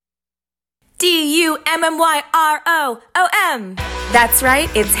D-U-M-M-Y-R-O-O-M. That's right,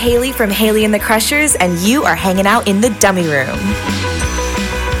 it's Haley from Haley and the Crushers, and you are hanging out in the dummy room.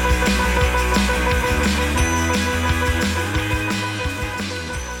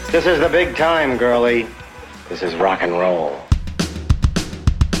 This is the big time, girlie. This is rock and roll.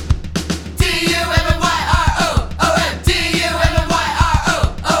 D-U-M-M-Y-R-O-O-M.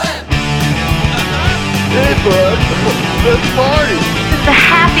 D-U-M-M-Y-R-O-O-M. Hey, bud. Let's party. This is the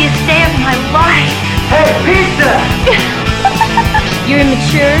happiest day of my life. Hey, pizza! You're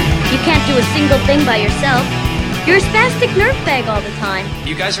immature. You can't do a single thing by yourself. You're a spastic nerve bag all the time.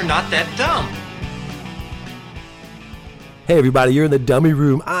 You guys are not that dumb. Hey everybody, you're in the dummy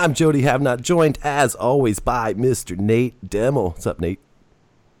room. I'm Jody Havnot, joined as always by Mr. Nate Demmel. What's up, Nate?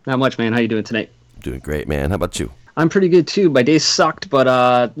 Not much, man. How you doing tonight? Doing great, man. How about you? I'm pretty good too. My day sucked,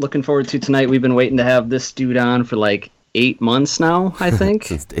 but looking forward to tonight. We've been waiting to have this dude on for like 8 months now, I think.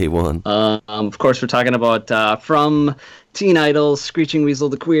 Since day one. Of course, we're talking about from Teen Idols, Screeching Weasel,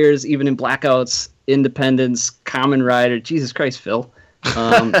 The Queers, Even in Blackouts, Independence, Kamen Rider. Jesus Christ, Phil.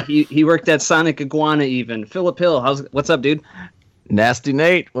 He worked at Sonic Iguana even. Phillip Hill, what's up, dude? Nasty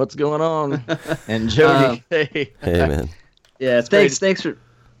Nate, what's going on? And Jody, Hey, man. Yeah, thanks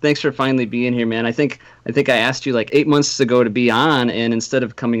for finally being here, man. I think I asked you like 8 months ago to be on, and instead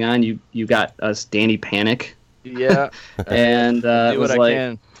of coming on, you got us Danny Panic. Yeah, and do what I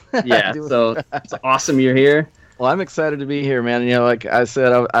can. Yeah, so it's awesome you're here. Well, I'm excited to be here, man. You know, like I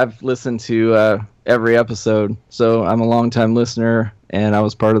said, I've listened to every episode, so I'm a longtime listener, and I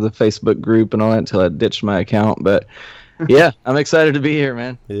was part of the Facebook group and all that until I ditched my account. But yeah, I'm excited to be here,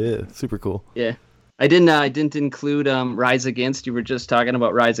 man. Yeah, super cool. Yeah, I didn't include Rise Against. You were just talking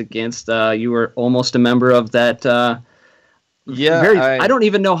about Rise Against. You were almost a member of that. Yeah, I don't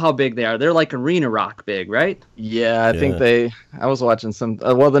even know how big they are. They're like arena rock big, right? Yeah, I think I was watching some.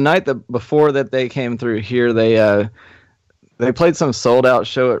 Well, the night before that they came through here, they played some sold out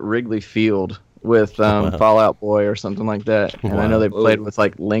show at Wrigley Field with Fall Out Boy or something like that. And I know they played with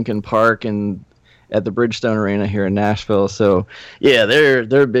like Linkin Park and at the Bridgestone Arena here in Nashville. So yeah,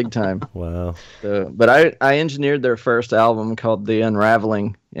 they're big time. Wow. But I engineered their first album called The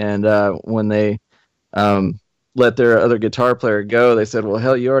Unraveling, and when they let their other guitar player go, they said, well,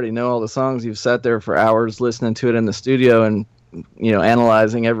 hell, you already know all the songs. You've sat there for hours listening to it in the studio and, you know,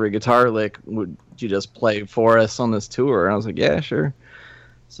 analyzing every guitar lick. Would you just play for us on this tour? And I was like, yeah, sure.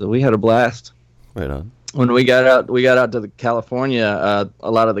 So we had a blast. Right on. When we got out to California,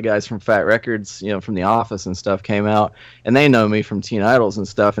 a lot of the guys from Fat Records, you know, from The Office and stuff came out, and they know me from Teen Idols and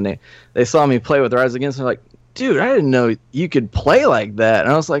stuff, and they saw me play with Rise Against, and they're like, dude, I didn't know you could play like that.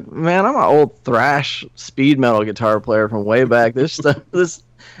 And I was like, man, I'm an old thrash speed metal guitar player from way back. This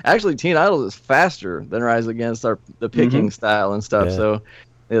actually, Teen Idols is faster than Rise Against the picking style and stuff. Yeah. So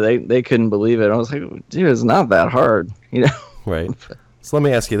they couldn't believe it. I was like, dude, it's not that hard, you know? Right. So let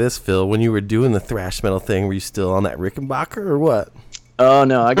me ask you this, Phil. When you were doing the thrash metal thing, were you still on that Rickenbacker or what? Oh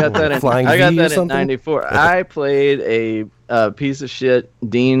no, I got that in '94. I played a piece of shit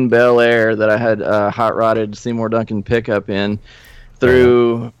Dean Bel Air that I had hot rodded Seymour Duncan pickup in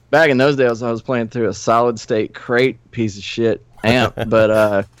through back in those days. I was playing through a solid state crate piece of shit amp,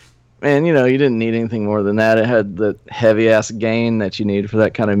 but man, you know, you didn't need anything more than that. It had the heavy ass gain that you need for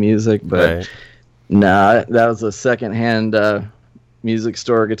that kind of music, but nah, that was a secondhand music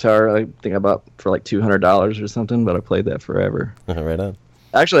store guitar. I think I bought for like $200 or something, but I played that forever. Right on.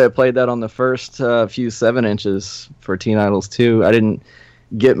 Actually, I played that on the first few 7-inches for Teen Idols 2. I didn't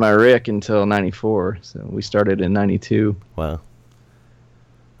get my Rick until '94, so we started in '92. Wow,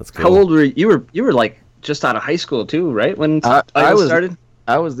 that's cool. How old were you? You were like just out of high school too, right? When I started.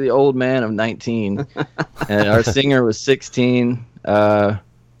 I was the old man of 19, and our singer was 16.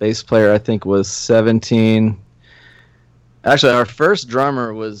 Bass player I think was 17. Actually, our first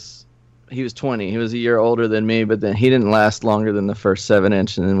drummer was 20. He was a year older than me, but then he didn't last longer than the first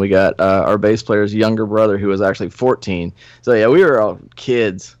 7-inch. And then we got our bass player's younger brother, who was actually 14. So yeah, we were all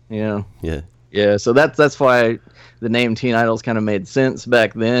kids, you know. Yeah. So that's why the name Teen Idols kind of made sense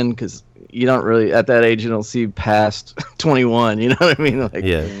back then, because you don't really at that age you don't see past 21. You know what I mean?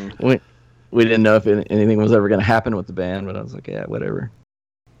 Like, we didn't know if anything was ever going to happen with the band, but I was like, yeah, whatever.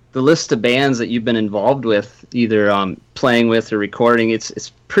 The list of bands that you've been involved with, either playing with or recording, it's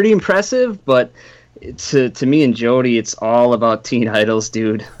pretty impressive. But to me and Jody, it's all about Teen Idols,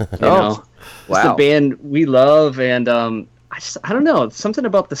 dude. You know, it's the band we love, and I don't know, something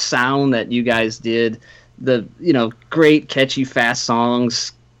about the sound that you guys did. The great catchy fast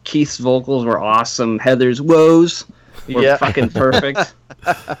songs. Keith's vocals were awesome. Heather's woes were fucking perfect.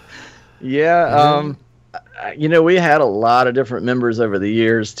 Yeah. We had a lot of different members over the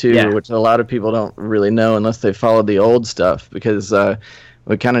years too, Yeah. which a lot of people don't really know unless they followed the old stuff, because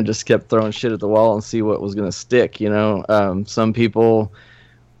we kind of just kept throwing shit at the wall and see what was going to stick. Some people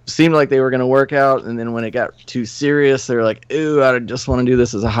seemed like they were going to work out, and then when it got too serious, they were like, "Ooh, I just want to do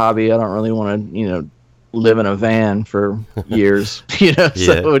this as a hobby. I don't really want to, live in a van for years."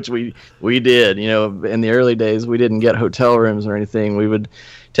 So, which we did. In the early days, we didn't get hotel rooms or anything. We would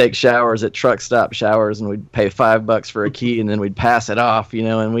take showers at truck stop showers, and we'd pay $5 for a key, and then we'd pass it off.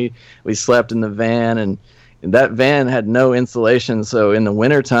 And we slept in the van, and that van had no insulation, so in the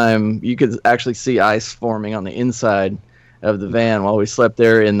wintertime you could actually see ice forming on the inside of the van while we slept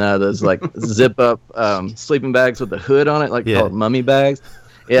there in those like zip up sleeping bags with the hood on it, like called mummy bags.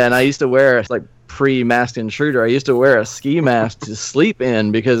 Yeah, and I used to wear, like, pre-masked intruder, I used to wear a ski mask to sleep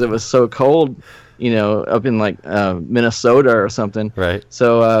in because it was so cold, up in like Minnesota or something. Right.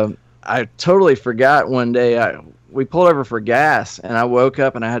 So I totally forgot one day. We pulled over for gas, and I woke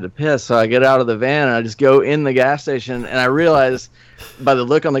up and I had to piss. So I get out of the van and I just go in the gas station, and I realized by the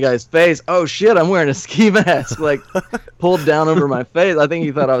look on the guy's face, oh shit, I'm wearing a ski mask, like pulled down over my face. I think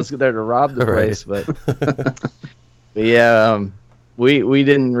he thought I was there to rob the place, but yeah, we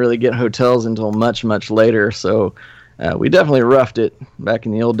didn't really get hotels until much later. So we definitely roughed it back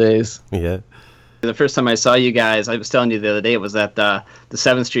in the old days. Yeah. The first time I saw you guys, I was telling you the other day, it was at the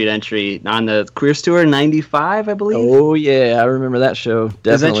 7th Street entry on the Queers Tour '95, I believe. Oh yeah, I remember that show.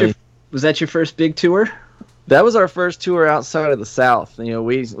 Definitely. Was that your first big tour? That was our first tour outside of the South.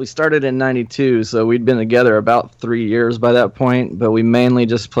 We started in '92, so we'd been together about 3 years by that point. But we mainly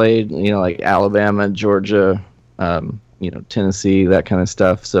just played, like Alabama, Georgia, Tennessee, that kind of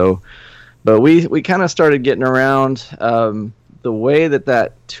stuff. So, but we kind of started getting around. The way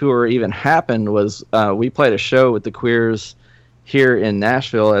that tour even happened was we played a show with the Queers here in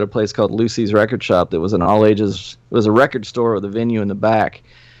Nashville at a place called Lucy's Record Shop that was an all-ages, it was a record store with a venue in the back.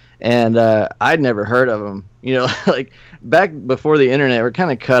 And I'd never heard of them. Like back before the internet, we're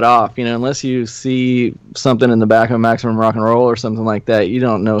kind of cut off, unless you see something in the back of Maximum Rock and Roll or something like that, you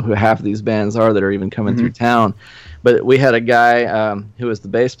don't know who half of these bands are that are even coming through town. But we had a guy who was the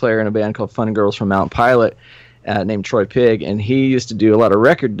bass player in a band called Fun Girls from Mount Pilot, named Troy Pigg, and he used to do a lot of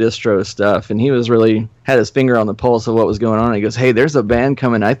record distro stuff, and he was really had his finger on the pulse of what was going on. He goes, "Hey, there's a band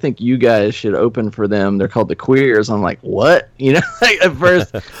coming. I think you guys should open for them. They're called the Queers." I'm like, "What?" Like at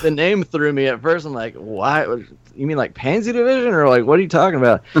first the name threw me. At first I'm like, "Why? You mean like Pansy Division, or like what are you talking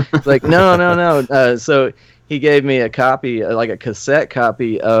about?" It's like, no. So he gave me a copy, like a cassette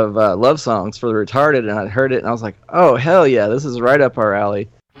copy of Love Songs for the Retarded, and I heard it, and I was like, "Oh hell yeah, this is right up our alley."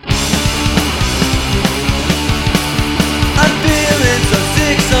 I'm feeling so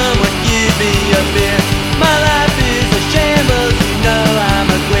sick, someone give me a beer. My life is a shambles, I'm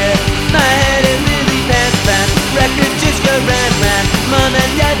a queer. My head is really pants, records just go round. Mom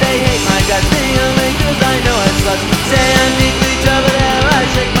and dad, they hate my guts, the only girls I know are sluts. Say I'm deeply troubled, how I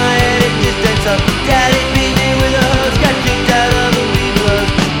shake my head, it just ends up. Daddy beat me with a hose, got kicked out of the weed blows.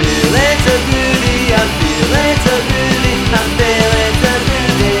 Feeling so groovy, I'm feeling so groovy, I'm feeling so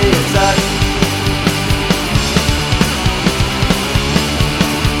groovy, it sucks.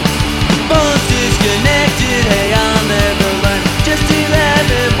 Phone's disconnected, hey, I'll never learn. Just 11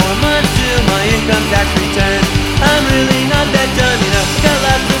 more months till my income tax return. I'm really not that dumb, got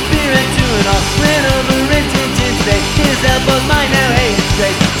lots of beer and 2 and all. Ran over Renton today, his elbows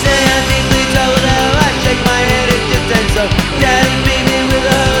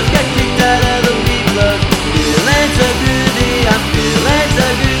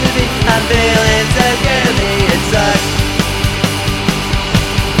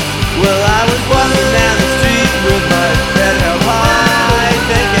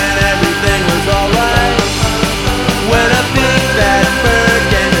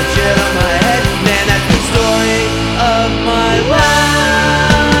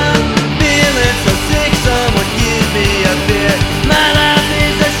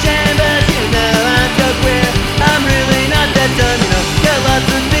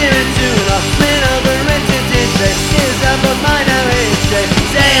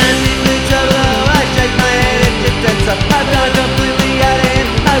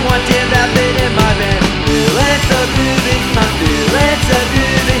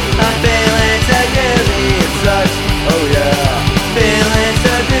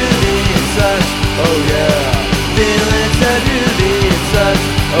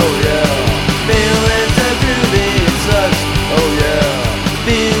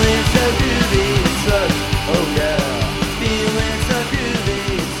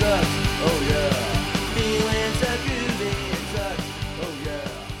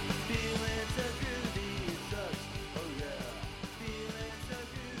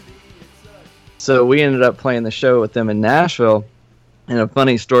So we ended up playing the show with them in Nashville. And a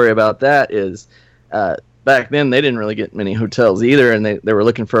funny story about that is back then they didn't really get many hotels either, and they were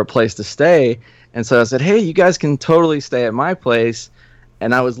looking for a place to stay. And so I said, hey, you guys can totally stay at my place.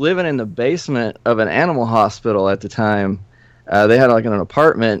 And I was living in the basement of an animal hospital at the time. They had like an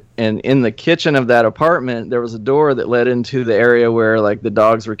apartment, and in the kitchen of that apartment, there was a door that led into the area where like the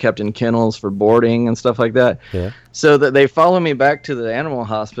dogs were kept in kennels for boarding and stuff like that. Yeah. So that they follow me back to the animal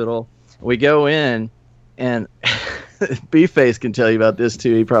hospital. We go in, and B-Face can tell you about this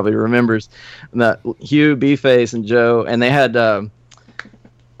too. He probably remembers that Hugh, B-Face, and Joe, and they had Billy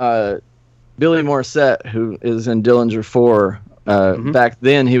Morissette, who is in Dillinger 4. Back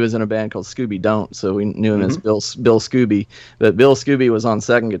then, he was in a band called Scooby Don't, so we knew him as Bill Scooby. But Bill Scooby was on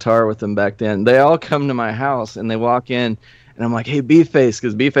second guitar with them back then. They all come to my house, and they walk in, and I'm like, hey, B-Face,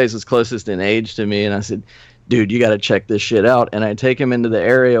 because B-Face was closest in age to me, and I said, dude, you got to check this shit out. And I take him into the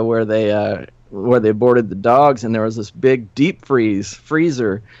area where they boarded the dogs, and there was this big deep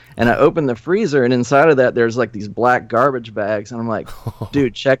freezer, and I opened the freezer, and inside of that there's like these black garbage bags, and I'm like,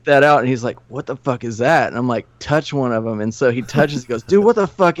 dude, check that out. And he's like, what the fuck is that? And I'm like, touch one of them. And so he touches, he goes, dude, what the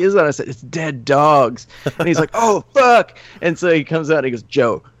fuck is that? I said, it's dead dogs. And he's like, oh fuck. And so he comes out and he goes,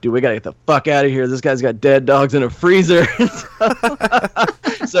 Joe, dude, we gotta get the fuck out of here, this guy's got dead dogs in a freezer.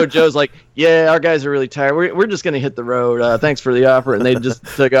 So Joe's like, yeah, our guys are really tired, we're just gonna hit the road, thanks for the offer. And they just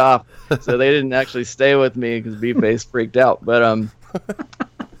took off. So they didn't actually stay with me because B-Face freaked out. But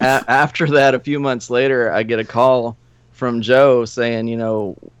after that, a few months later, I get a call from Joe saying, you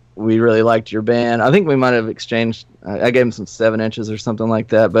know, we really liked your band. I think we might have exchanged, I gave him some 7 inches or something like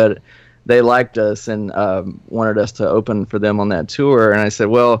that, but they liked us and wanted us to open for them on that tour. And I said,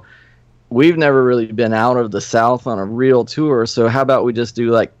 well, we've never really been out of the South on a real tour, so how about we just do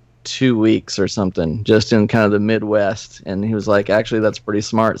like 2 weeks or something, just in kind of the Midwest. And he was like, actually, that's pretty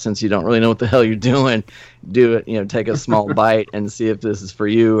smart, since you don't really know what the hell you're doing. Do it, you know, take a small bite and see if this is for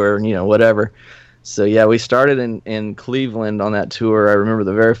you, or, you know, whatever. So yeah, we started in Cleveland on that tour. I remember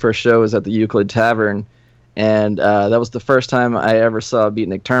the very first show was at the Euclid Tavern, and that was the first time I ever saw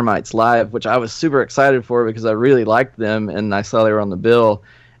Beatnik Termites live, which I was super excited for because I really liked them, and I saw they were on the bill,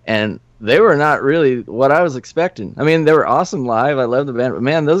 and they were not really what I was expecting. I mean, they were awesome live. I love the band, but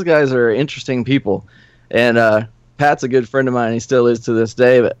man, those guys are interesting people. And Pat's a good friend of mine. He still is to this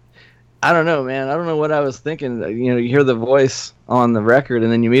day. But I don't know, man. I don't know what I was thinking. You know, you hear the voice on the record,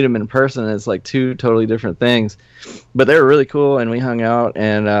 and then you meet them in person, and it's like two totally different things. But they were really cool, and we hung out.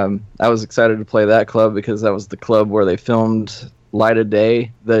 And I was excited to play that club because that was the club where they filmed Light of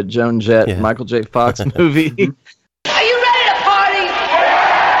Day, the Joan Jett, Michael J. Fox movie.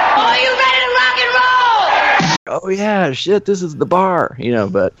 Oh yeah, shit, this is the bar, you know.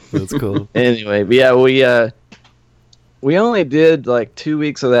 But that's cool. Anyway, but yeah, we only did like 2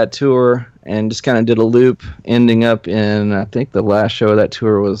 weeks of that tour and just kind of did a loop, ending up in, I think the last show of that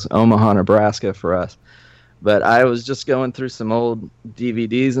tour was Omaha, Nebraska for us. But I was just going through some old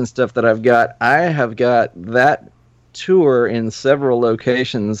DVDs and stuff that I've got. I have got that tour in several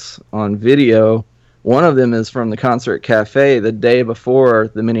locations on video. One of them is from the Concert Cafe the day before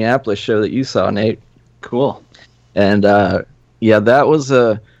the Minneapolis show that you saw, Nate. Cool. And yeah, that was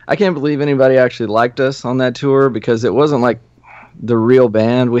I can't believe anybody actually liked us on that tour, because it wasn't like the real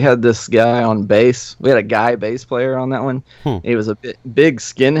band. We had this guy on bass. We had a guy bass player on that one. He was a big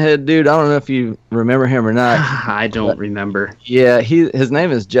skinhead dude. I don't know if you remember him or not. I don't remember. Yeah, his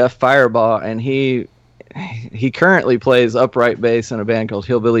name is Jeff Firebaugh, and he currently plays upright bass in a band called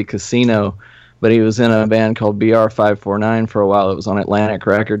Hillbilly Casino, but he was in a band called BR549 for a while. It was on Atlantic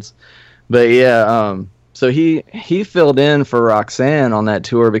Records. But yeah, so he filled in for Roxanne on that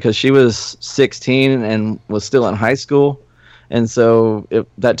tour because she was 16 and was still in high school. And so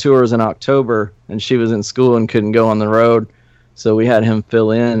that tour was in October, and she was in school and couldn't go on the road. So we had him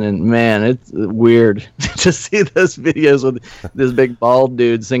fill in, and man, it's weird to see those videos with this big bald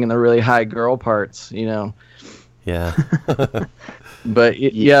dude singing the really high girl parts, you know. Yeah. But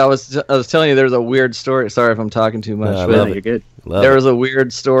yeah, I was telling you there's a weird story. Sorry if I'm talking too much. No, you're good. There was a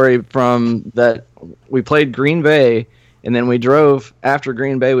weird story from that. We played Green Bay, and then after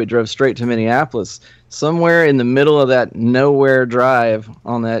Green Bay, we drove straight to Minneapolis. Somewhere in the middle of that nowhere drive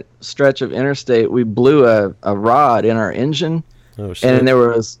on that stretch of interstate, we blew a rod in our engine. Oh, shit. And there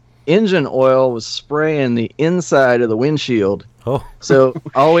was engine oil was spraying the inside of the windshield. Oh. So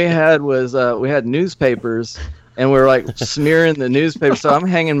all we had was we had newspapers, and we were like smearing the newspaper. So I'm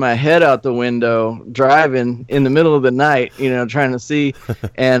hanging my head out the window, driving in the middle of the night, you know, trying to see.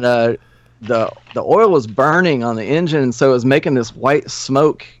 And the oil was burning on the engine, so it was making this white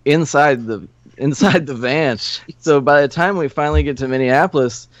smoke inside the van. So by the time we finally get to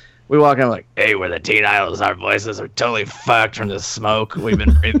Minneapolis, we walk in like, hey, we're the Teen Idols. Our voices are totally fucked from the smoke. We've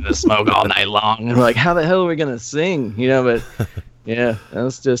been breathing the smoke all night long. And we're like, how the hell are we going to sing? You know, but yeah,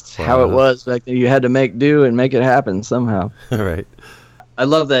 that's just how it was back then. You had to make do and make it happen somehow. Right. I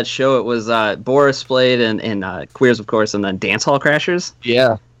love that show. It was Boris played and Queers, of course, and then Dance Hall Crashers.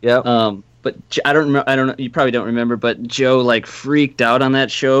 Yeah. Yeah. But I don't know. You probably don't remember, but Joe like freaked out on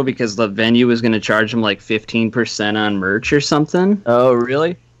that show because the venue was going to charge him like 15% on merch or something. Oh,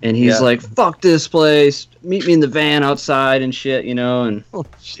 really? And he's like, "Fuck this place! Meet me in the van outside and shit," you know. And oh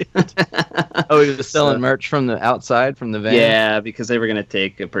shit! Oh, he was selling merch from the outside, from the van. Yeah, because they were going to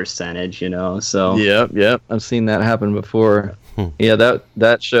take a percentage, you know. So. Yep. I've seen that happen before. Yeah,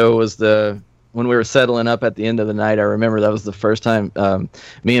 that show was when we were settling up at the end of the night. I remember that was the first time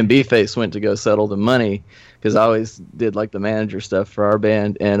me and B-Face went to go settle the money, because I always did like the manager stuff for our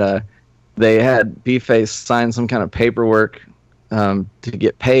band, and they had B-Face sign some kind of paperwork to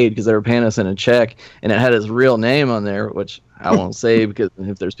get paid because they were paying us in a check, and it had his real name on there, which I won't say because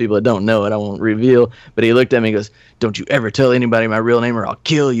if there's people that don't know it, I won't reveal. But he looked at me and goes, "Don't you ever tell anybody my real name or I'll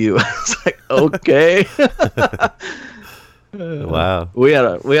kill you." I was like, okay. Wow. We had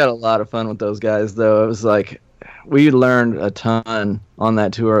a lot of fun with those guys, though. It was like we learned a ton on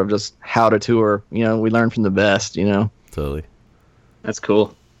that tour of just how to tour. You know, we learned from the best, you know. Totally. That's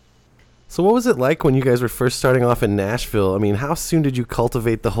cool. So what was it like when you guys were first starting off in Nashville? I mean, how soon did you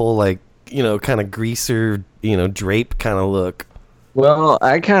cultivate the whole, like, you know, kind of greaser, you know, drape kind of look? Well,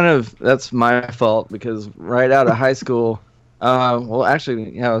 that's my fault, because right out of high school, well,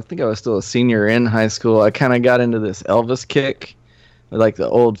 actually, yeah, I think I was still a senior in high school. I kind of got into this Elvis kick, like the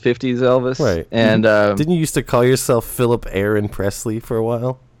old 50s Elvis. Right. And didn't you used to call yourself Philip Aaron Presley for a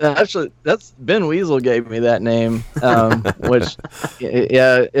while? Actually, that's Ben Weasel gave me that name, which,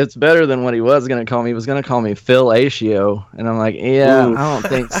 yeah, it's better than what he was going to call me. He was going to call me Phil Acio, and I'm like, yeah, ooh. I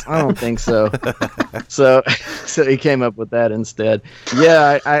don't think so. So he came up with that instead.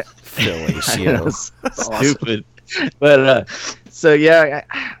 Yeah, I Phil Acio, stupid. But so yeah,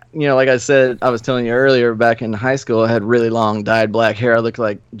 you know, like I said, I was telling you earlier, back in high school, I had really long dyed black hair. I looked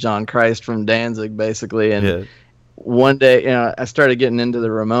like John Christ from Danzig, basically, and. Yeah. One day, you know, I started getting into the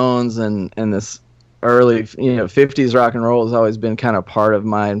Ramones and this early, you know, 50s rock and roll has always been kind of part of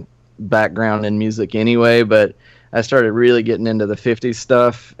my background in music anyway, but I started really getting into the 50s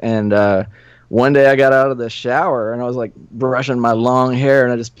stuff, and one day I got out of the shower and I was like brushing my long hair,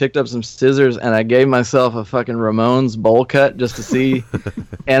 and I just picked up some scissors and I gave myself a fucking Ramones bowl cut just to see,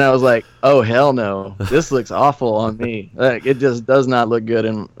 and I was like, oh hell no, this looks awful on me. Like, it just does not look good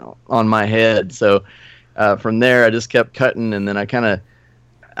on my head. So from there, I just kept cutting, and then I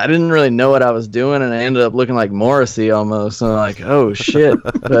didn't really know what I was doing, and I ended up looking like Morrissey almost. And I'm like, oh shit!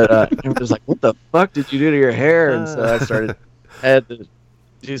 But it was like, what the fuck did you do to your hair? And so I had to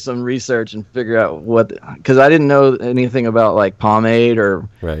do some research and figure out because I didn't know anything about like pomade or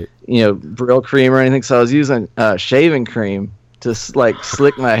you know, Brill cream or anything. So I was using shaving cream to like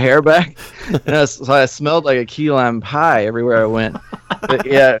slick my hair back, and so I smelled like a key lime pie everywhere I went. But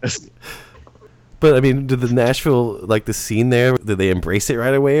yeah. But I mean, did the Nashville, like the scene there, did they embrace it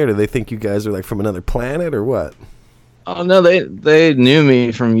right away, or did they think you guys are like from another planet, or what? Oh no, they knew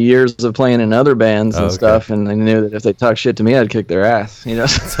me from years of playing in other bands and stuff, and they knew that if they talked shit to me, I'd kick their ass. You know,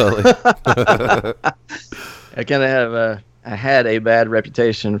 totally. I kind of I had a bad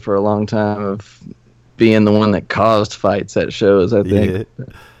reputation for a long time of being the one that caused fights at shows, I think. Yeah.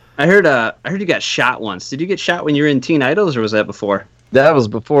 I heard you got shot once. Did you get shot when you were in Teen Idols, or was that before? That was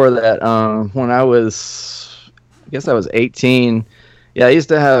before that. When I was 18. Yeah, I used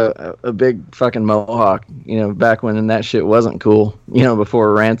to have a big fucking mohawk, you know, back when that shit wasn't cool, you know,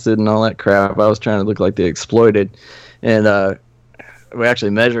 before Rancid and all that crap. I was trying to look like the Exploited. And we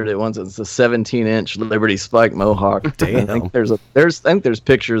actually measured it once. It's a 17-inch Liberty Spike mohawk. Damn. I think there's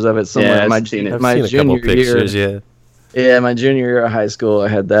pictures of it somewhere. Yeah, my junior year. Yeah, my junior year of high school, I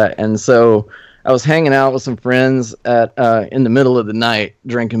had that. And so I was hanging out with some friends at in the middle of the night,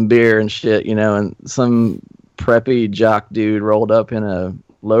 drinking beer and shit, you know, and some preppy jock dude rolled up in a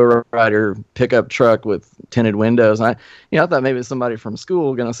lowrider pickup truck with tinted windows. And I thought maybe somebody from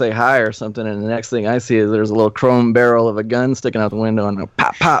school gonna say hi or something, and the next thing I see is there's a little chrome barrel of a gun sticking out the window, and a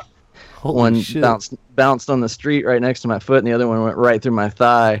pop pop. One bounced on the street right next to my foot, and the other one went right through my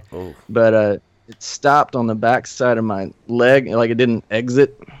thigh. Oh. But it stopped on the back side of my leg, like it didn't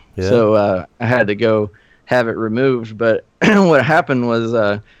exit. Yeah. So I had to go have it removed. But what happened was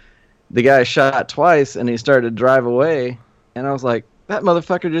the guy shot twice, and he started to drive away. And I was like, that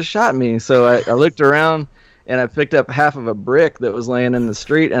motherfucker just shot me. So I looked around, and I picked up half of a brick that was laying in the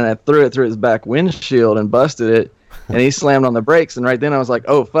street, and I threw it through his back windshield and busted it. and he slammed on the brakes, and right then I was like,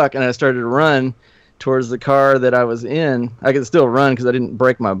 oh fuck, and I started to run towards the car that I was in. I could still run because I didn't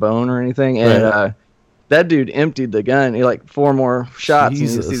break my bone or anything, and that dude emptied the gun. He like 4 more shots,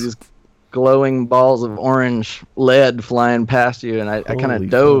 Jesus. and you see these glowing balls of orange lead flying past you, and I kind of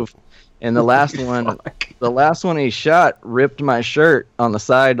dove. And the last one he shot ripped my shirt on the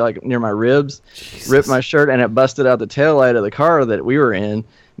side, like near my ribs. Jesus. Ripped my shirt, and it busted out the taillight of the car that we were in,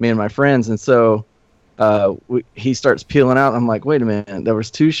 me and my friends. And so he starts peeling out. I'm like, wait a minute, there was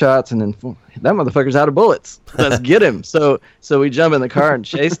 2 shots, and then that motherfucker's out of bullets. Let's get him. So we jump in the car and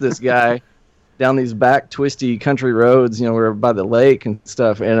chase this guy down these back twisty country roads. You know, we're by the lake and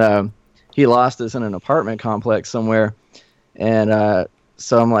stuff. And he lost us in an apartment complex somewhere, and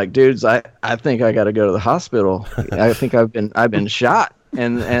so I'm like, dudes, I think I got to go to the hospital. I think I've been shot.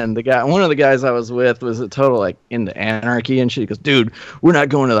 And one of the guys I was with was a total like into anarchy and shit. He goes, dude, we're not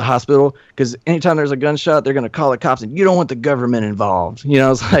going to the hospital because anytime there's a gunshot, they're gonna call the cops, and you don't want the government involved. You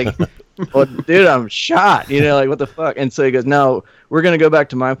know, it's like, well, dude, I'm shot. You know, like what the fuck? And so he goes, no, we're gonna go back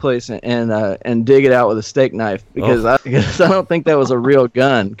to my place and dig it out with a steak knife because I don't think that was a real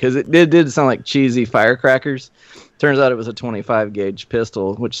gun, because it did sound like cheesy firecrackers. Turns out it was a 25 gauge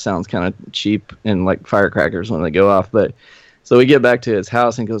pistol, which sounds kind of cheap and like firecrackers when they go off. But so we get back to his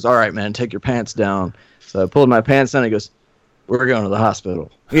house and he goes, all right, man, take your pants down. So I pulled my pants down. And he goes, we're going to the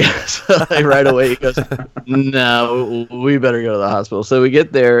hospital. Yeah. So like, right away he goes, no, we better go to the hospital. So we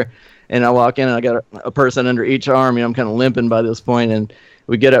get there and I walk in and I got a person under each arm. You know, I'm kind of limping by this point, and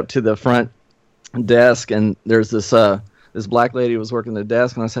we get up to the front desk and there's this black lady who was working the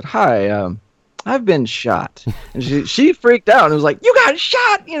desk, and I said, hi, I've been shot. And she freaked out and was like, you got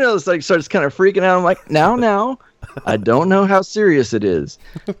shot? You know, it's like starts kind of freaking out. I'm like, now, I don't know how serious it is.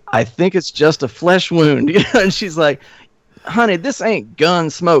 I think it's just a flesh wound. You know? And she's like, honey, this ain't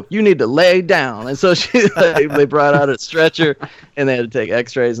gun smoke. You need to lay down. And so they brought out a stretcher and they had to take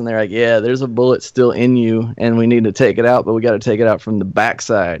x-rays, and they're like, yeah, there's a bullet still in you and we need to take it out, but we got to take it out from the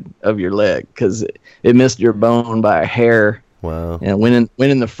backside of your leg because it missed your bone by a hair. Wow. And went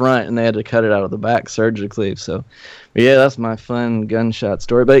in the front, and they had to cut it out of the back surgically. So, yeah, that's my fun gunshot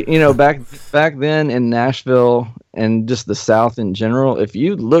story. But you know, back then in Nashville and just the South in general, if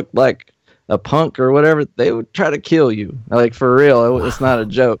you looked like a punk or whatever, they would try to kill you. Like for real, it's not a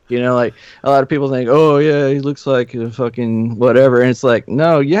joke. You know, like a lot of people think, oh yeah, he looks like a fucking whatever, and it's like,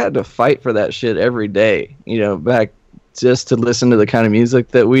 no, you had to fight for that shit every day. You know, back just to listen to the kind of music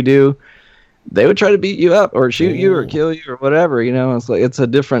that we do. They would try to beat you up or shoot you or kill you or whatever, you know. It's like it's a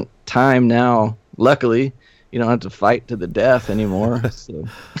different time now. Luckily, you don't have to fight to the death anymore. So.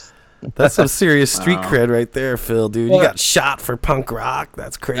 That's some serious street cred right there, Phil, dude. You got shot for punk rock.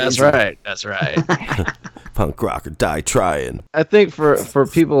 That's crazy. That's right. Punk rock or die trying. I think for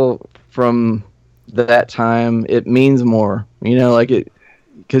people from that time, it means more, you know, like it,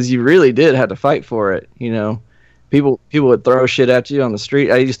 because you really did have to fight for it, you know. People would throw shit at you on the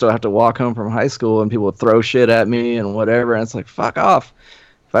street. I used to have to walk home from high school, and people would throw shit at me and whatever. And it's like, fuck off.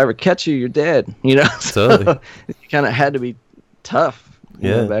 If I ever catch you, you're dead. You know? Totally. So you kind of had to be tough. You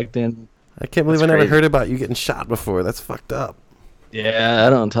know, back then. I can't believe I never heard about you getting shot before. That's fucked up. Yeah, I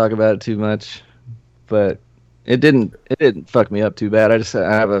don't talk about it too much, but it didn't fuck me up too bad.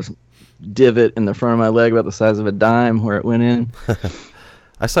 I have a divot in the front of my leg about the size of a dime where it went in.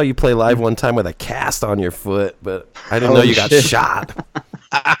 I saw you play live one time with a cast on your foot, but I didn't know you got shot.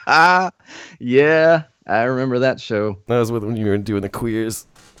 Yeah, I remember that show. That was when you were doing the queers.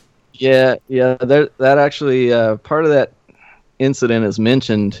 Yeah. That actually part of that incident is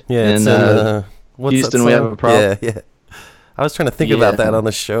mentioned. Yeah, in Houston. We have a problem. Yeah. I was trying to think about that on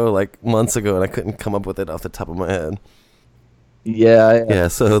the show like months ago, and I couldn't come up with it off the top of my head. Yeah.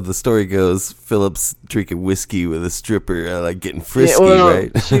 So the story goes, Philip's drinking whiskey with a stripper, like getting frisky,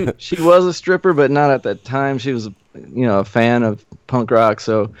 right? she was a stripper, but not at that time. She was, you know, a fan of punk rock,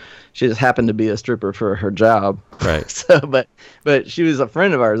 so she just happened to be a stripper for her job. Right. So, but she was a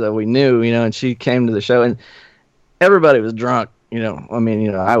friend of ours that we knew, you know, and she came to the show, and everybody was drunk, you know. I mean,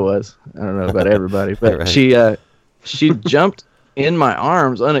 you know, I was. I don't know about everybody, but right. She jumped in my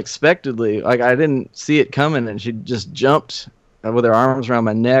arms unexpectedly. Like I didn't see it coming, and she just jumped with her arms around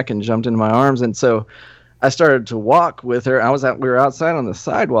my neck and jumped into my arms. And so I started to walk with her. We were outside on the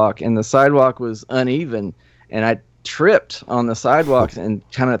sidewalk, and the sidewalk was uneven, and I tripped on the sidewalk and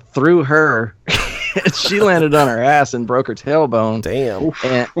kind of threw her. She landed on her ass and broke her tailbone. Damn.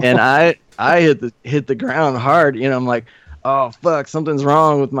 And I hit the ground hard. You know, I'm like, oh fuck, something's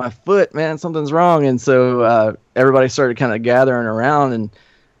wrong with my foot, man. Something's wrong. And so everybody started kind of gathering around, and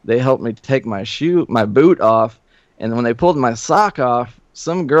they helped me take my boot off. And when they pulled my sock off,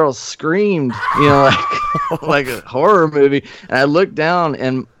 some girl screamed, like like a horror movie. And I looked down,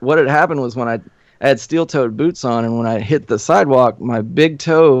 and what had happened was when I had steel-toed boots on, and when I hit the sidewalk, my big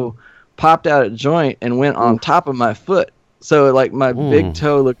toe popped out at joint and went on top of my foot. So like my big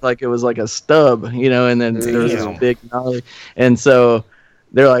toe looked like it was like a stub, and then there was this big gnarly. And so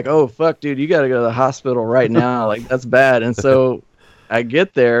they're like, "Oh fuck, dude, you got to go to the hospital right now. Like that's bad." And so I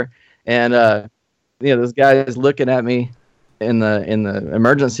get there, and this guy is looking at me in the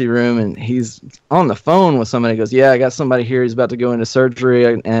emergency room, and he's on the phone with somebody. He goes, "Yeah, I got somebody here. He's about to go into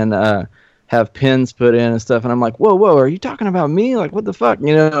surgery and have pins put in and stuff." And I'm like, "Whoa, are you talking about me? Like what the fuck?"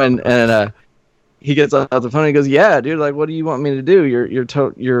 And he gets off the phone. And he goes, "Yeah, dude. Like, what do you want me to do? Your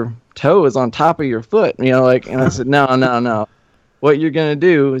toe is on top of your foot. And I said, no. What you're gonna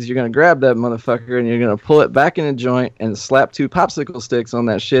do is you're gonna grab that motherfucker and you're gonna pull it back in a joint and slap 2 popsicle sticks on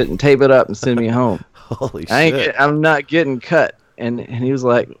that shit and tape it up and send me home." Holy shit! I'm not getting cut. And he was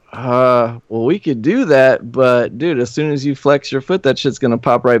like, "Well, we could do that, but dude, as soon as you flex your foot, that shit's gonna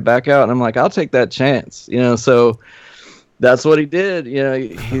pop right back out." And I'm like, "I'll take that chance." So that's what he did.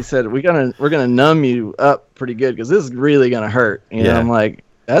 He said, we're gonna numb you up pretty good because this is really gonna hurt. I'm like,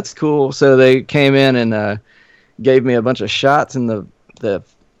 "That's cool." So they came in and gave me a bunch of shots in the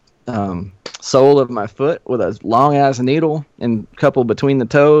sole of my foot with a long ass needle and a couple between the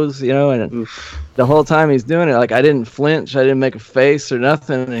toes. And the whole time he's doing it, like I didn't flinch, I didn't make a face or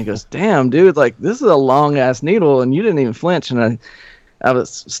nothing. And he goes, "Damn, dude, like this is a long ass needle and you didn't even flinch." And I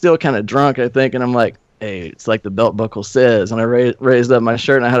was still kind of drunk, I think, and I'm like, "Hey, it's like the belt buckle says." And I raised up my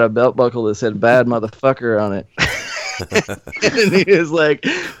shirt and I had a belt buckle that said "bad motherfucker" on it. And he was like,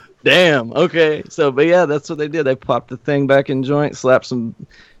 "Damn, okay." So, but yeah, that's what they did. They popped the thing back in joint, slapped some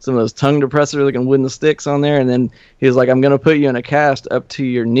of those tongue depressor looking wooden sticks on there, and then he was like, "I'm gonna put you in a cast up to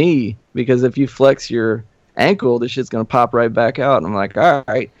your knee because if you flex your ankle, this shit's gonna pop right back out." And I'm like, "All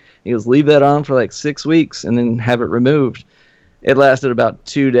right." He goes, "Leave that on for like 6 weeks and then have it removed." It lasted about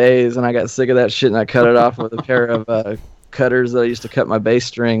 2 days, and I got sick of that shit, and I cut it off with a pair of cutters that I used to cut my bass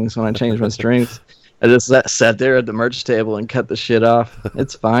strings when I changed my strings. I just sat there at the merch table and cut the shit off.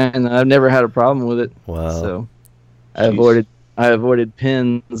 It's fine. I've never had a problem with it. Wow. So I avoided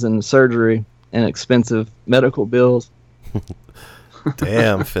pins and surgery and expensive medical bills.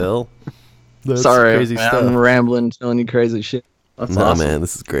 Damn, Phil. That's Sorry, crazy man, stuff. I'm rambling, telling you crazy shit. That's No, awesome. man,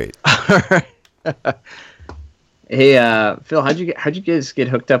 this is great. All right. Hey, Phil, how'd you guys get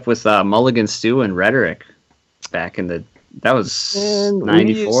hooked up with Mulligan Stew and Rhetoric back in that was Man,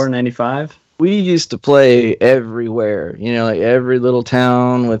 94, 95? We used to play everywhere, like every little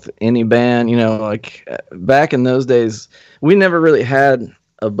town with any band, like back in those days, we never really had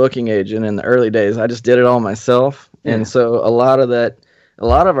a booking agent in the early days. I just did it all myself. Yeah. And so a lot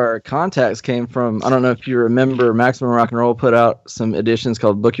of our contacts came from, I don't know if you remember, Maximum Rock and Roll put out some editions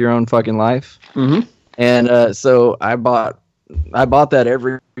called Book Your Own Fucking Life. Mm-hmm. And so I bought that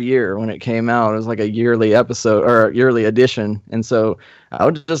every year when it came out. It was like a yearly episode or a yearly edition. And so I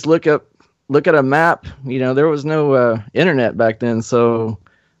would just look at a map. There was no internet back then, so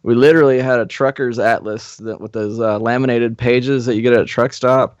we literally had a trucker's atlas with those laminated pages that you get at a truck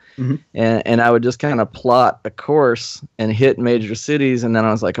stop. Mm-hmm. And I would just kind of plot a course and hit major cities, and then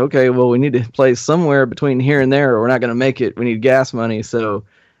I was like, okay, well, we need to play somewhere between here and there, or we're not going to make it. We need gas money. So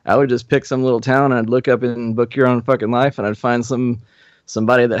I would just pick some little town, and I'd look up and Book Your Own Fucking Life, and I'd find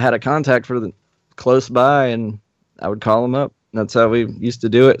somebody that had a contact for close by, and I would call them up. That's how we used to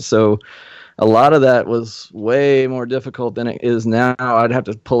do it. So a lot of that was way more difficult than it is now. I'd have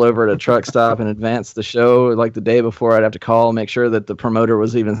to pull over at a truck stop and advance the show. Like the day before, I'd have to call, make sure that the promoter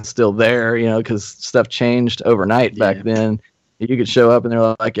was even still there, because stuff changed overnight back then. You could show up and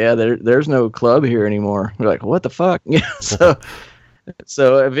they're like, "Yeah, there's no club here anymore." We're like, "What the fuck?"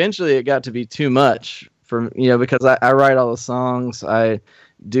 So eventually it got to be too much for, because I write all the songs. I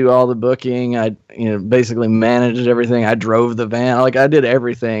do all the booking. I basically managed everything. I drove the van. Like I did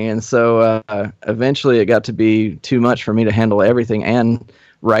everything. And so eventually it got to be too much for me to handle everything and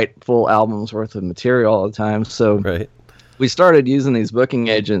write full albums worth of material all the time. So we started using these booking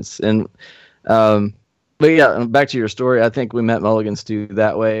agents. And but yeah, back to your story. I think we met Mulligan Stew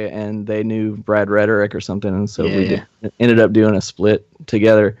that way, and they knew Brad Rhetoric or something. And so ended up doing a split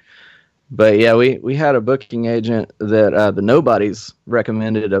together. But yeah, we had a booking agent that the Nobodies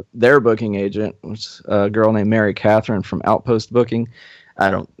recommended their booking agent, which is a girl named Mary Catherine from Outpost Booking. I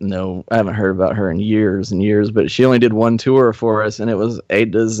don't know. I haven't heard about her in years and years, but she only did one tour for us, and it was a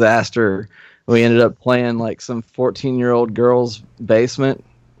disaster. We ended up playing like some 14-year-old girl's basement,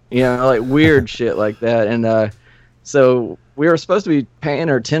 like weird shit like that. And so we were supposed to be paying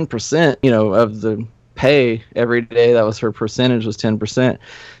her 10%, of the pay every day. That was her percentage, was 10%.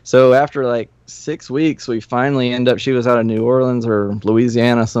 So after like 6 weeks, we finally end up. She was out of New Orleans or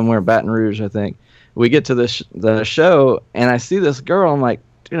Louisiana somewhere, Baton Rouge, I think. We get to the show, and I see this girl. I'm like,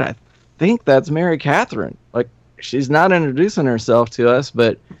 dude, I think that's Mary Catherine. Like, she's not introducing herself to us,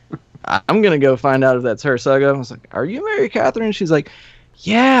 but I'm gonna go find out if that's her. So I was like, "Are you Mary Catherine?" She's like,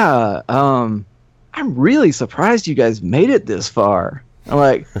 "Yeah. I'm really surprised you guys made it this far." I'm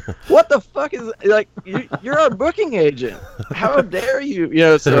like, "What the fuck is like? You're our booking agent. How dare you?" You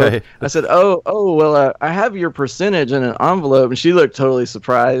know. So right. I said, "Oh, well, I have your percentage in an envelope," and she looked totally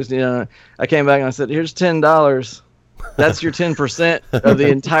surprised. You know, I came back and I said, "Here's $10. That's your 10% of the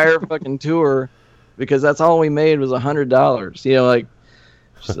entire fucking tour, because that's all we made was $100." You know, like.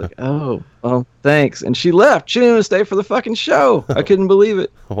 She's like, "Oh, well, thanks," and she left. She didn't even stay for the fucking show. I couldn't believe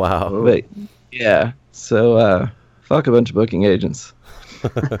it. Wow. But yeah, so fuck a bunch of booking agents.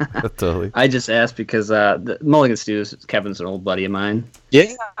 Totally. I just asked because the Mulligan Studios, Kevin's an old buddy of mine.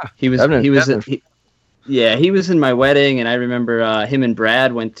 Yeah, he was in my wedding, and I remember him and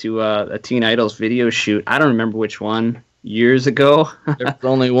Brad went to a Teen Idols video shoot. I don't remember which one. Years ago. There's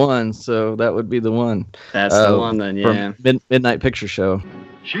only one, so that would be the one. That's the one then, yeah. Midnight Picture Show.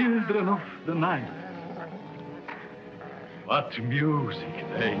 Children of the night, what music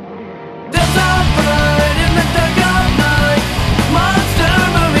they There's a bird in the dark of night, monster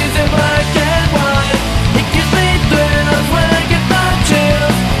movies in black and white. It gives me thrills when I get my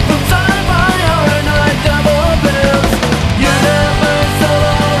chills from sci-fi horror night double bills. Universal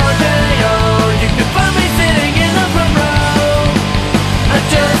or Deo, you can find me sitting in the front row. I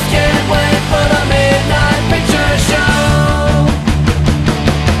just can't wait for the midnight picture show.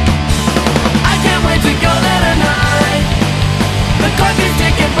 I can't wait to go there tonight. The clock is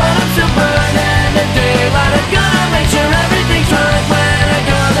ticking, but I'm still burning the daylight. I'm gonna make sure everything's right when I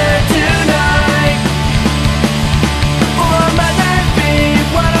go there tonight. For my night beat,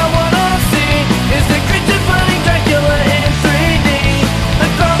 what I wanna see is the creature fighting Dracula in 3D, the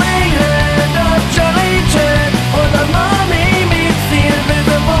crawling hand of Charlie Chan, or the mummy meets the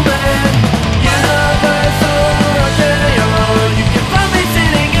Invisible Man. Universal Rodeo, you can find me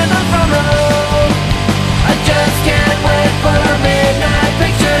sitting in the front row. I just can't wait for the midnight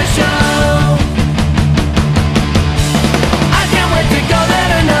picture show. I can't wait to go there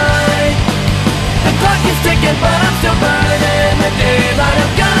tonight. The clock is ticking, but I'm still burning the daylight.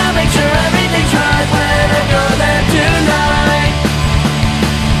 I'm gonna make sure everything's right when I go there tonight.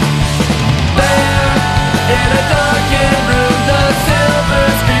 There, in a darkened room, the silver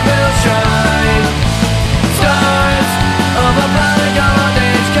screen will shine. Stars of a bygone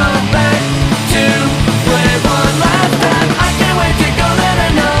age come back to play one last time. I can't wait to go there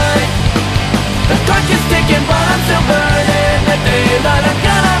tonight. The clock is ticking, but I'm still burning the daylight. I'm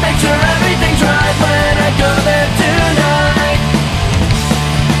gonna make sure everything's right when I go there tonight.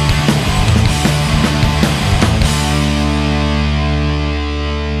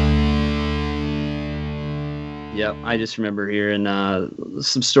 Yep, I just remember hearing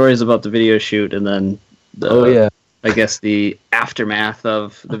some stories about the video shoot, and then I guess the aftermath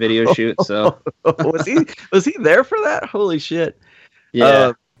of the video shoot. So was he there for that? Holy shit!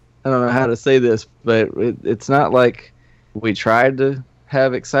 Yeah, I don't know how to say this, but it's not like we tried to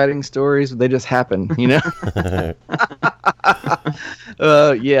have exciting stories; they just happen, you know.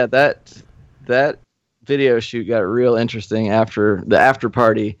 Yeah, that video shoot got real interesting after the after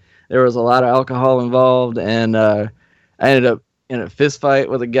party. There was a lot of alcohol involved, and I ended up in a fist fight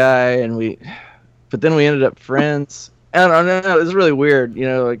with a guy, but then we ended up friends. I don't know, it was really weird, you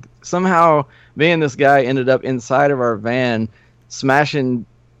know, like somehow me and this guy ended up inside of our van smashing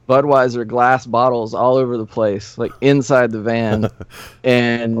Budweiser glass bottles all over the place, like inside the van,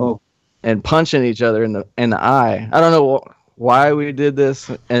 and punching each other in the eye. I don't know why we did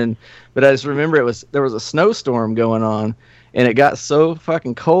this, but I just remember there was a snowstorm going on, and it got so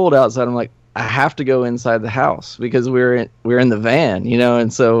fucking cold outside. I'm like, I have to go inside the house because we're in the van, you know.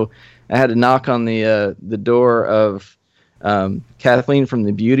 And so I had to knock on the door of Kathleen from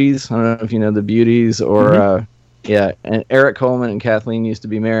the Beauties. I don't know if you know the Beauties or yeah. And Eric Coleman and Kathleen used to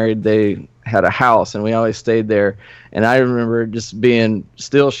be married. They had a house, and we always stayed there. And I remember just being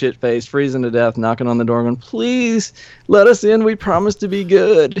still shit-faced, freezing to death, knocking on the door, going, "Please let us in. We promise to be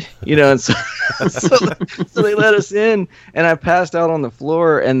good," you know. And so they let us in, and I passed out on the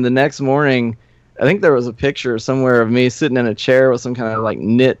floor. And the next morning, I think there was a picture somewhere of me sitting in a chair with some kind of like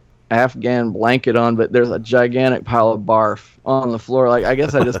knit Afghan blanket on, but there's a gigantic pile of barf on the floor. Like, I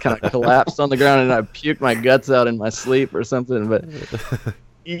guess I just kind of collapsed on the ground and I puked my guts out in my sleep or something. But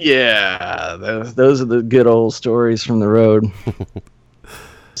yeah, those are the good old stories from the road.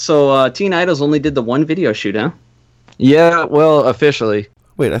 So Teen Idols only did the one video shoot, huh? Yeah, well, officially.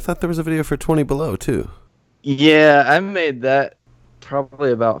 Wait, I thought there was a video for 20 Below too. Yeah, I made that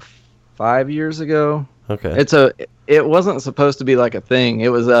probably about 5 years ago. Okay. It wasn't supposed to be like a thing. It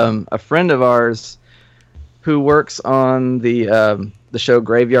was a friend of ours who works on the show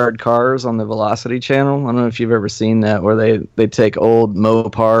Graveyard Cars on the Velocity channel. I don't know if you've ever seen that, where they take old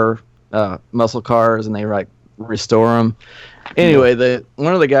Mopar muscle cars and they like restore them. Anyway,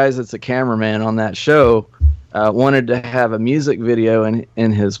 one of the guys that's a cameraman on that show wanted to have a music video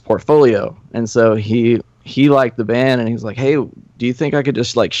in his portfolio, and so he liked the band, and he's like, "Hey, do you think I could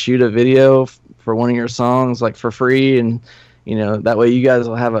just like shoot a video for one of your songs like for free, and that way you guys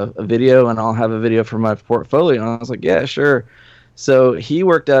will have a video and I'll have a video for my portfolio?" And I was like, "Yeah, sure." So he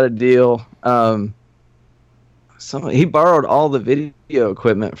worked out a deal. He borrowed all the video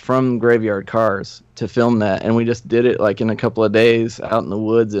equipment from Graveyard Cars to film that, and we just did it like in a couple of days out in the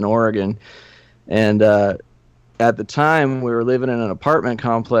woods in Oregon. And at the time, we were living in an apartment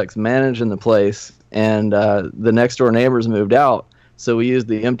complex, managing the place, and the next door neighbors moved out, so we used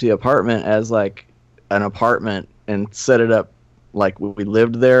the empty apartment as like an apartment and set it up like we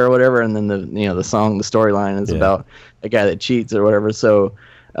lived there or whatever. And then the storyline is about a guy that cheats or whatever. So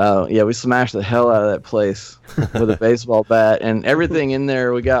we smashed the hell out of that place with a baseball bat, and everything in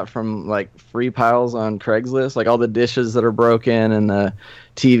there we got from like free piles on Craigslist, like all the dishes that are broken and the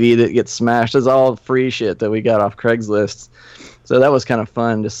TV that gets smashed is all free shit that we got off Craigslist. So that was kind of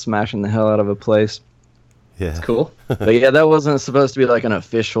fun, just smashing the hell out of a place. Yeah, it's cool. But yeah, that wasn't supposed to be like an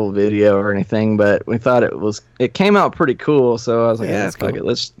official video or anything, but we thought it came out pretty cool. So I was like, fuck it,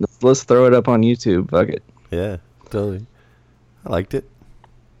 let's throw it up on YouTube. Fuck it. Yeah, totally. I liked it.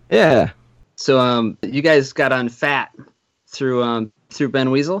 Yeah. So you guys got on Fat through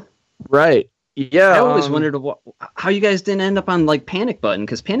Ben Weasel, right? Yeah. I always wondered how you guys didn't end up on like Panic Button,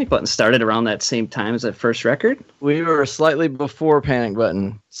 because Panic Button started around that same time as that first record. We were slightly before Panic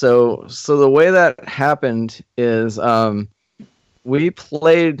Button. So the way that happened is we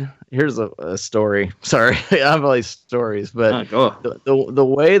played. Here's a story. Sorry, I have all these stories, but the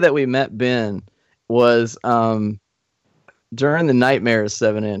way that we met Ben was during the Nightmares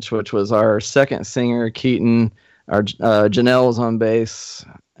 7-inch, which was our second singer, Keaton. Our Janelle was on bass,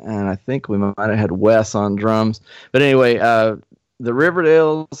 and I think we might have had Wes on drums. But anyway, the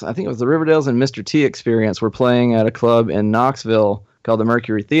Riverdales, I think it was the Riverdales and Mr. T Experience, were playing at a club in Knoxville called the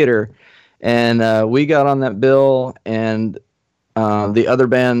Mercury Theater. And we got on that bill, and the other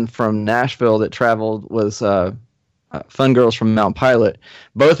band from Nashville that traveled was Fun Girls from Mount Pilot.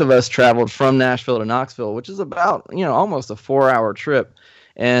 Both of us traveled from Nashville to Knoxville, which is about, almost a 4-hour trip,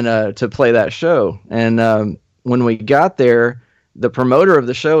 and to play that show. And when we got there, the promoter of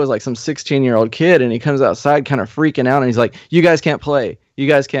the show was like some 16-year-old kid, and he comes outside kind of freaking out, and he's like, "You guys can't play. You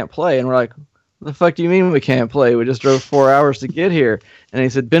guys can't play." And we're like, "What the fuck do you mean we can't play? We just drove 4 hours to get here." And he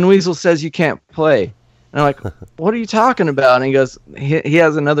said, "Ben Weasel says you can't play." And I'm like, "What are you talking about?" And he goes, he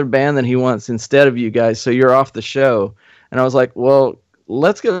has another band that he wants instead of you guys, so you're off the show. And I was like, "Well,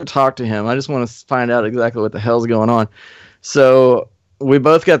 let's go talk to him. I just want to find out exactly what the hell's going on." So we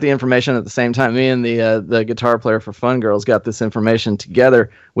both got the information at the same time. Me and the guitar player for Fun Girls got this information together.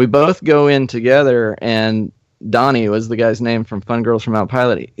 We both go in together, and Donnie was the guy's name from Fun Girls from Mount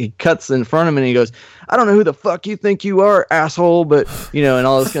Pilot. He cuts in front of him and he goes, "I don't know who the fuck you think you are, asshole," but and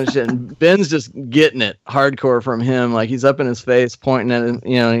all this kind of shit. And Ben's just getting it hardcore from him. Like, he's up in his face, pointing at him,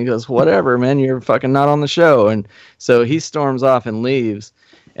 and he goes, "Whatever, man, you're fucking not on the show." And so he storms off and leaves.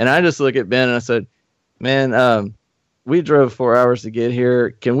 And I just look at Ben and I said, "Man, we drove 4 hours to get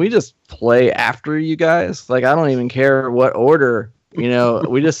here. Can we just play after you guys? Like, I don't even care what order, we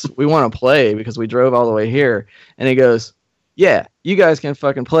want to play because we drove all the way here." And he goes, "Yeah, you guys can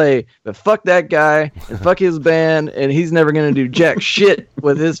fucking play, but fuck that guy and fuck his band, and he's never going to do jack shit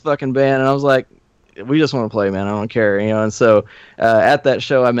with his fucking band." And I was like, "We just want to play, man. I don't care." And so at that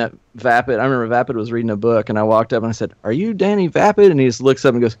show, I met Vapid. I remember Vapid was reading a book, and I walked up and I said, "Are you Danny Vapid?" And he just looks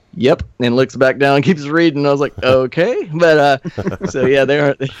up and goes, "Yep," and looks back down and keeps reading. And I was like, "Okay." But so yeah,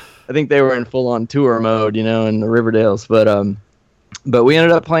 I think they were in full on tour mode, in the Riverdales. But we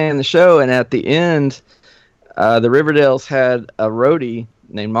ended up playing the show, and at the end, the Riverdales had a roadie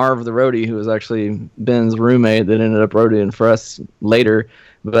named Marv the Roadie, who was actually Ben's roommate that ended up roadieing for us later.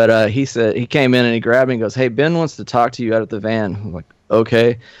 But he said, he came in and he grabbed me and goes, "Hey, Ben wants to talk to you out at the van." I'm like,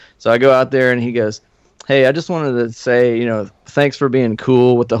 "Okay." So I go out there and he goes, "Hey, I just wanted to say, thanks for being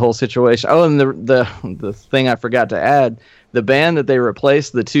cool with the whole situation." Oh, and the thing I forgot to add, the band that they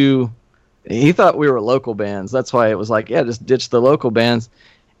replaced, the two, he thought we were local bands. That's why it was like, yeah, just ditch the local bands,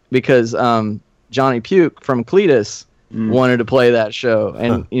 because Johnny Puke from Cletus wanted to play that show.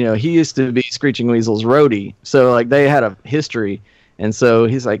 And, he used to be Screeching Weasel's roadie. So, like, they had a history. And so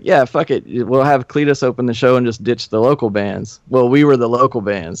he's like, yeah, fuck it. We'll have Cletus open the show and just ditch the local bands. Well, we were the local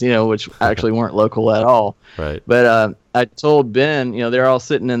bands, which actually weren't local at all. Right. But I told Ben, they're all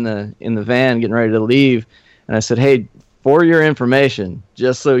sitting in the van getting ready to leave. And I said, hey, for your information,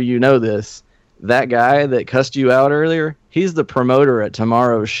 just so you know this, that guy that cussed you out earlier, he's the promoter at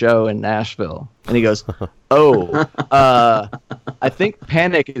tomorrow's show in Nashville. And he goes, I think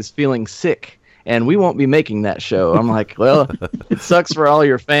Panic is feeling sick, and we won't be making that show. I'm like, well, it sucks for all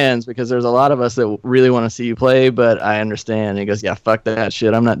your fans because there's a lot of us that really want to see you play, but I understand. And he goes, yeah, fuck that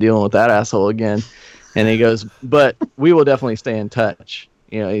shit. I'm not dealing with that asshole again. And he goes, but we will definitely stay in touch,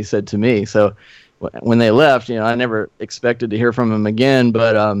 he said to me. So when they left, I never expected to hear from him again,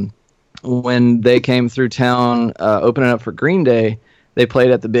 but when they came through town opening up for Green Day, they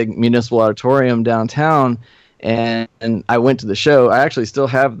played at the big municipal auditorium downtown, and I went to the show. I actually still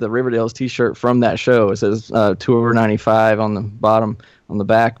have the Riverdale's t-shirt from that show. It says Tour 95 on the bottom, on the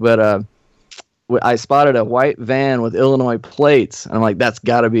back, but I spotted a white van with Illinois plates, and I'm like, that's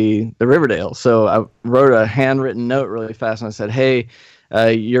got to be the Riverdale. So I wrote a handwritten note really fast, and I said, hey,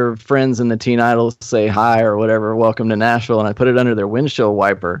 your friends in the Teen Idols say hi or whatever, welcome to Nashville, and I put it under their windshield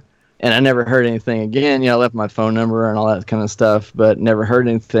wiper. And I never heard anything again. I left my phone number and all that kind of stuff, but never heard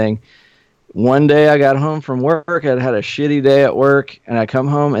anything. One day I got home from work. I'd had a shitty day at work, and I come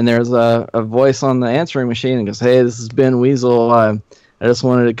home, and there's a voice on the answering machine and goes, hey, this is Ben Weasel. I just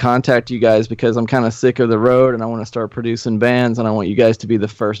wanted to contact you guys because I'm kind of sick of the road, and I want to start producing bands, and I want you guys to be the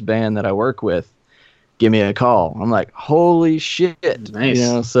first band that I work with. Give me a call. I'm like, holy shit.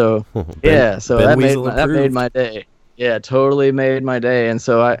 Nice. So that made my day. Yeah, totally made my day. And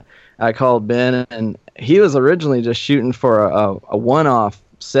so I called Ben, and he was originally just shooting for a one-off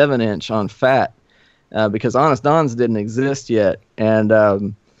 7-inch on Fat because Honest Don's didn't exist yet,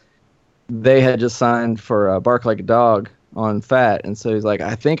 and they had just signed for Bark Like a Dog on Fat, and so he's like,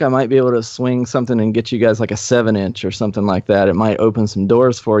 I think I might be able to swing something and get you guys like a 7-inch or something like that. It might open some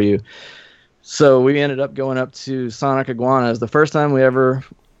doors for you. So we ended up going up to Sonic Iguana. It was the first time we ever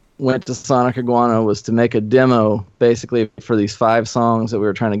went to Sonic Iguana was to make a demo basically for these 5 songs that we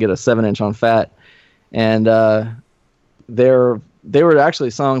were trying to get a 7-inch on Fat, and they were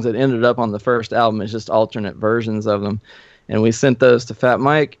actually songs that ended up on the first album. It's just alternate versions of them, and we sent those to Fat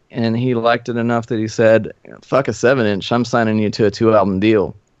Mike, and he liked it enough that he said, fuck a 7-inch, I'm signing you to a 2-album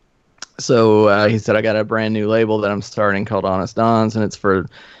deal. So he said, I got a brand new label that I'm starting called Honest Dons, and it's for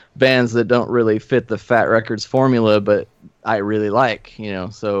bands that don't really fit the Fat Records formula, but I really like,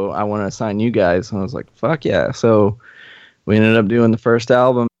 so I want to sign you guys. And I was like, fuck yeah. So we ended up doing the first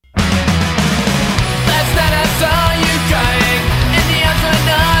album. Last night I saw you crying in the arms of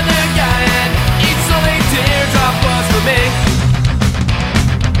another guy, and each lonely teardrop was for me.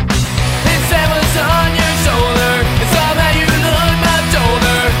 His hand was on your shoulder, it's all that you look much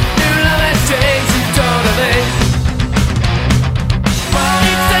older. Your love has changed you totally.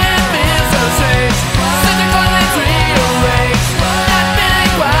 Each day it feels so strange, such a closet rearranged. Not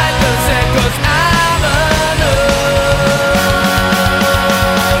feeling quite the same, 'cause I'm alone.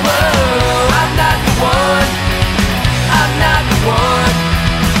 I'm not the one, I'm not the one,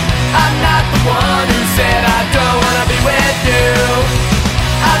 I'm not the one who said I don't wanna be with you.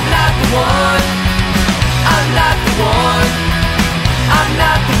 I'm not the one, I'm not the one, I'm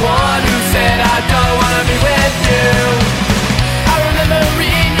not the one who said I don't wanna be with you. I remember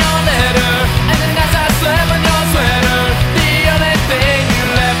reading your letter, and the nights I slept on your sweater, the only thing you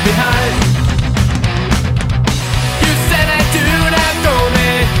left behind. You said that you'd have told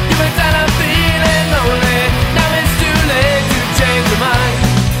me you were tired of feeling lonely. Now it's too late to change your mind.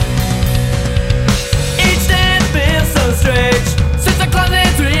 Each day it feels so strange, since the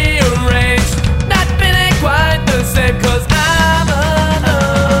closet's rearranged. Not feeling quite the same, 'cause I'm alone.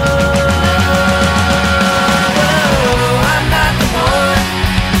 I'm not the one,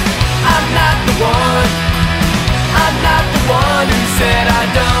 I'm not the one, I'm not the one who said I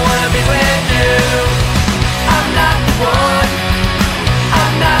don't wanna be with you. I'm not the one,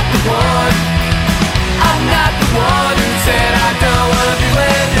 I'm not the one, I'm not the one who said I don't wanna be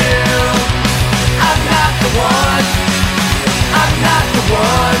with you. I'm not the one, I'm not the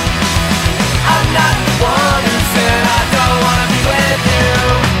one, I'm not the one who said I don't wanna be with you.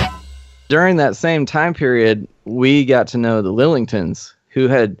 During that same time period, we got to know the Lillingtons, who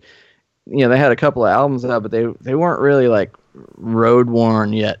had, they had a couple of albums out, but they weren't really like road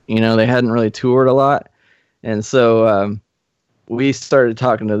worn yet. They hadn't really toured a lot. And so we started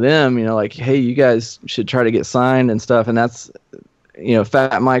talking to them, like, hey, you guys should try to get signed and stuff. And that's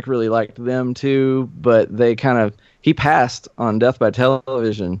Fat Mike really liked them too, but he passed on Death by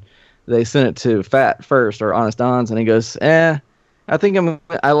Television. They sent it to Fat first, or Honest Don's, and he goes, I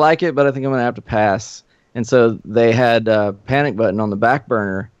like it, but I think I'm going to have to pass. And so they had Panic Button on the back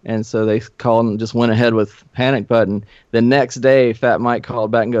burner, and so they called and just went ahead with Panic Button. The next day, Fat Mike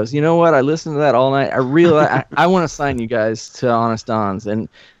called back and goes, "You know what? I listened to that all night. I really, I want to sign you guys to Honest Don's." And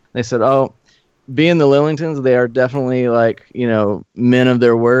they said, "Oh, being the Lillingtons, they are definitely men of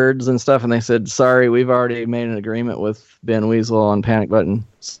their words and stuff." And they said, "Sorry, we've already made an agreement with Ben Weasel on Panic Button."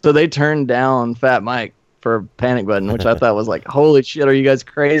 So they turned down Fat Mike for Panic Button, which I thought was like, holy shit, are you guys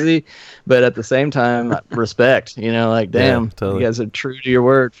crazy? But at the same time, respect, damn, Yeah, totally. You guys are true to your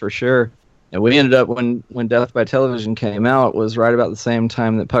word for sure. And we ended up, when Death by Television came out, was right about the same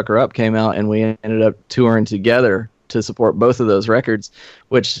time that Pucker Up came out, and we ended up touring together to support both of those records,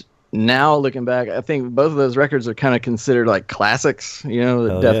 which now looking back, I think both of those records are kind of considered like classics,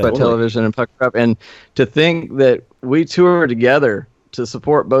 Death by Television and Pucker Up. And to think that we toured together to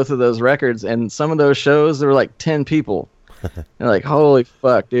support both of those records, and some of those shows there were like 10 people. And like, holy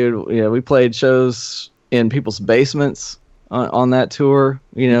fuck, dude. We played shows in people's basements on that tour.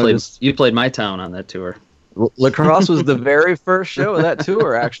 You played my town on that tour. La Crosse was the very first show of that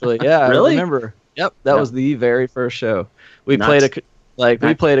tour, actually. Yeah, really? I remember. Yep, that was the very first show. We Nuts.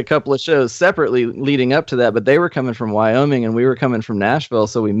 played a couple of shows separately leading up to that, but they were coming from Wyoming and we were coming from Nashville,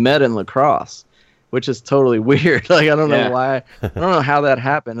 so we met in La Crosse, which is totally weird. Like, I don't know why. I don't know how that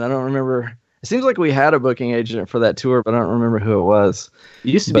happened. I don't remember. It seems like we had a booking agent for that tour, but I don't remember who it was.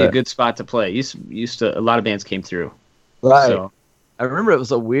 It used to be a good spot to play. A lot of bands came through. Right. So. I remember it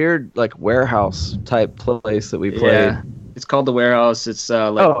was a weird, like, warehouse type place that we played. Yeah. It's called the Warehouse. It's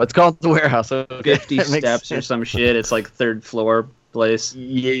it's called the Warehouse. Okay. 50 steps or some shit. It's like third floor place.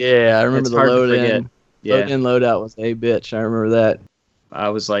 Yeah, I remember it's the hard load to forget. in. Yeah. Load in, load out was a bitch. I remember that. I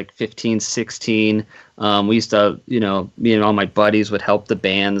was like 15, 16. We used to, me and all my buddies would help the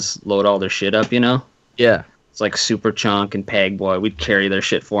bands load all their shit up, Yeah. It's like Super Chunk and Peg Boy. We'd carry their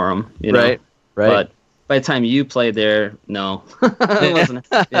shit for them, Right. But by the time you played there, no. It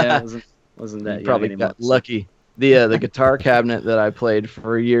wasn't that You probably young got anymore. lucky. The guitar cabinet that I played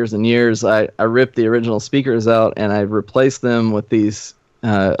for years and years, I ripped the original speakers out and I replaced them with these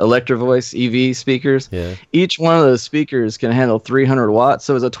Electro Voice EV speakers. Yeah. Each one of those speakers can handle 300 watts.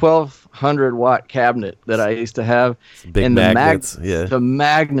 So it was a 1,200 watt cabinet that I used to have. Big and magnets. The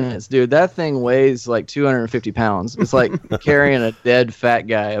magnets, dude, that thing weighs like 250 pounds. It's like carrying a dead fat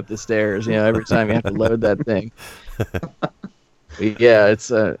guy up the stairs, every time you have to load that thing. Yeah,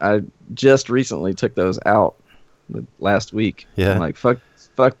 it's I just recently took those out last week. Yeah. I'm like, fuck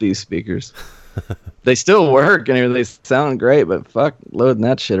these speakers. They still work and they sound great, but fuck loading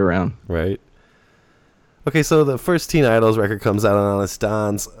that shit around. Right. Okay, so the first Teen Idols record comes out on Honest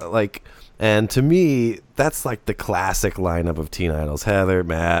Don's, and to me, that's like the classic lineup of Teen Idols. Heather,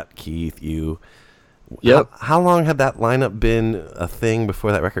 Matt, Keith, you. Yep. How long had that lineup been a thing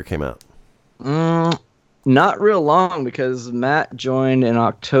before that record came out? Not real long, because Matt joined in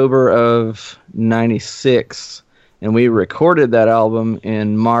October of 96, and we recorded that album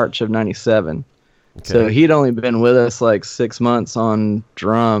in March of 97. Okay. So he'd only been with us like 6 months on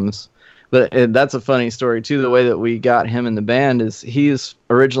drums. But that's a funny story, too. The way that we got him in the band is he's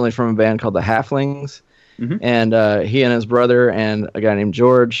originally from a band called the Halflings. Mm-hmm. And he and his brother and a guy named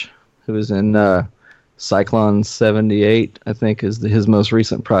George, who was in Cyclone 78, I think, is his most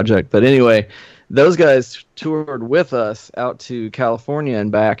recent project. But anyway, those guys toured with us out to California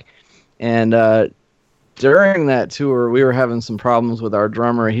and back. And during that tour, we were having some problems with our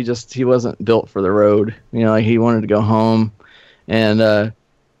drummer. He wasn't built for the road. He wanted to go home. And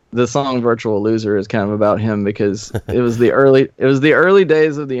the song "Virtual Loser" is kind of about him, because it was the early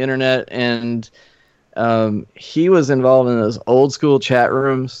days of the internet, and he was involved in those old school chat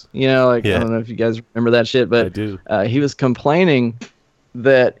rooms. I don't know if you guys remember that shit, but I do. He was complaining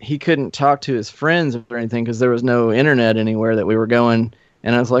that he couldn't talk to his friends or anything because there was no internet anywhere that we were going.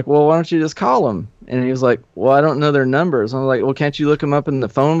 And I was like, well, why don't you just call them? And he was like, well, I don't know their numbers. I'm like, well, can't you look them up in the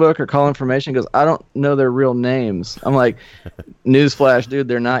phone book or call information? He goes, I don't know their real names. I'm like, newsflash, dude,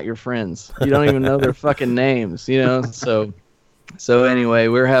 they're not your friends. You don't even know their fucking names, So anyway,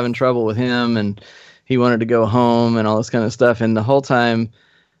 we were having trouble with him, and he wanted to go home and all this kind of stuff. And the whole time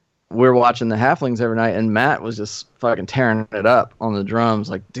we're watching the Halflings every night, and Matt was just fucking tearing it up on the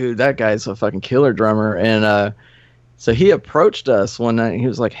drums. Like, dude, that guy's a fucking killer drummer. And so he approached us one night, and he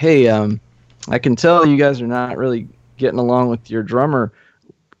was like, hey, I can tell you guys are not really getting along with your drummer.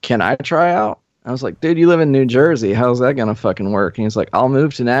 Can I try out? I was like, dude, you live in New Jersey. How's that going to fucking work? And he's like, I'll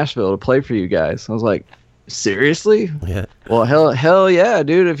move to Nashville to play for you guys. I was like, seriously? Yeah. Well, hell yeah,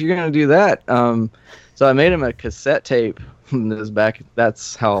 dude, if you're going to do that. So I made him a cassette tape.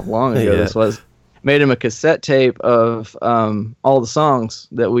 That's how long ago this was. Made him a cassette tape of all the songs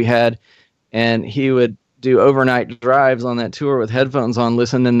that we had, and he would do overnight drives on that tour with headphones on,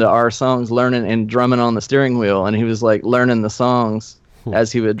 listening to our songs, learning and drumming on the steering wheel. And he was like learning the songs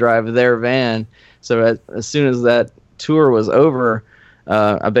as he would drive their van. So as soon as that tour was over,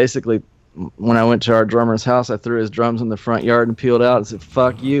 I basically, when I went to our drummer's house, I threw his drums in the front yard and peeled out and said,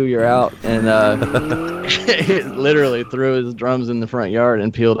 "Fuck you, you're out." And he literally threw his drums in the front yard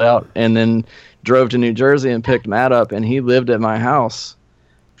and peeled out, and then drove to New Jersey and picked Matt up, and he lived at my house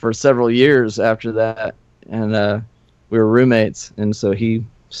for several years after that. And we were roommates, and so he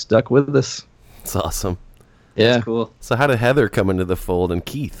stuck with us. It's awesome. Yeah. That's cool. So how did Heather come into the fold, and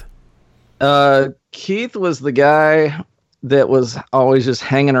Keith? Keith was the guy that was always just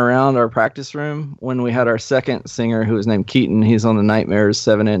hanging around our practice room when we had our second singer, who was named Keaton. He's on the Nightmares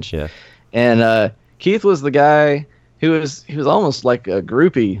 7-inch. Yeah. And Keith was the guy he was almost like a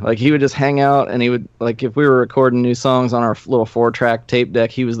groupie. Like, he would just hang out, and he would, like, if we were recording new songs on our little 4-track tape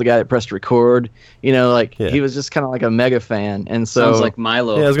deck, he was the guy that pressed record. You know, like, he was just kind of like a mega fan. And so sounds like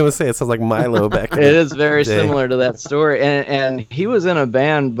Milo. Yeah, I was gonna say it sounds like Milo back. It is very similar to that story. And he was in a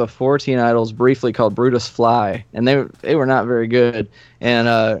band before Teen Idols briefly called Brutus Fly, and they were not very good. And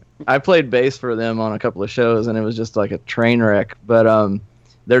I played bass for them on a couple of shows, and it was just like a train wreck. But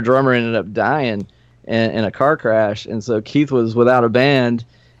their drummer ended up dying in a car crash, and so Keith was without a band.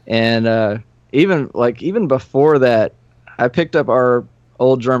 And even before that, I picked up our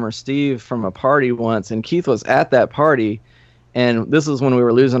old drummer Steve from a party once, and Keith was at that party, and this is when we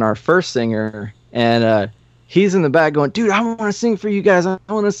were losing our first singer, and he's in the back going, "Dude, I want to sing for you guys, I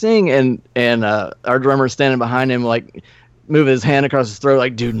want to sing." And our drummer's standing behind him, like, moving his hand across his throat,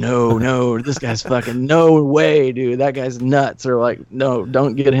 like, "Dude, no, this guy's fucking, no way, dude, that guy's nuts," or like, "No,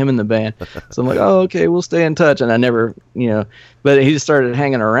 don't get him in the band." So I'm like, "Oh, okay, we'll stay in touch." And I never, but he just started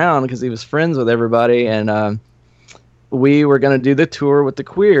hanging around because he was friends with everybody. And we were going to do the tour with the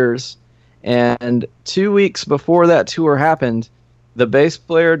Queers, and 2 weeks before that tour happened, the bass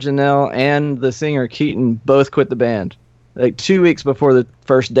player Janelle and the singer Keaton both quit the band, like 2 weeks before the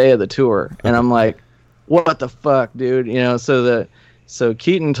first day of the tour. And I'm like, what the fuck, dude? So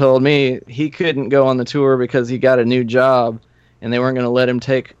Keaton told me he couldn't go on the tour because he got a new job, and they weren't going to let him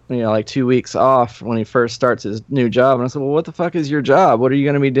take, like 2 weeks off when he first starts his new job. And I said, "Well, what the fuck is your job? What are you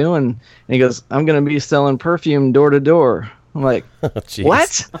going to be doing?" And he goes, "I'm going to be selling perfume door to door." I'm like,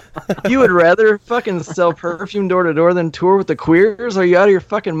 "What? You would rather fucking sell perfume door to door than tour with the Queers? Are you out of your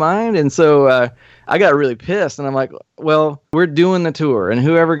fucking mind?" And so I got really pissed, and I'm like, "Well, we're doing the tour, and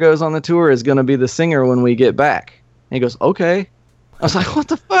whoever goes on the tour is going to be the singer when we get back." And he goes, "Okay." I was like, "What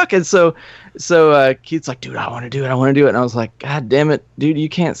the fuck?" And so Keith's like, "Dude, I want to do it. And I was like, "God damn it, dude, you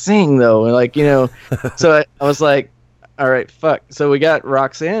can't sing though." And like, so I was like, "All right, fuck." So we got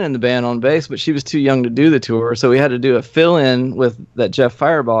Roxanne in the band on bass, but she was too young to do the tour, so we had to do a fill-in with that Jeff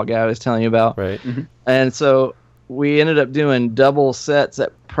Fireball guy I was telling you about. Right. Mm-hmm. And so we ended up doing double sets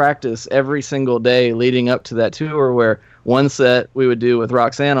at practice every single day leading up to that tour, where one set we would do with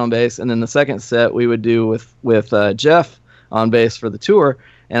Roxanne on bass, and then the second set we would do with Jeff on bass for the tour.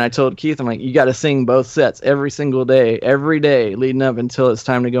 And I told Keith, I'm like, "You got to sing both sets every single day, every day leading up until it's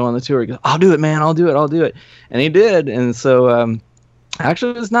time to go on the tour." He goes, "I'll do it, man. I'll do it." And he did. And so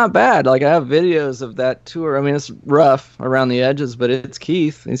actually, it's not bad. Like, I have videos of that tour. I mean, it's rough around the edges, but it's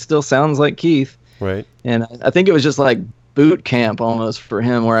Keith. He still sounds like Keith. Right. And I think it was just like boot camp almost for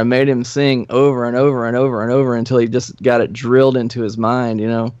him, where I made him sing over and over and over and over until he just got it drilled into his mind,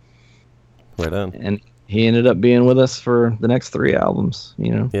 Right on. And he ended up being with us for the next 3 albums,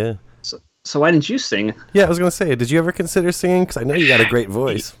 Yeah. So why didn't you sing? Yeah, I was gonna say, did you ever consider singing? Because I know you got a great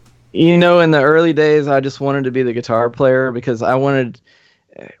voice. In the early days, I just wanted to be the guitar player because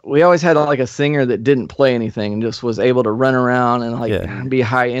we always had like a singer that didn't play anything and just was able to run around and be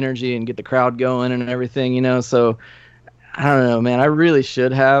high energy and get the crowd going and everything, So I don't know, man, I really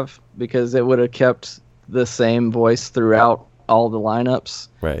should have, because it would have kept the same voice throughout all the lineups.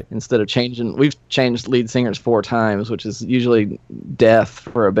 Right. Instead of changing, we've changed lead singers 4 times, which is usually death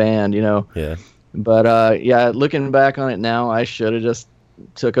for a band, Yeah. But looking back on it now, I should have just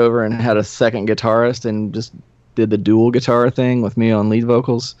took over and had a second guitarist and just did the dual guitar thing with me on lead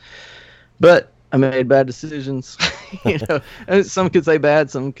vocals. But I made bad decisions. Some could say bad,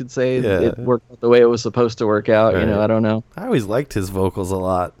 some could say it worked out the way it was supposed to work out. Right. I don't know. I always liked his vocals a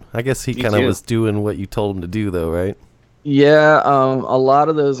lot. I guess he Me kind of too. was doing what you told him to do, though, right? Yeah, a lot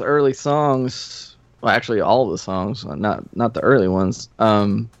of those early songs, well, actually all of the songs, not the early ones.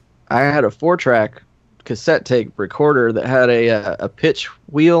 I had a 4-track cassette tape recorder that had a pitch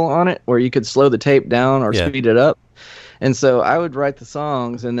wheel on it where you could slow the tape down or speed it up. And so I would write the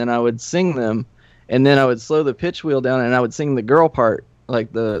songs and then I would sing them, and then I would slow the pitch wheel down and I would sing the girl part,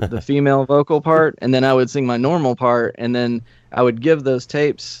 like the female vocal part, and then I would sing my normal part, and then I would give those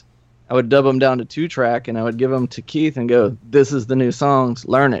tapes, I would dub them down to 2-track, and I would give them to Keith and go, this is the new songs,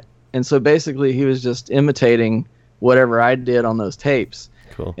 learn it. And so basically he was just imitating whatever I did on those tapes.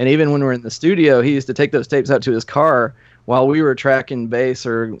 Cool. And even when we were in the studio, he used to take those tapes out to his car while we were tracking bass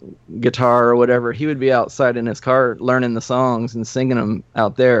or guitar or whatever. He would be outside in his car learning the songs and singing them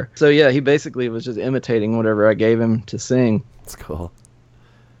out there. So yeah, he basically was just imitating whatever I gave him to sing. That's cool.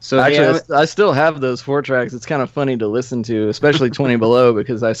 So actually, I still have those 4 tracks. It's kind of funny to listen to, especially 20 Below,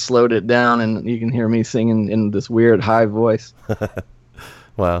 because I slowed it down and you can hear me singing in this weird high voice.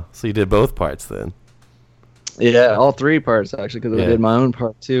 Wow. So you did both parts then? Yeah, all 3 parts actually, because I did my own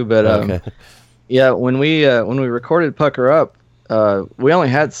part too. But okay. Yeah, when we recorded Pucker Up, we only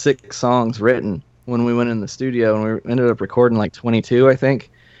had 6 songs written when we went in the studio, and we ended up recording like 22, I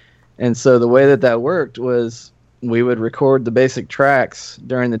think. And so the way that worked was we would record the basic tracks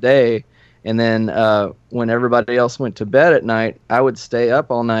during the day, and then when everybody else went to bed at night, I would stay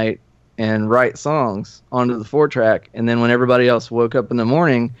up all night and write songs onto the 4-track. And then when everybody else woke up in the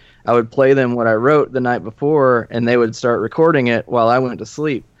morning, I would play them what I wrote the night before, and they would start recording it while I went to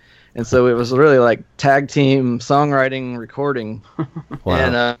sleep. And so it was really like tag team songwriting, recording. Wow.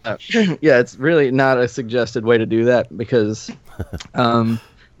 And yeah, it's really not a suggested way to do that because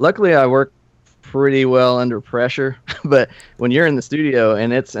luckily I work pretty well under pressure. But when you're in the studio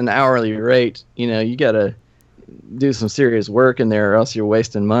and it's an hourly rate, you got to do some serious work in there or else you're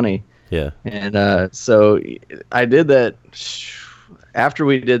wasting money. Yeah. And so I did that. After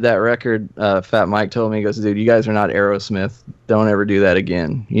we did that record, Fat Mike told me, he goes, dude, you guys are not Aerosmith. Don't ever do that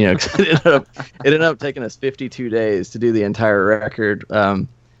again. 'Cause it ended up taking us 52 days to do the entire record.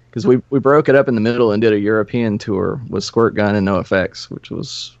 Because we broke it up in the middle and did a European tour with Squirt Gun and NoFX, which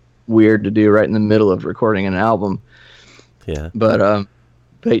was weird to do right in the middle of recording an album. Yeah. But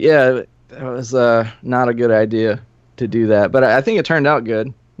yeah, it was not a good idea to do that. But I think it turned out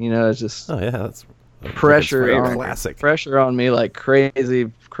good. It's just that's pressure on me, like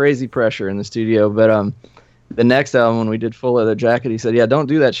crazy pressure in the studio. But the next album, when we did Full Leather Jacket, he said, yeah, don't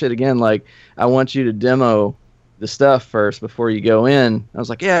do that shit again. Like, I want you to demo the stuff first before you go in. I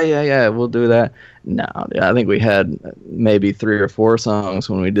was like, yeah, we'll do that. No, I think we had maybe 3 or 4 songs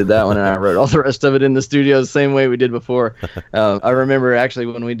when we did that one, and I wrote all the rest of it in the studio the same way we did before. I remember actually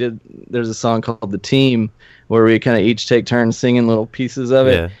when we did, there's a song called The Team where we kind of each take turns singing little pieces of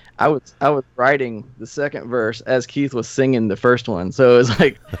it. Yeah. I was writing the second verse as Keith was singing the first one. So it was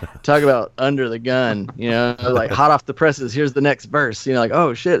like, talk about under the gun, like hot off the presses. Here's the next verse, like,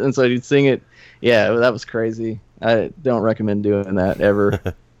 oh shit. And so he'd sing it. Yeah, that was crazy. I don't recommend doing that ever.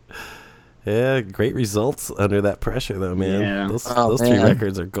 Yeah, great results under that pressure though, man. Yeah. Those 3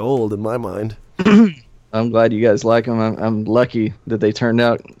 records are gold in my mind. I'm glad you guys like them. I'm lucky that they turned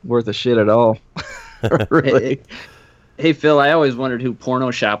out worth a shit at all. Really. Hey, Phil, I always wondered who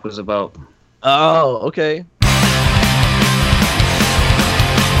Porno Shop was about. Oh, okay.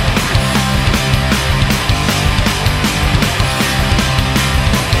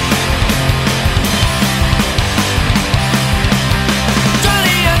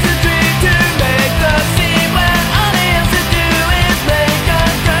 Turning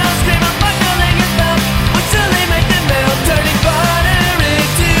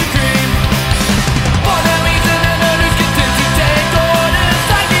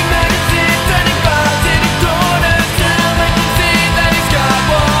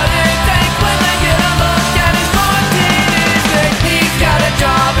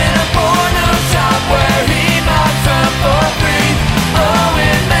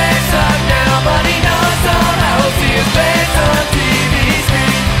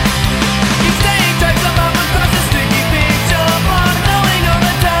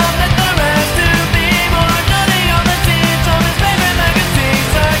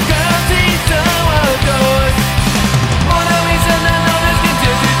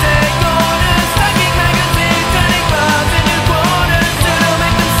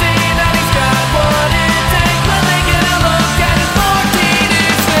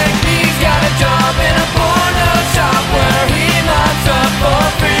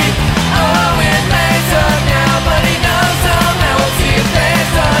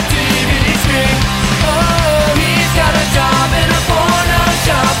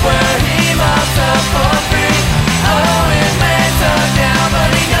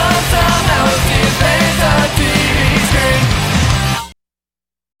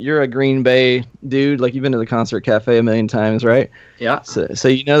you're a Green Bay dude. Like, you've been to the Concert Cafe a million times, right? Yeah. So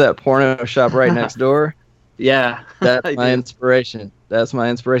you know that porno shop right next door? Yeah. That's my inspiration. That's my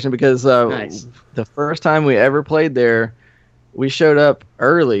inspiration because Nice. the first time we ever played there, we showed up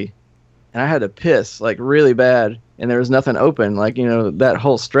early, and I had to piss like really bad, and there was nothing open. Like, you know, that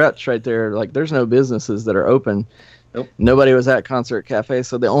whole stretch right there, like there's no businesses that are open. Nope. Nobody was at Concert Cafe,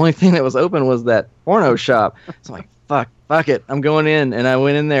 so the only thing that was open was that porno shop. So I'm like, fuck it, I'm going in. And I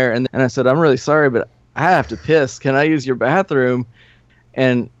went in there, and I said, I'm really sorry, but I have to piss. Can I use your bathroom?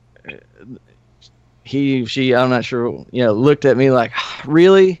 And she, I'm not sure, you know, looked at me like,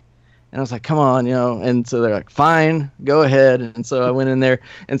 really? And I was like, come on, you know. And so they're like, fine, go ahead. And so I went in there,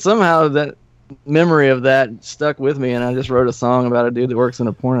 and somehow that memory of that stuck with me, and I just wrote a song about a dude that works in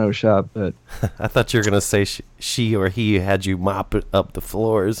a porno shop. But I thought you were gonna say she or he had you mop up the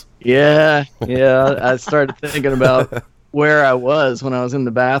floors. yeah, I started thinking about where I was when I was in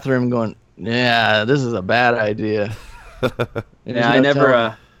the bathroom, going, yeah, this is a bad idea. Yeah, I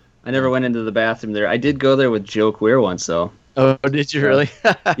never went into the bathroom there. I did go there with Joe Queer once, though. Oh, did you really?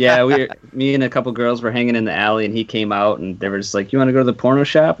 Yeah, me and a couple girls were hanging in the alley, and he came out, and they were just like, "You want to go to the porno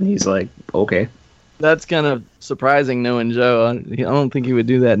shop?" And he's like, "Okay." That's kind of surprising, knowing Joe. I don't think he would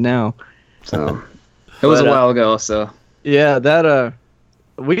do that now. So it was a while ago. So yeah, that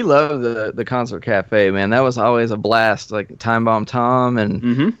we love the Concert Cafe, man. That was always a blast. Like Time Bomb Tom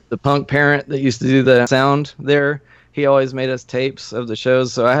and the punk parent that used to do the sound there. He always made us tapes of the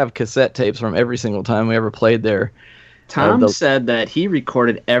shows, so I have cassette tapes from every single time we ever played there. Tom said that he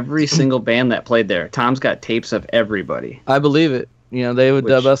recorded every single band that played there. Tom's got tapes of everybody. I believe it. You know, they would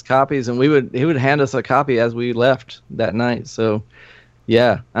dub us copies, and he would hand us a copy as we left that night. So,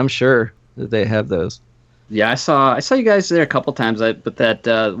 yeah, I'm sure that they have those. Yeah, I saw you guys there a couple times. But that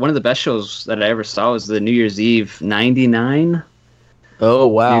one of the best shows that I ever saw was the New Year's Eve '99. Oh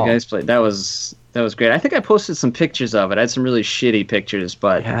wow! You guys played. That was great. I think I posted some pictures of it. I had some really shitty pictures,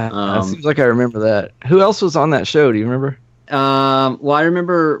 but it seems like I remember that. Who else was on that show? Do you remember? Well, I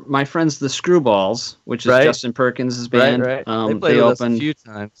remember my friends, the Screwballs, which is Justin Perkins' band. Right. They played with us a few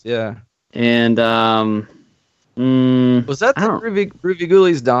times. Yeah. And was that the Groovy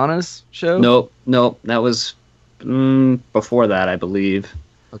Ghoulies Donna's show? Nope. That was before that, I believe.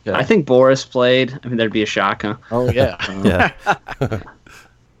 Okay. I think Boris played. I mean, there'd be a shock, huh? Oh yeah. Yeah.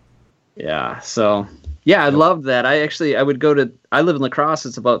 Yeah. So yeah, I loved that. I would go to. I live in La Crosse.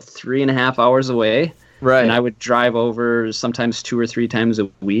 It's about 3.5 hours away. Right. And I would drive over sometimes 2 or 3 times a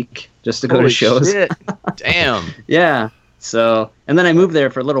week just to go to shows. Shit. Damn. Yeah. So, and then I moved there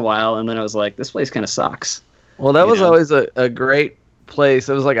for a little while, and then I was like, this place kind of sucks. Well, that was always a great place.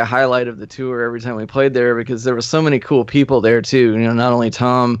 It was like a highlight of the tour every time we played there, because there were so many cool people there too. You know, not only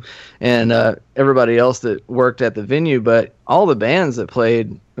Tom and everybody else that worked at the venue, but all the bands that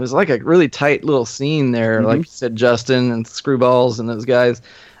played. It was like a really tight little scene there. Mm-hmm. Like you said, Justin and Screwballs and those guys.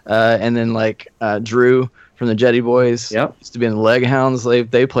 And then like Drew from the Jetty Boys. Yep. Used to be in the Leg Hounds.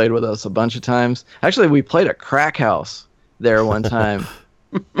 They played with us a bunch of times. Actually, we played a crack house there one time.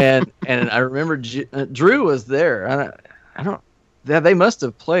 and I remember Drew was there. I don't. They must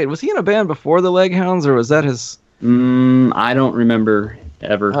have played. Was he in a band before the Leg Hounds, or was that his? I don't remember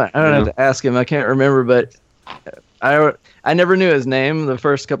ever. I don't have to ask him. I can't remember, but I never knew his name the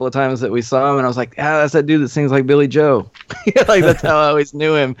first couple of times that we saw him, and I was like, that's that dude that sings like Billy Joe. Like that's how I always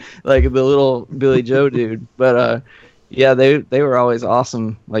knew him, like the little Billy Joe dude. But yeah, they were always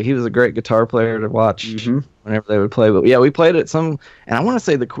awesome. Like he was a great guitar player to watch whenever they would play. But yeah, we played at some, and I want to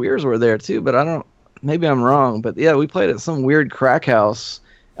say the Queers were there too, but I don't. Maybe I'm wrong, but yeah, we played at some weird crack house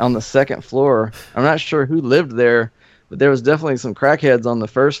on the 2nd floor. I'm not sure who lived there, but there was definitely some crackheads on the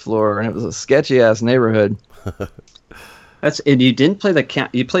 1st floor, and it was a sketchy ass neighborhood. And you didn't play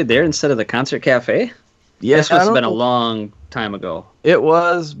you played there instead of the Concert Cafe? Yeah, this must have been a long time ago. It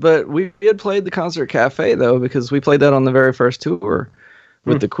was, but we had played the Concert Cafe though, because we played that on the very first tour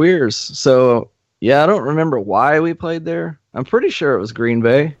with the Queers. So yeah, I don't remember why we played there. I'm pretty sure it was Green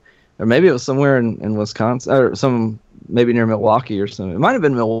Bay. Or maybe it was somewhere in Wisconsin, or maybe near Milwaukee or something. It might have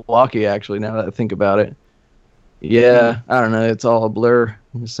been Milwaukee, actually, now that I think about it. Yeah, I don't know. It's all a blur.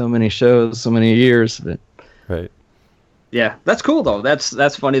 There's so many shows, so many years. But. Right. Yeah, that's cool, though. That's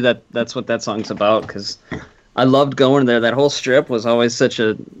funny that's what that song's about, because I loved going there. That whole strip was always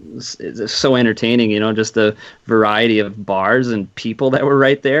so entertaining, you know, just the variety of bars and people that were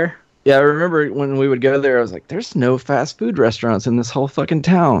right there. Yeah, I remember when we would go there, I was like, there's no fast food restaurants in this whole fucking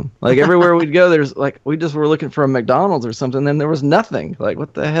town. Like, everywhere we'd go, there's like, we just were looking for a McDonald's or something, and there was nothing. Like,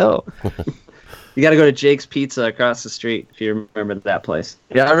 what the hell? You got to go to Jake's Pizza across the street, if you remember that place.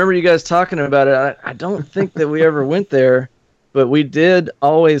 Yeah, I remember you guys talking about it. I don't think that we ever went there, but we did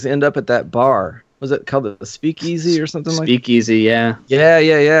always end up at that bar. Was it called the Speakeasy or something like that? Speakeasy, yeah.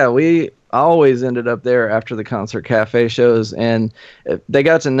 Yeah. We always ended up there after the concert cafe shows, and they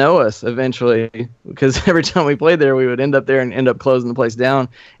got to know us eventually because every time we played there, we would end up there and end up closing the place down.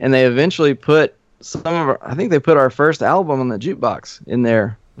 And they eventually put I think they put our first album on the jukebox in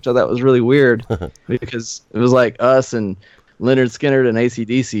there, which I thought was really weird because it was like us and Leonard Skinner and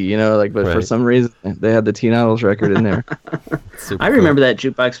AC/DC, but for some reason they had the Teen Idols record in there. I remember that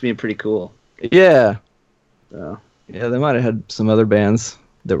jukebox being pretty cool. Yeah. So. Yeah, they might have had some other bands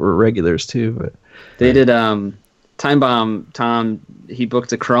that were regulars too, but they did Time Bomb Tom, he booked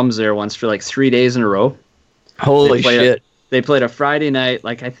the Crumbs there once for like 3 days in a row. Holy shit. They played a Friday night,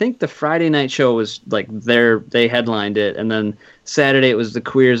 like I think the Friday night show was like they headlined it, and then Saturday it was the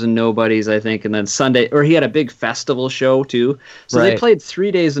Queers and Nobodies, I think, and then Sunday, or he had a big festival show too. So They played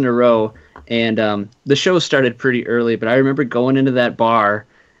 3 days in a row, and the show started pretty early, but I remember going into that bar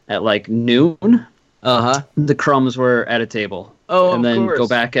at like noon. The Crumbs were at a table. Oh, and then of course. Go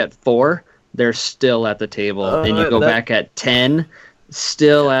back at 4, they're still at the table. And you go back at 10,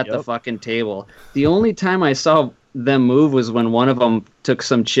 still at the fucking table. The only time I saw them move was when one of them took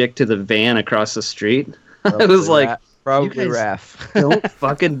some chick to the van across the street. It was like, probably Raph. Don't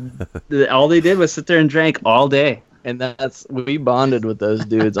fucking. All they did was sit there and drank all day. And we bonded with those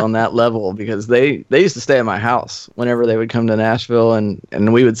dudes on that level because they used to stay at my house whenever they would come to Nashville,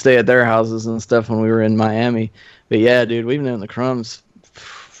 and we would stay at their houses and stuff when we were in Miami. But yeah, dude, we've known the Crumbs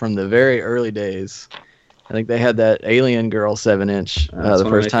from the very early days. I think they had that Alien Girl 7-inch the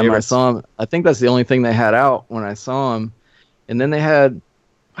first time I saw them. I think that's the only thing they had out when I saw them. And then they had,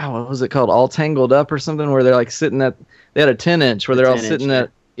 what was it called? All Tangled Up or something, where they're like they had a 10-inch where they're all sitting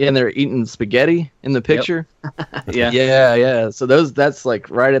and they're eating spaghetti in the picture. Yep. Yeah. So that's like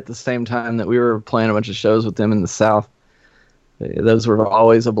right at the same time that we were playing a bunch of shows with them in the South. Those were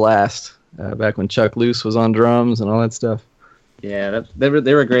always a blast. Back when Chuck Loose was on drums and all that stuff. Yeah, they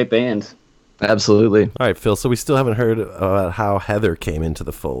were a great band. Absolutely. All right, Phil. So we still haven't heard about how Heather came into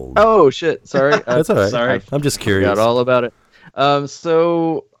the fold. Oh shit! Sorry. That's all right. Sorry. I'm just curious. Forgot all about it.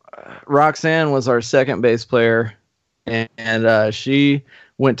 So Roxanne was our second bass player, and she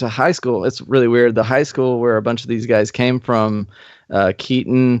went to high school. It's really weird. The high school where a bunch of these guys came from,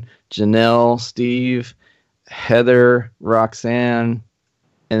 Keaton, Janelle, Steve, Heather, Roxanne,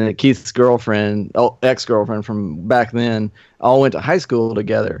 and then Keith's girlfriend, ex-girlfriend from back then, all went to high school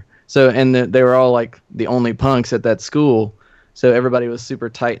together. So, and they were all like the only punks at that school. So everybody was super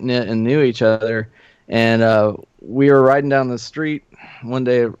tight knit and knew each other. And we were riding down the street one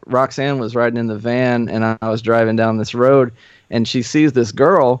day. Roxanne was riding in the van, and I was driving down this road, and she sees this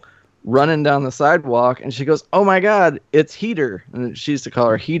girl running down the sidewalk, and she goes, "Oh my God, it's Heater!" And she used to call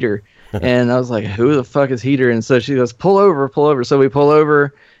her Heater. And I was like, "Who the fuck is Heater?" And so she goes, "Pull over, pull over." So we pull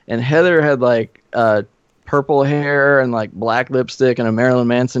over, and Heather had like purple hair and like black lipstick and a Marilyn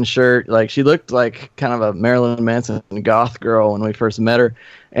Manson shirt. Like she looked like kind of a Marilyn Manson goth girl when we first met her.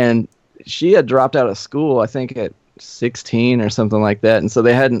 And she had dropped out of school, I think at 16 or something like that. And so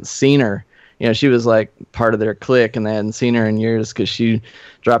they hadn't seen her. She was like part of their clique, and they hadn't seen her in years because she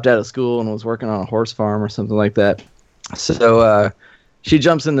dropped out of school and was working on a horse farm or something like that. So she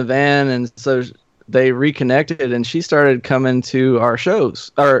jumps in the van, and so they reconnected, and she started coming to our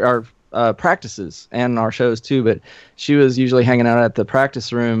shows, our practices and our shows too. But she was usually hanging out at the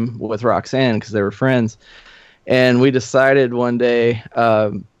practice room with Roxanne because they were friends. And we decided one day,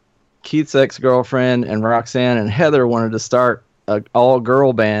 Keith's ex-girlfriend and Roxanne and Heather wanted to start an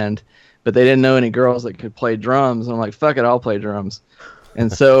all-girl band, but they didn't know any girls that could play drums. And I'm like, fuck it, I'll play drums.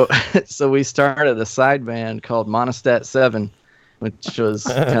 And so we started a side band called Monostat 7, which was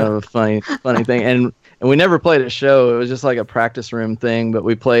kind of a funny thing. And we never played a show. It was just like a practice room thing, but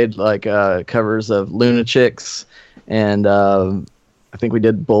we played like covers of Lunatics, and I think we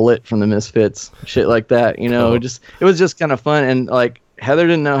did Bullet from the Misfits, shit like that. It was just kind of fun. And like Heather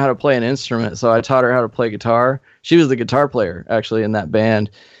didn't know how to play an instrument, so I taught her how to play guitar. She was the guitar player actually in that band,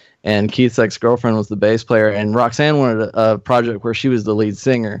 and Keith's ex-girlfriend was the bass player, and Roxanne wanted a project where she was the lead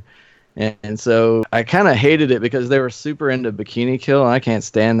singer. And so I kind of hated it because they were super into Bikini Kill, and I can't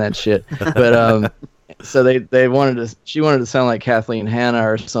stand that shit. But so she wanted to sound like Kathleen Hanna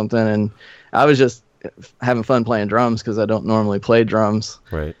or something, and I was just having fun playing drums because I don't normally play drums.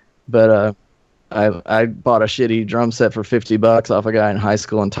 Right. But I bought a shitty drum set for $50 off a guy in high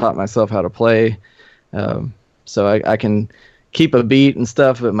school and taught myself how to play. So I can keep a beat and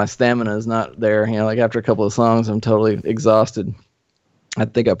stuff, but my stamina is not there. Like after a couple of songs, I'm totally exhausted. I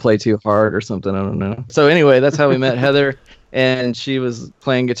think I play too hard or something. I don't know. So anyway, that's how we met Heather, and she was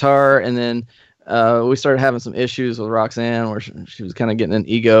playing guitar. And then we started having some issues with Roxanne where she was kind of getting an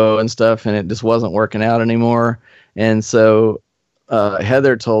ego and stuff, and it just wasn't working out anymore. And so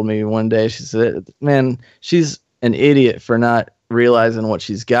Heather told me one day, she said, man, she's an idiot for not realizing what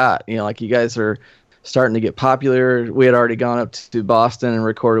she's got. You know, like, you guys are starting to get popular. We had already gone up to Boston and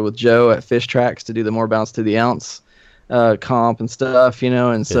recorded with Joe at Fish Tracks to do the More Bounce to the Ounce comp and stuff, you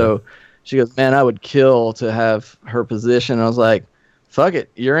know. And so she goes, man, I would kill to have her position. I was like, fuck it,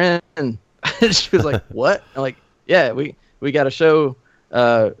 you're in. She was like, what? I'm like, yeah, we got a show.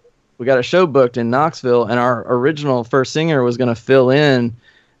 We got a show booked in Knoxville, and our original first singer was going to fill in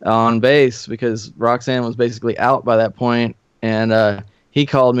on bass because Roxanne was basically out by that point. And he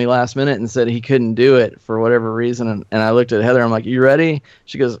called me last minute and said he couldn't do it for whatever reason. And I looked at Heather. I'm like, you ready?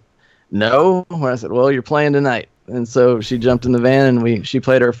 She goes, no. And I said, well, you're playing tonight. And so she jumped in the van, and she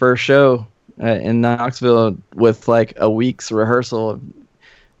played her first show in Knoxville with like a week's rehearsal of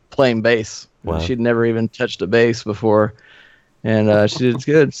playing bass. Wow. She'd never even touched a bass before. And she did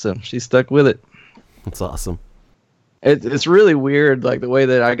good, so she stuck with it. That's awesome. It's really weird, like the way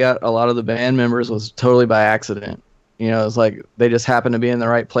that I got a lot of the band members was totally by accident. You know, it's like they just happened to be in the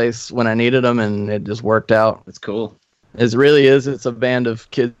right place when I needed them, and it just worked out. It's cool. It really is. It's a band of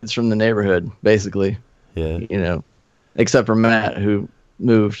kids from the neighborhood, basically. Yeah. You know, except for Matt, who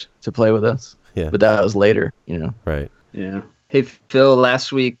moved to play with us. Yeah. But that was later, you know. Right. Yeah. Hey, Phil,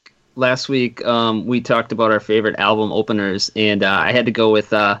 last week we talked about our favorite album openers, and I had to go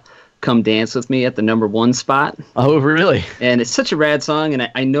with Come Dance With Me at the number 1 spot. Oh, really? And it's such a rad song, and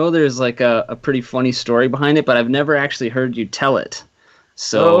I know there's like a pretty funny story behind it, but I've never actually heard you tell it.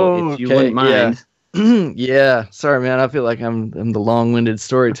 So if you wouldn't mind. Yeah. Yeah. Sorry, man. I feel like I'm the long-winded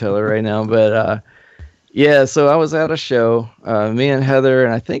storyteller right now, but yeah, so I was at a show, me and Heather,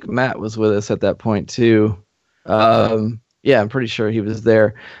 and I think Matt was with us at that point too. Yeah, I'm pretty sure he was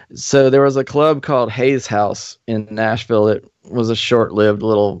there. So there was a club called Hayes House in Nashville. It was a short-lived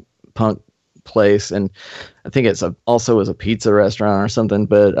little punk place, and I think it's also was a pizza restaurant or something.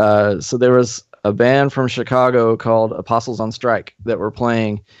 But so there was a band from Chicago called Apostles on Strike that were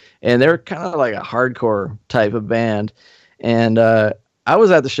playing, and they're kind of like a hardcore type of band. And I was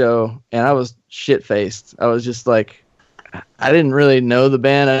at the show, and I was shit-faced. I was just like, I didn't really know the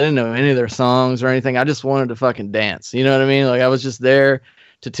band. I didn't know any of their songs or anything. I just wanted to fucking dance. You know what I mean? Like, I was just there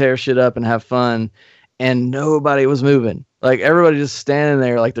to tear shit up and have fun, and nobody was moving. Like, everybody just standing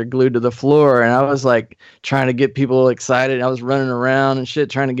there like they're glued to the floor, and I was like trying to get people excited. I was running around and shit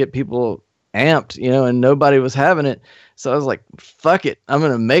trying to get people amped, you know, and nobody was having it. So I was like, fuck it, I'm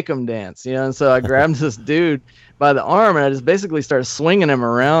going to make them dance, you know? And so I grabbed this dude by the arm, and I just basically started swinging him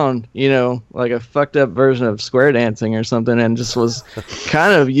around, you know, like a fucked up version of square dancing or something, and just was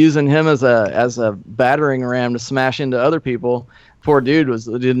kind of using him as a battering ram to smash into other people. Poor dude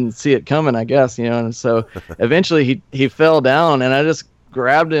didn't see it coming, I guess, you know. And so eventually he fell down, and I just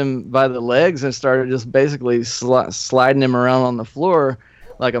grabbed him by the legs and started just basically sliding him around on the floor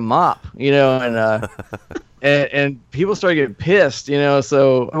like a mop, you know, and people started getting pissed, you know.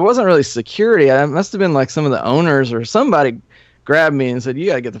 So it wasn't really security. It must have been like some of the owners or somebody grabbed me and said, you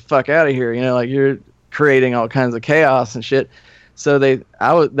gotta get the fuck out of here, you know, like you're creating all kinds of chaos and shit. So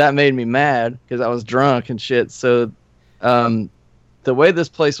that made me mad because I was drunk and shit. So the way this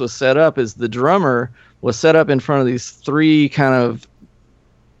place was set up is the drummer was set up in front of these 3 kind of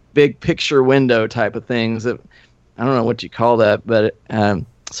big picture window type of things that I don't know what you call that, but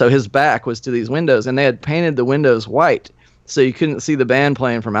so his back was to these windows, and they had painted the windows white so you couldn't see the band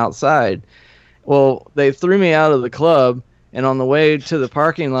playing from outside. Well, they threw me out of the club, and on the way to the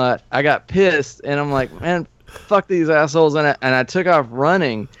parking lot, I got pissed, and I'm like, man, fuck these assholes, and I took off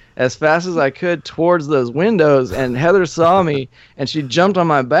running as fast as I could towards those windows, and Heather saw me, and she jumped on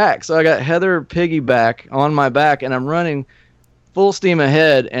my back. So I got Heather piggyback on my back, and I'm running full steam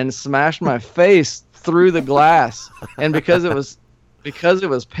ahead and smashed my face through the glass. And because it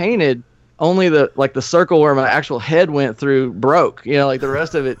was painted, only the circle where my actual head went through broke, you know, like the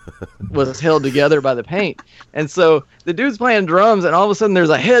rest of it was held together by the paint. And so the dude's playing drums, and all of a sudden there's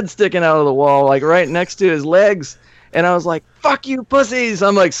a head sticking out of the wall, like right next to his legs. And I was like, fuck you pussies.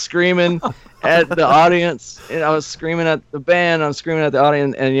 I'm like screaming at the audience, and I was screaming at the band. I was screaming at the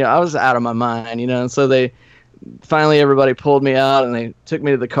audience, and you know, I was out of my mind, you know. And so finally everybody pulled me out, and they took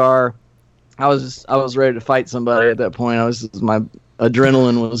me to the car. I was ready to fight somebody at that point. My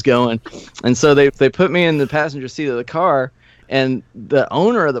adrenaline was going. And so they put me in the passenger seat of the car, and the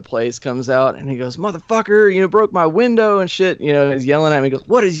owner of the place comes out, and he goes, motherfucker, you know, broke my window and shit. You know, he's yelling at me. He goes,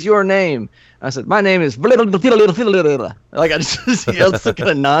 what is your name? I said, my name is like, I just yelled some kind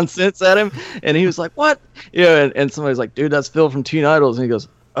of nonsense at him, and he was like, what? You know, and somebody's like, dude, that's Phil from Teen Idols. And he goes,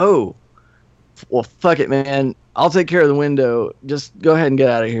 oh, well, fuck it, man. I'll take care of the window. Just go ahead and get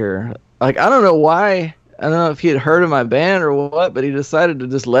out of here. Like, I don't know why. I don't know if he had heard of my band or what, but he decided to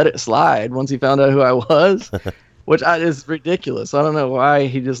just let it slide once he found out who I was, which is ridiculous. I don't know why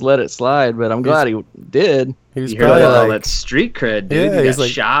he just let it slide, but I'm glad he did. He was You heard probably all like, that street cred, dude. Yeah, You he's got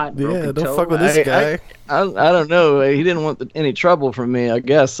like, shot, yeah, broken don't toe. fuck with this guy. I don't know. He didn't want any trouble from me, I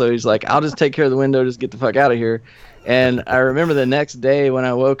guess. So he's like, I'll just take care of the window. Just get the fuck out of here. And I remember the next day when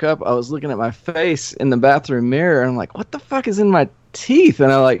I woke up, I was looking at my face in the bathroom mirror, and I'm like, what the fuck is in my teeth?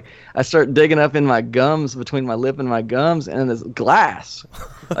 And I start digging up in my gums, between my lip and my gums, and there's glass.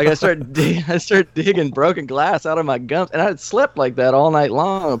 Like I start digging broken glass out of my gums, and I had slept like that all night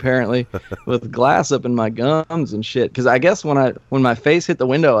long, apparently, with glass up in my gums and shit. Because I guess when my face hit the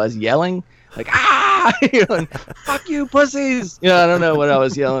window, I was yelling like, ah, and, fuck you, pussies. I don't know what I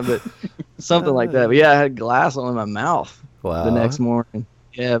was yelling, but something like that. But yeah, I had glass all in my mouth the next morning.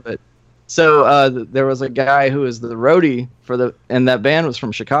 Yeah, but so there was a guy who was the roadie and that band was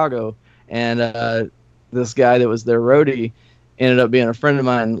from Chicago, and this guy that was their roadie ended up being a friend of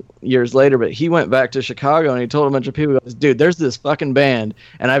mine years later, but he went back to Chicago and he told a bunch of people, dude, there's this fucking band,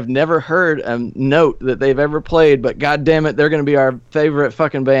 and I've never heard a note that they've ever played, but god damn it, they're going to be our favorite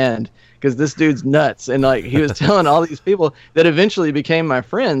fucking band. Because this dude's nuts. And like he was telling all these people that eventually became my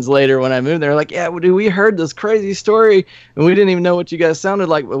friends later when I moved there, like, yeah, well, dude, we heard this crazy story and we didn't even know what you guys sounded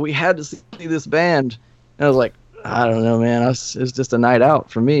like, but we had to see this band. And I was like, I don't know, man. It was just a night out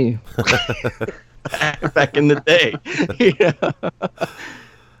for me back in the day.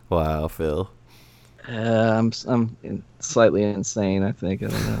 Wow, Phil. I'm slightly insane, I think. I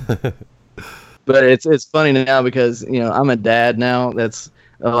don't know. But it's funny now because, I'm a dad now. That's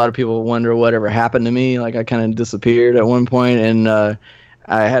a lot of people wonder whatever happened to me. Like I kind of disappeared at one point, and I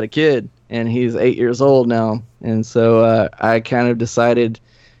had a kid, and he's 8 years old now. And so I kind of decided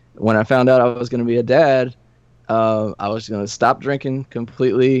when I found out I was going to be a dad, I was going to stop drinking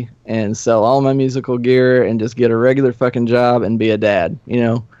completely and sell all my musical gear and just get a regular fucking job and be a dad,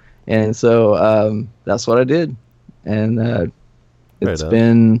 And so that's what I did. And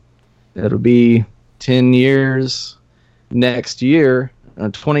it'll be 10 years next year.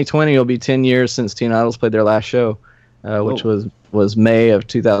 2020 will be 10 years since Teen Idols played their last show, which was May of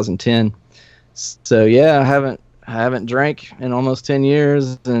 2010. So yeah, I haven't drank in almost 10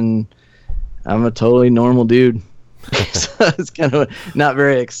 years, and I'm a totally normal dude. So it's kind of not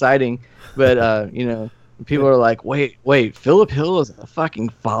very exciting, but people are like, wait, Phillip Hill is a fucking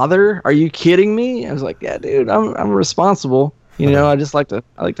father? Are you kidding me? I was like, yeah, dude, I'm responsible. I just like to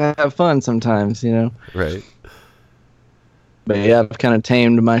have fun sometimes. Right. But yeah, I've kind of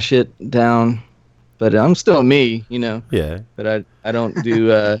tamed my shit down, but I'm still me, Yeah. But I don't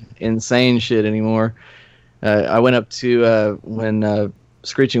do insane shit anymore. I went up to when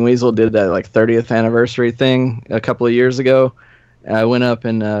Screeching Weasel did that 30th anniversary thing a couple of years ago. I went up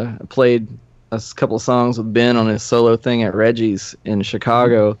and played a couple of songs with Ben on his solo thing at Reggie's in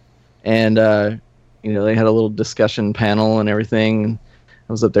Chicago, and they had a little discussion panel and everything.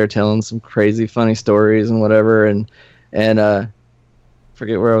 I was up there telling some crazy funny stories and whatever, and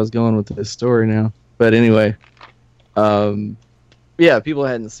forget where I was going with this story now. But anyway, yeah, people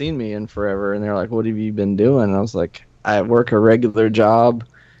hadn't seen me in forever, and they're like, what have you been doing? And I was like, I work a regular job,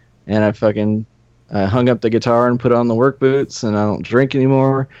 and I hung up the guitar and put on the work boots, and I don't drink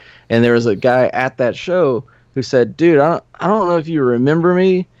anymore. And there was a guy at that show who said, dude, I don't know if you remember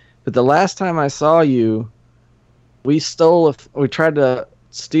me, but the last time I saw you, we tried to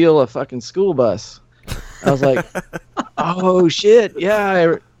steal a fucking school bus. I was like, oh shit,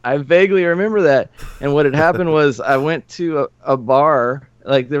 yeah, I vaguely remember that. And what had happened was I went to a bar,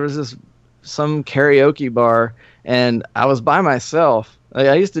 there was some karaoke bar, and I was by myself.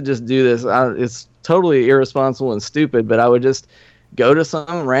 I used to just do this. It's totally irresponsible and stupid, but I would just go to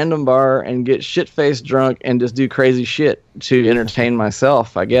some random bar and get shit-faced drunk and just do crazy shit to entertain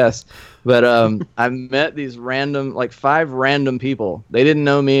myself, I guess. But I met these 5 random people. They didn't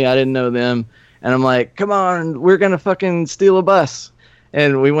know me. I didn't know them. And I'm like, come on, we're going to fucking steal a bus.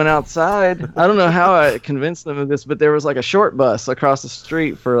 And we went outside. I don't know how I convinced them of this, but there was a short bus across the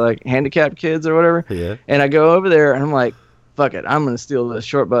street for handicapped kids or whatever. Yeah. And I go over there and I'm like, fuck it, I'm going to steal this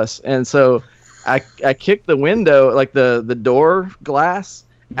short bus. And so I kicked the window, the door glass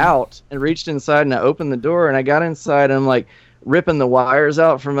out, and reached inside, and I opened the door, and I got inside, and I'm ripping the wires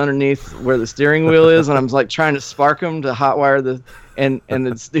out from underneath where the steering wheel is, and I'm trying to spark them to hotwire and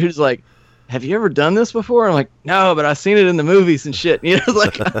the dude's like, have you ever done this before? I'm like, no, but I've seen it in the movies and shit. He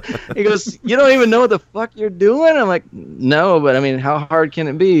goes, you don't even know what the fuck you're doing? I'm like, no, but I mean, how hard can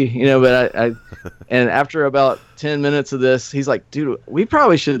it be? But and after about 10 minutes of this, he's like, dude, we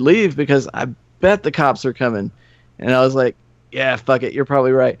probably should leave because bet the cops are coming. And I was like, yeah, fuck it, you're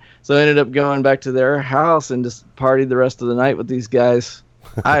probably right. So I ended up going back to their house and just partied the rest of the night with these guys.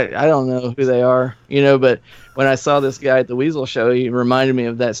 I don't know who they are, but when I saw this guy at the Weasel show, he reminded me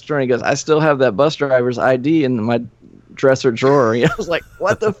of that story. He goes, I still have that bus driver's ID in my dresser drawer. I was like,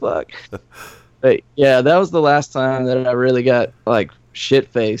 what the fuck? But yeah, that was the last time that I really got like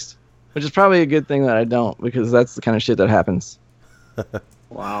shit-faced, which is probably a good thing that I don't, because that's the kind of shit that happens.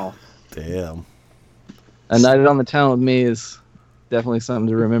 Wow. Damn. A night on the town with me is definitely something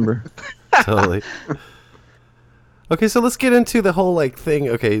to remember. Totally. Okay, so let's get into the whole thing.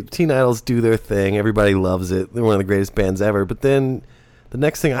 Okay, Teen Idols do their thing. Everybody loves it. They're one of the greatest bands ever. But then the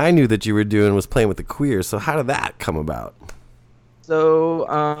next thing I knew that you were doing was playing with the Queers. So how did that come about?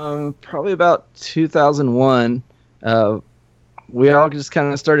 So probably about 2001, we all just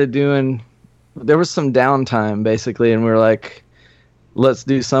kind of started doing. There was some downtime basically, and we were like, let's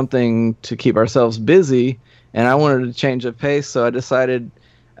do something to keep ourselves busy. And I wanted to change the pace, so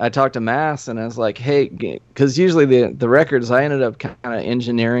I talked to Mass, and I was like, hey, because usually the records, I ended up kind of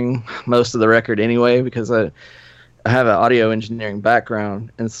engineering most of the record anyway, because I have an audio engineering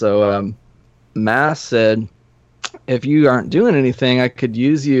background. And so Mass said, if you aren't doing anything, I could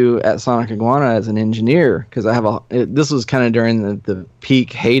use you at Sonic Iguana as an engineer, because this was kind of during the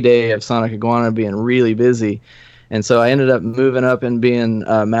peak heyday of Sonic Iguana being really busy. And so I ended up moving up and being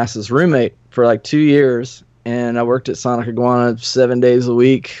Mass's roommate for like 2 years. And I worked at Sonic Iguana 7 days a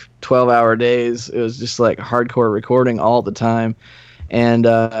week, 12-hour days. It was just like hardcore recording all the time. And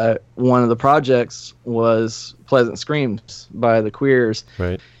one of the projects was Pleasant Screams by the Queers.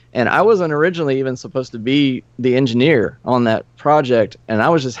 Right. And I wasn't originally even supposed to be the engineer on that project. And I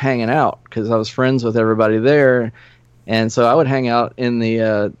was just hanging out because I was friends with everybody there. And so I would hang out in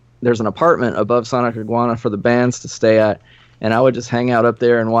there's an apartment above Sonic Iguana for the bands to stay at. And I would just hang out up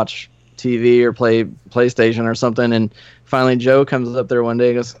there and watch TV or play PlayStation or something. And finally Joe comes up there one day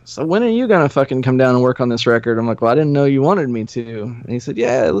and goes, so when are you gonna fucking come down and work on this record? I'm like, well, I didn't know you wanted me to. And he said,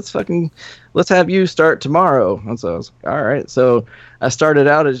 yeah, let's have you start tomorrow. And so I was like, all right. So I started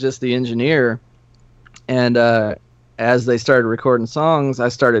out as just the engineer, and as they started recording songs, I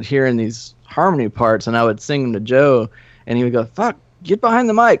started hearing these harmony parts, and I would sing them to Joe, and he would go, fuck, get behind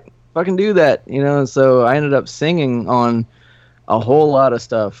the mic, fucking do that, And so I ended up singing on a whole lot of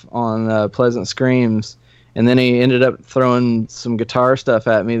stuff on Pleasant Screams. And then he ended up throwing some guitar stuff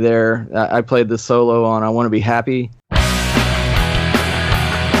at me there. I played the solo on I Want to Be Happy.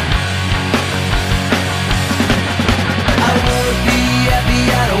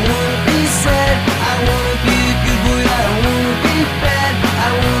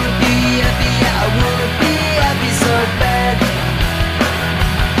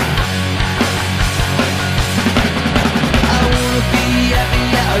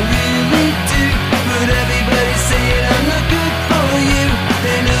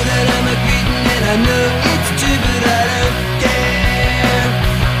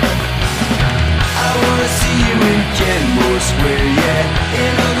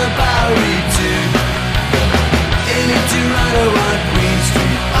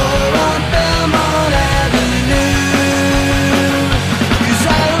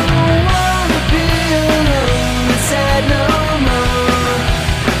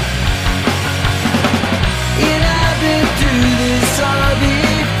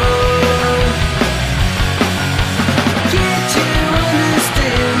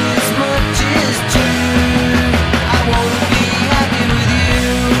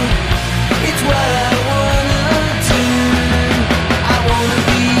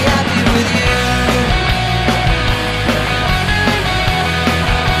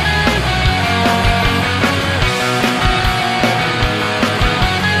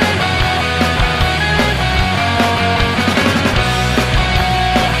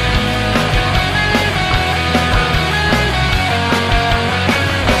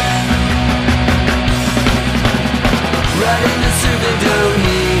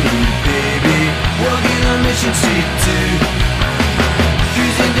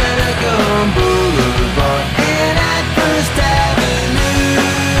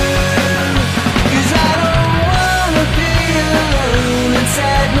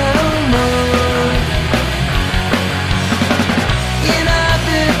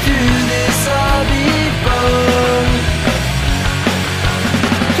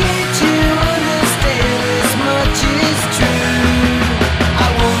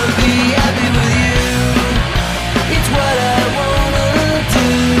 What I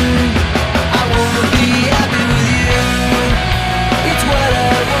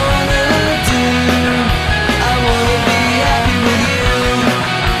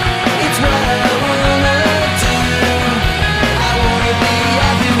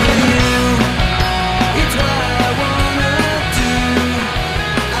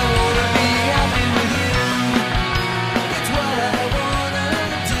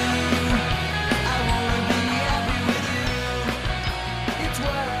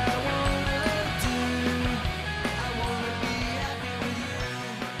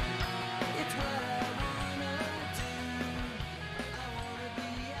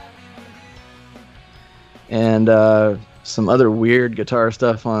and some other weird guitar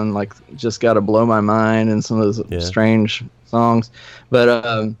stuff on like Just Gotta Blow My Mind and some of those strange songs.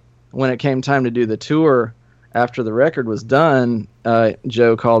 But when it came time to do the tour, after the record was done,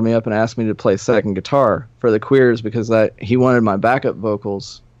 Joe called me up and asked me to play second guitar for the Queers because he wanted my backup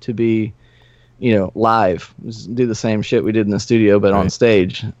vocals to be, live, just do the same shit we did in the studio but on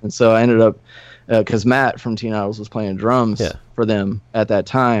stage. And so I ended up, because Matt from Teen Idols was playing drums for them at that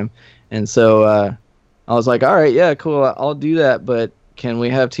time, and so I was like, all right, yeah, cool, I'll do that, but can we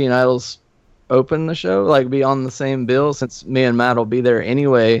have Teen Idols open the show, like be on the same bill, since me and Matt will be there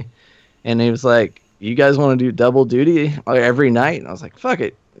anyway? And he was like, you guys want to do double duty every night? And I was like, fuck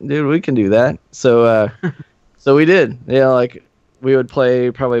it, dude, we can do that. So so we did. Like we would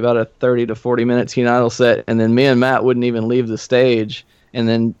play probably about a 30 to 40 minute Teen Idol set, and then me and Matt wouldn't even leave the stage, and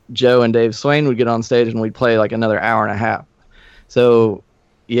then Joe and Dave Swain would get on stage and we'd play like another hour and a half. So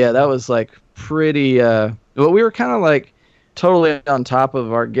yeah, that was like pretty well, we were kind of like totally on top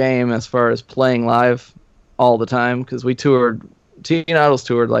of our game as far as playing live all the time, because Teen Idols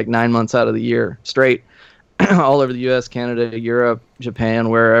toured like 9 months out of the year straight, all over the US, Canada, Europe, Japan,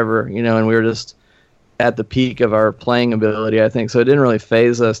 wherever, and we were just at the peak of our playing ability, I think. So it didn't really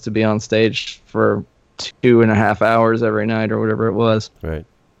faze us to be on stage for 2.5 hours every night or whatever it was. Right.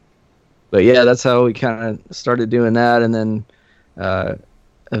 But yeah, that's how we kind of started doing that. And then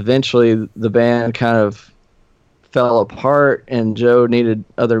eventually the band kind of fell apart and Joe needed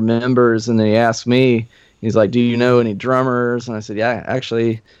other members. And then he asked me, he's like, do you know any drummers? And I said, yeah,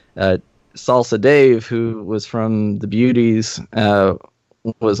 actually, Salsa Dave, who was from the Beauties,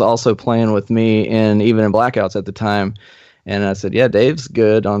 was also playing with me even in Blackouts at the time. And I said, yeah, Dave's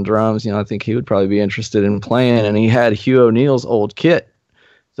good on drums. I think he would probably be interested in playing. And he had Hugh O'Neill's old kit.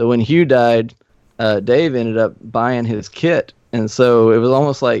 So when Hugh died, Dave ended up buying his kit. And so it was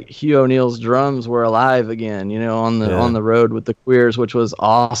almost like Hugh O'Neill's drums were alive again, on the road with the Queers, which was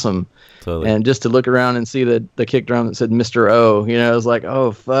awesome. Totally. And just to look around and see the kick drum that said Mr. O, it was like,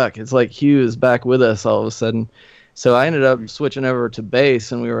 oh, fuck. It's like Hugh is back with us all of a sudden. So I ended up switching over to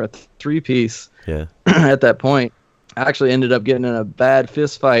bass, and we were a three-piece at that point. I actually ended up getting in a bad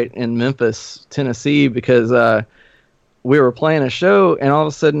fist fight in Memphis, Tennessee, because we were playing a show, and all of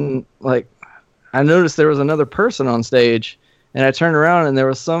a sudden, like, I noticed there was another person on stage, and I turned around, and there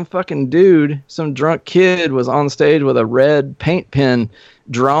was some fucking dude, some drunk kid was on stage with a red paint pen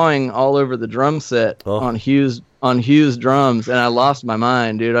drawing all over the drum set on Hugh's drums, and I lost my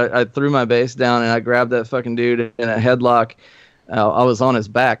mind, dude. I threw my bass down, and I grabbed that fucking dude in a headlock. I was on his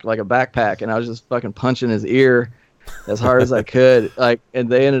back like a backpack, and I was just fucking punching his ear as hard as I could. And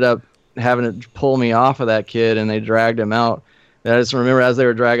they ended up having to pull me off of that kid, and they dragged him out. And I just remember as they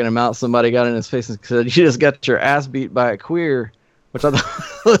were dragging him out, somebody got in his face and said, "You just got your ass beat by a queer," which I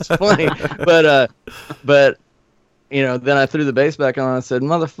thought was funny. But then I threw the bass back on and I said,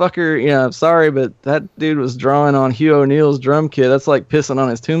 "Motherfucker, I'm sorry, but that dude was drawing on Hugh O'Neill's drum kit. That's like pissing on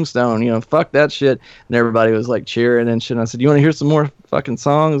his tombstone. Fuck that shit." And everybody was like cheering and shit. And I said, "You want to hear some more fucking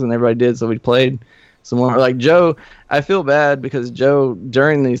songs?" And everybody did. So we played some more. Like Joe, I feel bad because Joe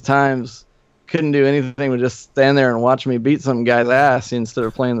during these times couldn't do anything but just stand there and watch me beat some guy's ass instead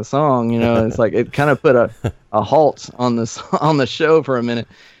of playing the song. It's like it kind of put a halt on the show for a minute.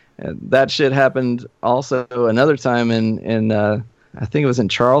 And that shit happened also another time in I think it was in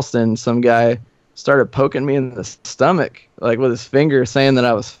Charleston. Some guy started poking me in the stomach, like with his finger, saying that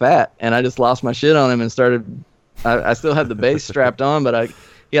I was fat, and I just lost my shit on him and started. I still had the bass strapped on, but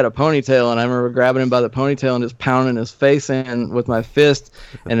he had a ponytail, and I remember grabbing him by the ponytail and just pounding his face in with my fist.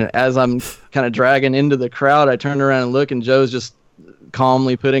 And as I'm kind of dragging into the crowd, I turned around and look, and Joe's just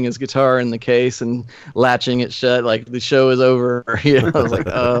calmly putting his guitar in the case and latching it shut like the show is over. I was like,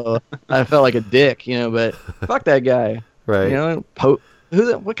 oh, I felt like a dick, but fuck that guy. Right.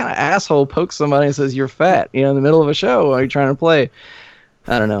 What kind of asshole pokes somebody and says you're fat, in the middle of a show while you're trying to play?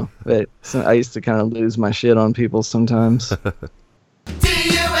 I don't know. But I used to kind of lose my shit on people sometimes.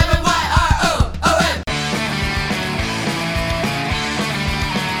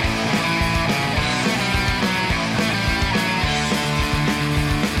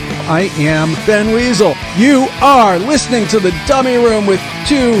 I am Ben Weasel. You are listening to The Dummy Room with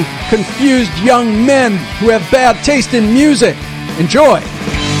two confused young men who have bad taste in music. Enjoy.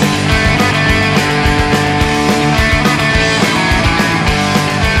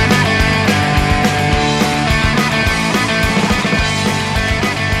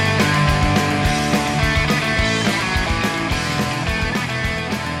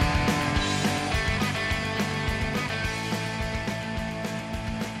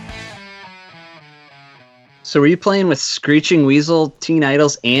 So were you playing with Screeching Weasel, Teen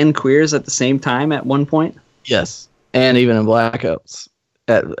Idols, and Queers at the same time at one point? Yes, and even in blackouts.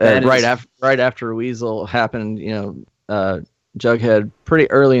 Right after Weasel happened, Jughead pretty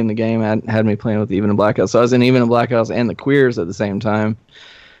early in the game had me playing with Even in Blackouts. So I was in Even in Blackouts and the Queers at the same time.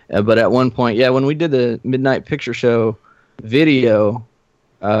 But at one point, when we did the Midnight Picture Show video,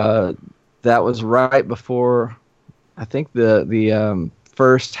 that was right before, I think the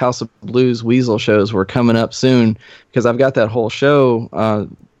first House of Blues Weasel shows were coming up soon, because I've got that whole show.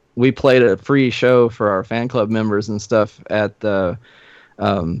 We played a free show for our fan club members and stuff at the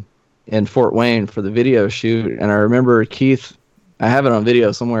in Fort Wayne for the video shoot, and I remember Keith, I have it on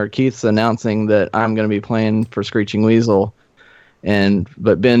video somewhere, Keith's announcing that I'm going to be playing for Screeching Weasel,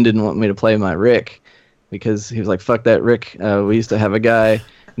 but Ben didn't want me to play my Rick, because he was like, fuck that Rick. We used to have a guy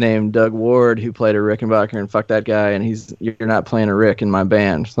named Doug Ward who played a Rickenbacker, and fuck that guy, and you're not playing a Rick in my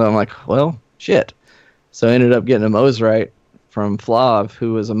band. So I'm like, well, shit. So I ended up getting a Mosrite from Flav,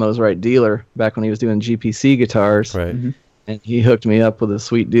 who was a Mosrite dealer back when he was doing GPC guitars. Right. Mm-hmm. And he hooked me up with a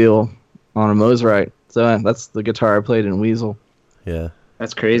sweet deal on a Mosrite. So that's the guitar I played in Weasel. Yeah.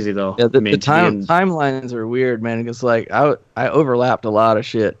 That's crazy, though. Yeah, the timelines are weird, man. It's like I overlapped a lot of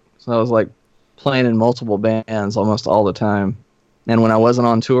shit. So I was like playing in multiple bands almost all the time. And when I wasn't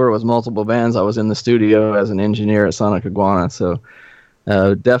on tour with multiple bands, I was in the studio as an engineer at Sonic Iguana. So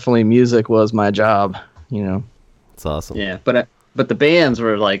definitely music was my job, It's awesome. Yeah, but the bands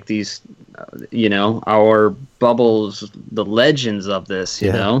were like these, our bubbles, the legends of this,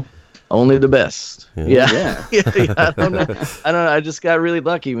 you know? Only the best. Yeah. I don't know. I just got really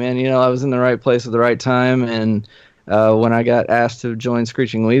lucky, man. I was in the right place at the right time. And when I got asked to join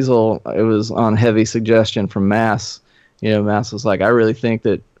Screeching Weasel, it was on heavy suggestion from Mass. Mass was like, I really think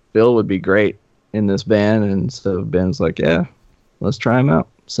that Bill would be great in this band. And so Ben's like, yeah, let's try him out.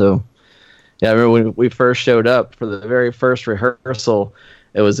 So, I remember when we first showed up for the very first rehearsal,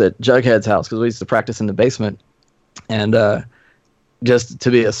 it was at Jughead's house, because we used to practice in the basement. And just to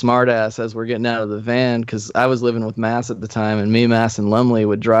be a smartass as we're getting out of the van, because I was living with Mass at the time, and me, Mass, and Lumley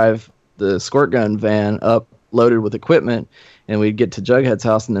would drive the squirt gun van up loaded with equipment, and we'd get to Jughead's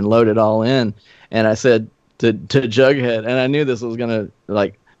house and then load it all in. And I said to Jughead, and I knew this was going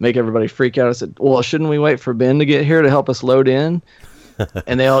to make everybody freak out. I said, well, shouldn't we wait for Ben to get here to help us load in?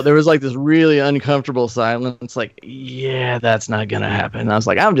 And there was this really uncomfortable silence, like, yeah, that's not gonna happen. And I was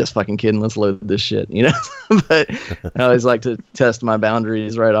like, I'm just fucking kidding, let's load this shit, But I always like to test my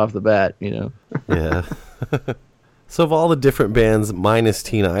boundaries right off the bat, Yeah. So of all the different bands minus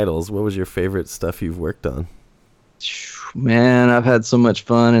Teen Idols, what was your favorite stuff you've worked on? Man, I've had so much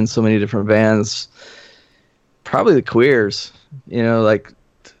fun in so many different bands. Probably the Queers, that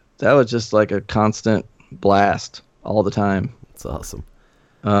was just like a constant blast all the time. That's awesome.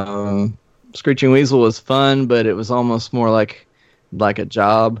 Screeching Weasel was fun, but it was almost more like a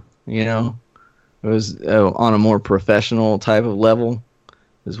job, It was on a more professional type of level,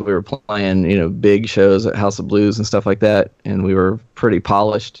 as we were playing, big shows at House of Blues and stuff like that, and we were pretty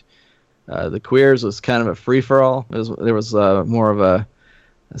polished. The Queers was kind of a free-for-all. There was more of a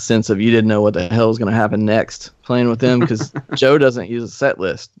sense of you didn't know what the hell was going to happen next playing with them, because Joe doesn't use a set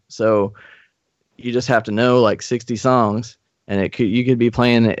list, so you just have to know like 60 songs. And you could be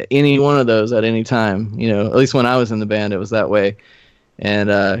playing any one of those at any time, at least when I was in the band, it was that way.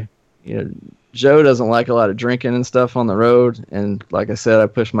 And, Joe doesn't like a lot of drinking and stuff on the road. And like I said, I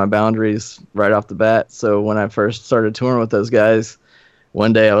pushed my boundaries right off the bat. So when I first started touring with those guys,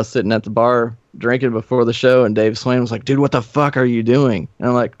 one day I was sitting at the bar drinking before the show, and Dave Swain was like, dude, what the fuck are you doing? And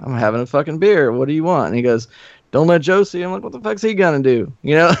I'm like, I'm having a fucking beer. What do you want? And he goes, don't let Joe see. I'm like, what the fuck's he gonna do?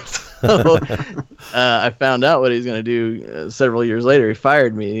 So I found out what he's gonna do several years later. He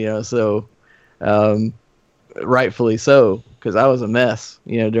fired me. So rightfully so, because I was a mess.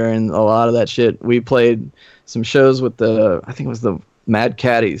 During a lot of that shit. We played some shows with I think it was the Mad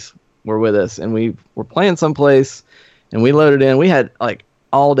Caddies were with us, and we were playing someplace, and we loaded in. We had like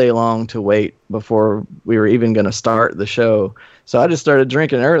all day long to wait before we were even gonna start the show. So I just started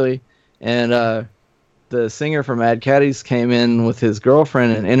drinking early, and the singer from Mad Caddies came in with his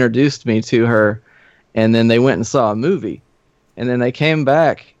girlfriend and introduced me to her, and then they went and saw a movie, and then they came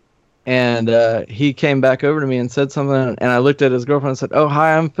back, and he came back over to me and said something, and I looked at his girlfriend and said, oh,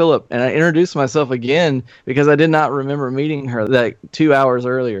 hi, I'm Phillip, and I introduced myself again because I did not remember meeting her like 2 hours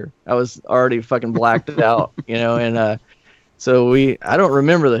earlier. I was already fucking blacked out, and so I don't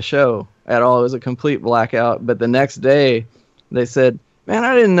remember the show at all. It was a complete blackout, but the next day they said, man,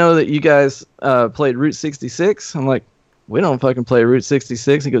 I didn't know that you guys played Route 66. I'm like, we don't fucking play Route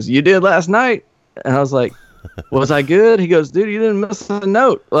 66. He goes, you did last night. And I was like, was I good? He goes, dude, you didn't miss a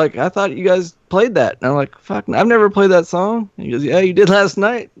note. Like, I thought you guys played that. And I'm like, fuck, I've never played that song. And he goes, yeah, you did last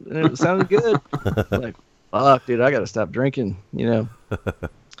night. And it sounded good. I'm like, fuck, dude, I got to stop drinking,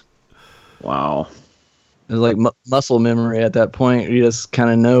 Wow. It was like muscle memory at that point. You just kind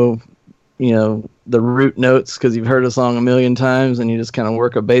of know, the root notes because you've heard a song a million times, and you just kind of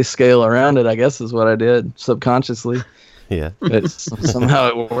work a bass scale around it, I guess is what I did subconsciously. Yeah. Somehow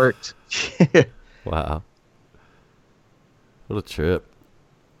it worked. Wow. What a trip.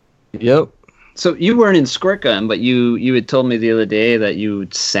 Yep. So you weren't in Squirt Gun, but you had told me the other day that you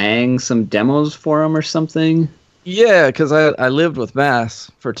sang some demos for them or something. Yeah, because I lived with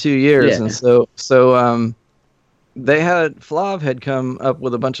Mass for 2 years, Yeah. and so Flav had come up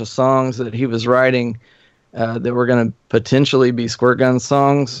with a bunch of songs that he was writing that were going to potentially be Squirt Gun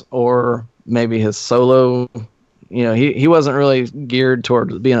songs or maybe his solo. He wasn't really geared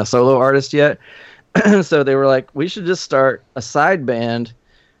toward being a solo artist yet, so they were like, we should just start a side band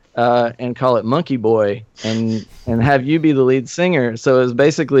and call it Monkey Boy and have you be the lead singer. So it was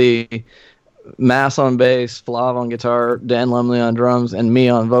basically Mass on bass, Flav on guitar, Dan Lumley on drums, and me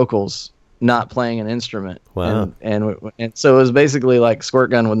on vocals, not playing an instrument. Wow. And so it was basically like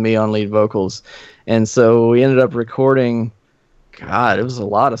Squirt Gun with me on lead vocals. And so we ended up recording, God, it was a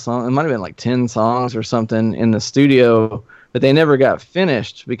lot of songs. It might have been like 10 songs or something in the studio, but they never got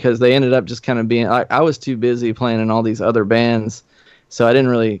finished because they ended up just kind of being, I was too busy playing in all these other bands. So I didn't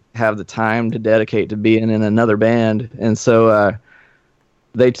really have the time to dedicate to being in another band. And so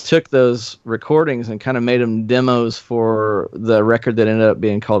they took those recordings and kind of made them demos for the record that ended up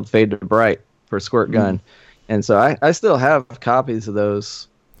being called Fade to Bright for Squirt Gun. And so I still have copies of those.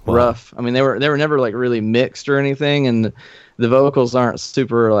 Wow. Rough. I mean, they were never like really mixed or anything, and the vocals aren't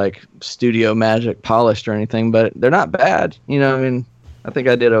super like studio magic polished or anything, but they're not bad. I mean, I think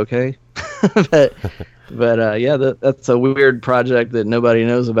I did okay. but yeah, that's a weird project that nobody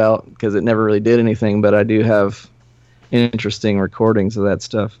knows about because it never really did anything. But I do have interesting recordings of that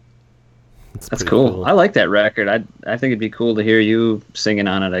stuff. That's cool. I like that record. I think it'd be cool to hear you singing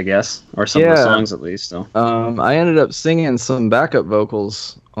on it, I guess, or some of the songs at least. So I ended up singing some backup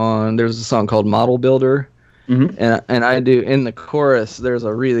vocals on. There's a song called Model Builder, and I do in the chorus. There's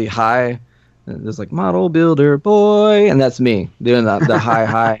a really high. There's like Model Builder Boy, and that's me doing the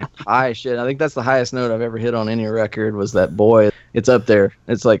high shit. I think that's the highest note I've ever hit on any record was that boy. It's up there.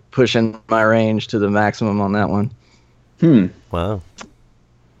 It's like pushing my range to the maximum on that one. Wow.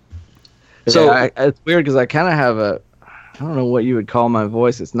 So it's weird because I kind of have I don't know what you would call my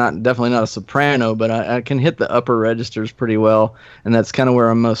voice. It's definitely not a soprano, but I can hit the upper registers pretty well, and that's kind of where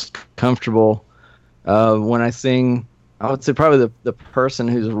I'm most comfortable when I sing. I would say probably the person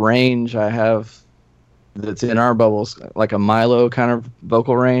whose range I have that's in our bubbles, like a Milo kind of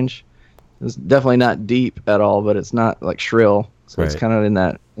vocal range. It's definitely not deep at all, but it's not like shrill. So It's kind of in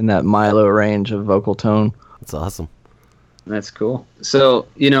that Milo range of vocal tone. That's awesome. That's cool. So,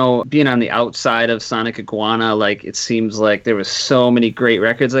 being on the outside of Sonic Iguana, like it seems like there was so many great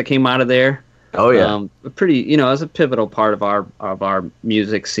records that came out of there. Oh yeah. Pretty, as a pivotal part of our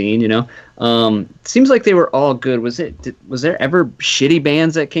music scene, seems like they were all good. Was there ever shitty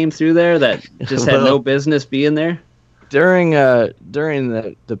bands that came through there that just had no business being there? During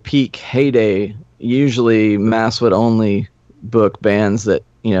the peak heyday, usually Mass would only book bands that,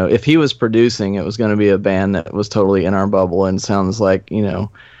 if he was producing, it was going to be a band that was totally in our bubble and sounds like,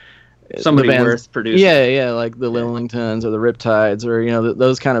 somebody worth producing. Yeah, like the Lillingtons or the Riptides or,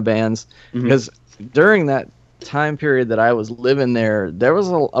 those kind of bands. Because during that time period that I was living there, there was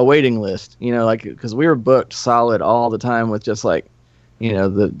a waiting list, because we were booked solid all the time with just like,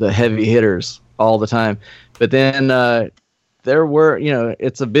 the heavy hitters all the time. But then there were,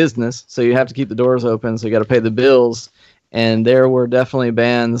 it's a business, so you have to keep the doors open, so you got to pay the bills. And there were definitely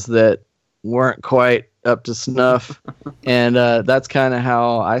bands that weren't quite up to snuff. And that's kind of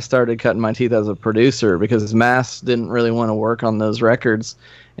how I started cutting my teeth as a producer, because Mass didn't really want to work on those records.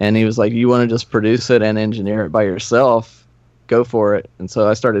 And he was like, you want to just produce it and engineer it by yourself? Go for it. And so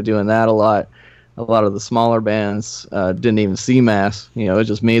I started doing that a lot. A lot of the smaller bands didn't even see Mass. It was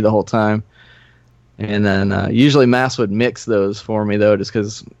just me the whole time. And then usually Mass would mix those for me, though, just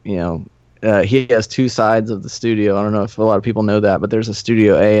because, he has two sides of the studio. I don't know if a lot of people know that, but there's a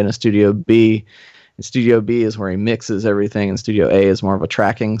Studio A and a Studio B. And Studio B is where he mixes everything, and Studio A is more of a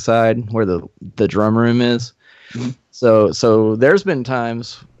tracking side where the drum room is. So there's been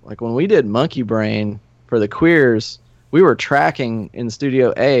times, like when we did Monkey Brain for the Queers, we were tracking in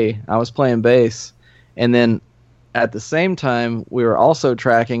Studio A. I was playing bass. And then at the same time, we were also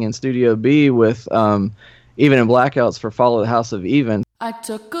tracking in Studio B with Even in Blackouts for Follow the House of Even. I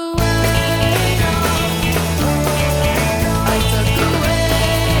took away.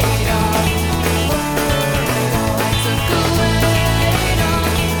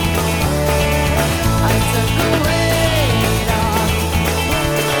 I took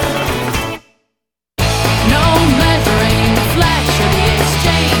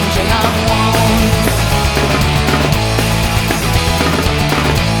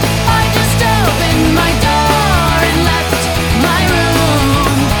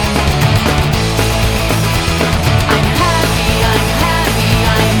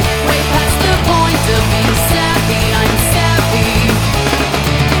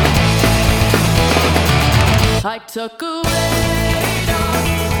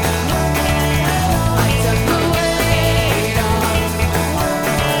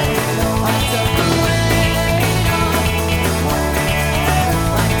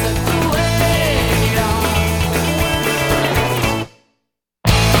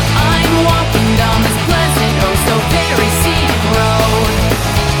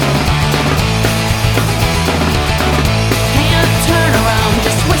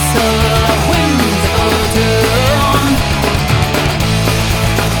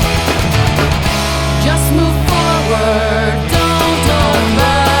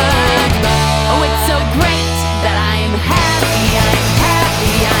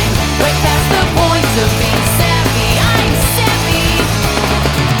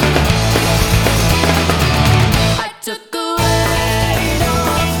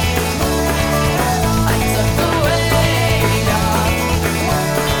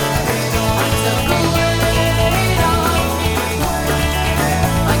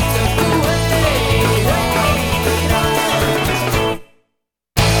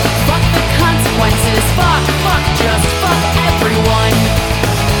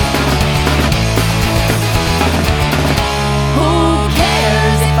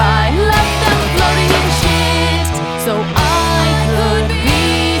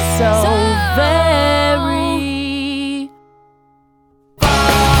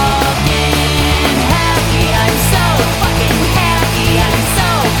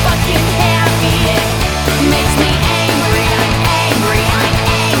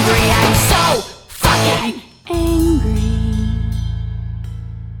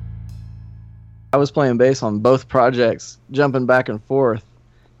I was playing bass on both projects, jumping back and forth,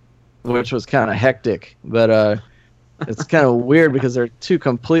 which was kind of hectic. But it's kind of weird because they're two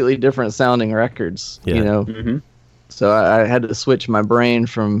completely different sounding records, you know. Mm-hmm. So I had to switch my brain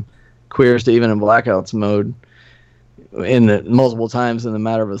from Queers to Even in Blackouts mode multiple times in the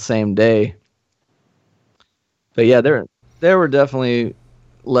matter of the same day. But yeah, there were definitely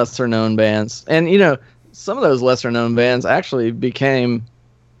lesser known bands, and you know, some of those lesser known bands actually became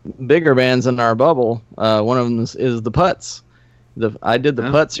bigger bands in our bubble. One of them is the Putz. I did the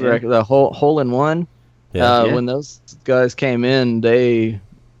Putz record, the Hole in One. When those guys came in,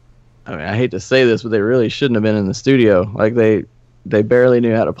 I hate to say this, but they really shouldn't have been in the studio. Like they barely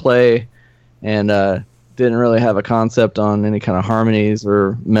knew how to play, and didn't really have a concept on any kind of harmonies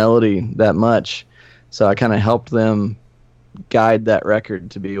or melody that much. So I kind of helped them guide that record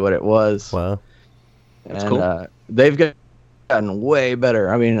to be what it was. Wow. That's cool. They've gotten way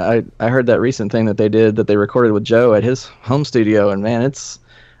better. I mean, I heard that recent thing that they did, that they recorded with Joe at his home studio, and man,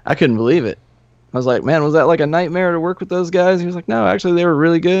 I couldn't believe it. I was like, man, was that like a nightmare to work with those guys? He was like, no, actually they were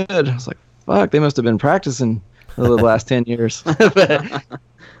really good. I was like, fuck, they must have been practicing for the last 10 years. You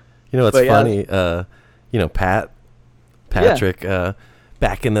know what's funny? You know, Patrick,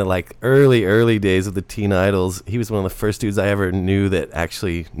 back in the like early days of the Teen Idols, he was one of the first dudes I ever knew that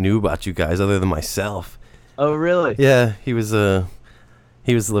actually knew about you guys other than myself. Oh, really? Yeah, he was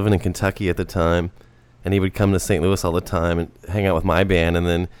living in Kentucky at the time, and he would come to St. Louis all the time and hang out with my band, and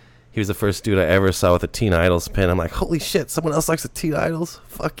then he was the first dude I ever saw with a Teen Idols pin. I'm like, holy shit, someone else likes the Teen Idols?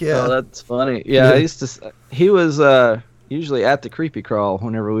 Fuck yeah. Oh, that's funny. Yeah, he was usually at the Creepy Crawl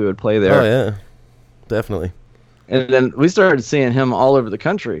whenever we would play there. Oh, yeah. Definitely. And then we started seeing him all over the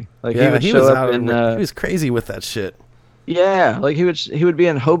country. Like he would show up in. He was crazy with that shit. Yeah, like he would be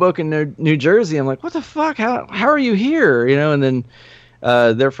in Hoboken, New Jersey. I'm like, what the fuck? How are you here? You know. And then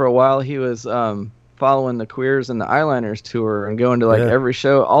there for a while he was following the Queers and the Eyeliners tour and going to like every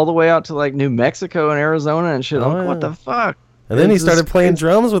show all the way out to like New Mexico and Arizona and shit. I'm like, what the fuck? And then he started playing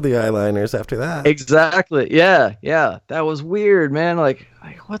drums with the Eyeliners after that. Exactly. Yeah. That was weird, man. Like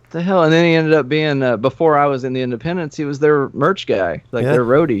what the hell? And then he ended up being, before I was in the Independents, he was their merch guy, like their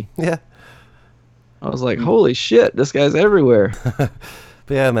roadie. Yeah. I was like, holy shit, this guy's everywhere. But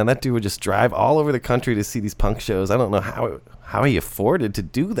yeah, man, that dude would just drive all over the country to see these punk shows. I don't know how he afforded to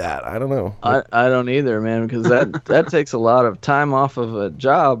do that. I don't know. I don't either, man, because that takes a lot of time off of a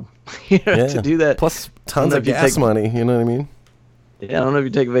job, to do that. Plus tons of gas money, you know what I mean? Yeah, I don't know if you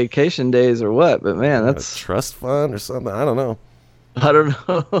take vacation days or what, but man, that's a trust fund or something. I don't know.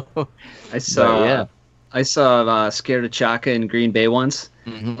 I saw Scared of Chaka in Green Bay once,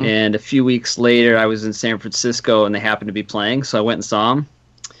 and a few weeks later I was in San Francisco and they happened to be playing, so I went and saw them.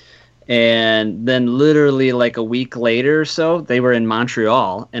 And then literally like a week later or so, they were in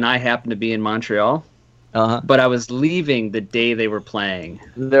Montreal, and I happened to be in Montreal. But I was leaving the day they were playing.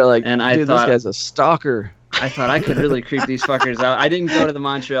 They're like, and dude, this guy's a stalker. I thought I could really creep these fuckers out. I didn't go to the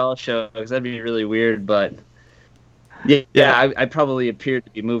Montreal show because that'd be really weird, but I probably appeared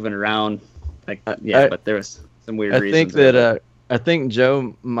to be moving around. Like, but there was some weird reasons. I think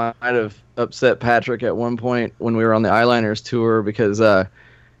Joe might have upset Patrick at one point when we were on the Eyeliners tour because I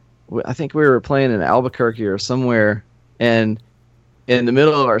think we were playing in Albuquerque or somewhere, and in the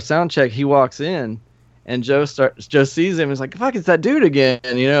middle of our sound check, he walks in, and Joe sees him. He's like, "Fuck, it's that dude again,"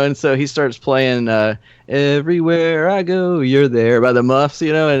 you know. And so he starts playing "Everywhere I Go, You're There" by the Muffs,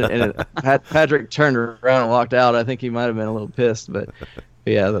 you know. And Patrick turned around and walked out. I think he might have been a little pissed, but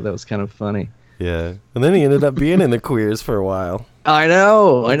yeah, that was kind of funny. Yeah, and then he ended up being in the Queers for a while. I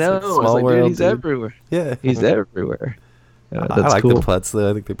know. I was like, world, dude, he's everywhere. Yeah, he's everywhere. I like the Putz though.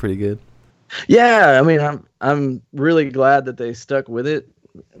 I think they're pretty good. Yeah, I mean, I'm really glad that they stuck with it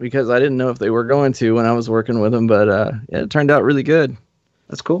because I didn't know if they were going to when I was working with them, but it turned out really good.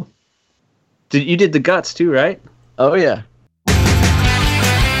 That's cool. You did the Guts too, right? Oh yeah.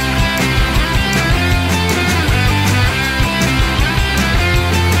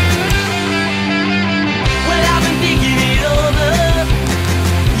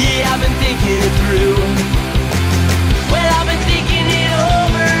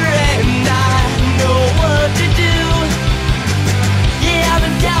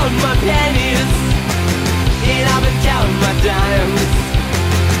 My pennies, and I've been counting my dimes.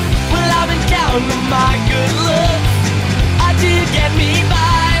 Well, I've been counting my good looks,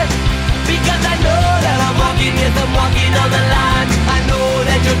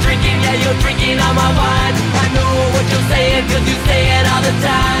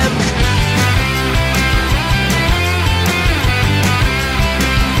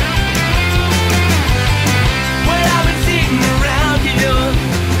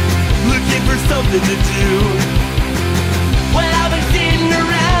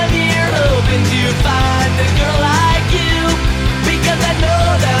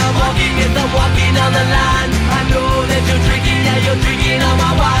 on the line. I know that you're drinking, yeah, you're drinking all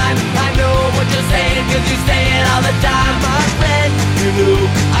my wine. I know what you're saying, cause you say it all the time. My friend, you know,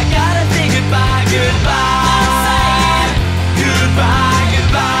 I gotta say goodbye, goodbye. Goodbye,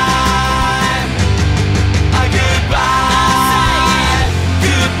 goodbye. Goodbye.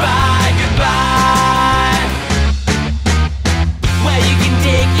 Goodbye, goodbye. Where you can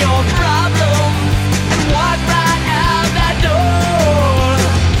take your problem and walk right out that door.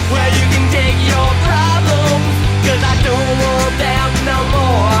 Where you can take your problems, cause I don't want them no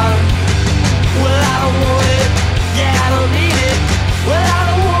more. Well, I don't want it, yeah, I don't need it. Well, I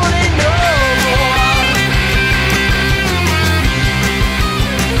don't want it no more.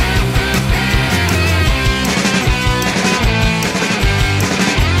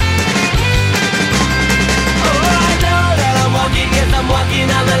 Oh, I know that I'm walking, yes, I'm walking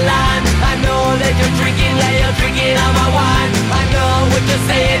on the line. I know that you're drinking, yeah, you're drinking all my wine. I know what you're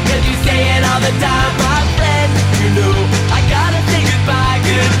saying, cause you say it all the time. My friend, you know, I gotta say goodbye,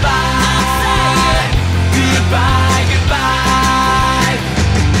 goodbye. Goodbye, goodbye.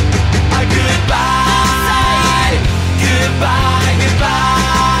 Goodbye. Goodbye, goodbye.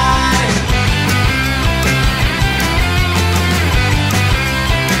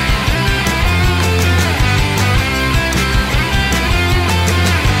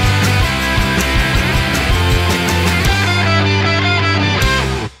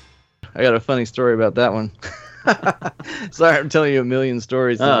 I got a funny story about that one. Sorry, I'm telling you a million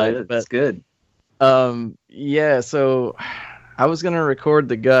stories tonight. Oh, that's good. Yeah, so I was going to record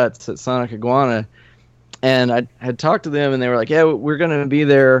the guts at Sonic Iguana, and I had talked to them, and they were like, yeah, we're going to be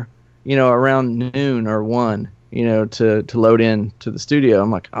there, around noon or 1, to load in to the studio.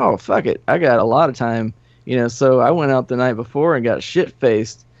 I'm like, oh, fuck it. I got a lot of time, so I went out the night before and got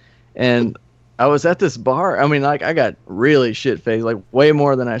shit-faced, and I was at this bar. I mean, like, I got really shit-faced, like way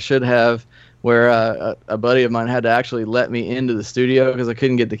more than I should have, where a buddy of mine had to actually let me into the studio because I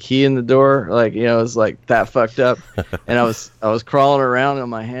couldn't get the key in the door. Like, it was like that fucked up. And I was crawling around on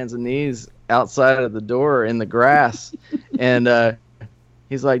my hands and knees outside of the door in the grass. And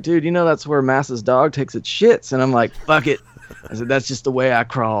he's like, dude, that's where Mass's dog takes its shits. And I'm like, fuck it. I said, that's just the way I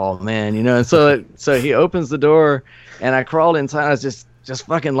crawl, man. And so he opens the door, and I crawled inside. I was just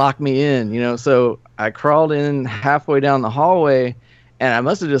fucking lock me in, So I crawled in halfway down the hallway, and I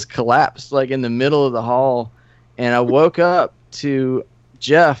must have just collapsed like in the middle of the hall. And I woke up to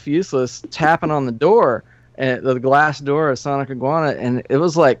Jeff Useless tapping on the door, and the glass door of Sonic Iguana, and it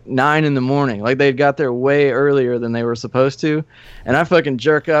was like 9 a.m. Like they'd got there way earlier than they were supposed to. And I fucking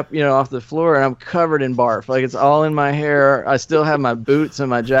jerk up, off the floor, and I'm covered in barf. Like it's all in my hair. I still have my boots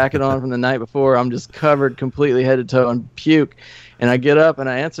and my jacket on from the night before. I'm just covered completely head to toe in puke. And I get up and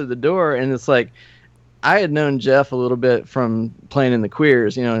I answer the door, and it's like, I had known Jeff a little bit from playing in the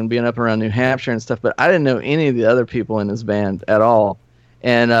Queers, and being up around New Hampshire and stuff, but I didn't know any of the other people in his band at all.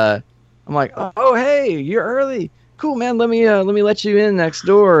 And I'm like, oh, hey, you're early. Cool, man. Let me let you in next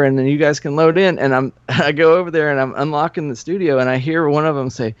door, and then you guys can load in. And I go over there, and I'm unlocking the studio, and I hear one of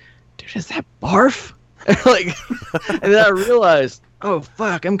them say, dude, is that barf? Like, and then I realized, oh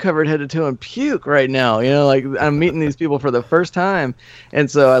fuck, I'm covered head to toe in puke right now. Like I'm meeting these people for the first time.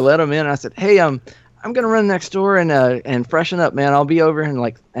 And so I let them in. I said, hey, I'm gonna run next door and freshen up, man. I'll be over in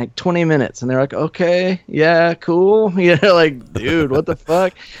like 20 minutes. And they're like, okay, yeah, cool. Like, dude, what the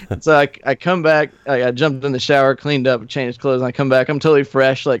fuck? And so I come back, I jumped in the shower, cleaned up, changed clothes, and I come back, I'm totally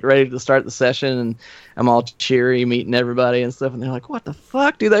fresh, like ready to start the session, and I'm all cheery, meeting everybody and stuff. And they're like, what the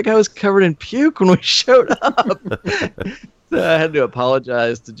fuck, dude? That guy was covered in puke when we showed up. So I had to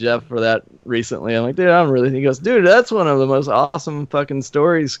apologize to Jeff for that recently. I'm like, dude, he goes, dude, that's one of the most awesome fucking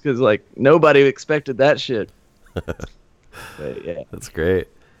stories, because like nobody expected that shit. But, yeah, That's great.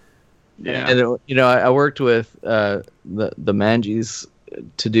 Yeah. And I worked with the Mangies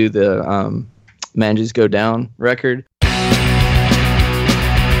to do the Mangies Go Down record.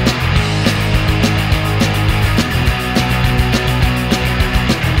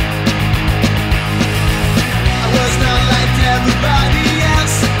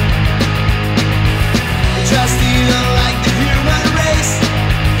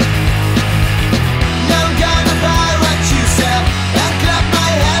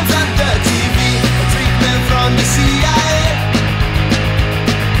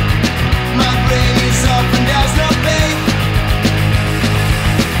 My brain is up and there's no pain.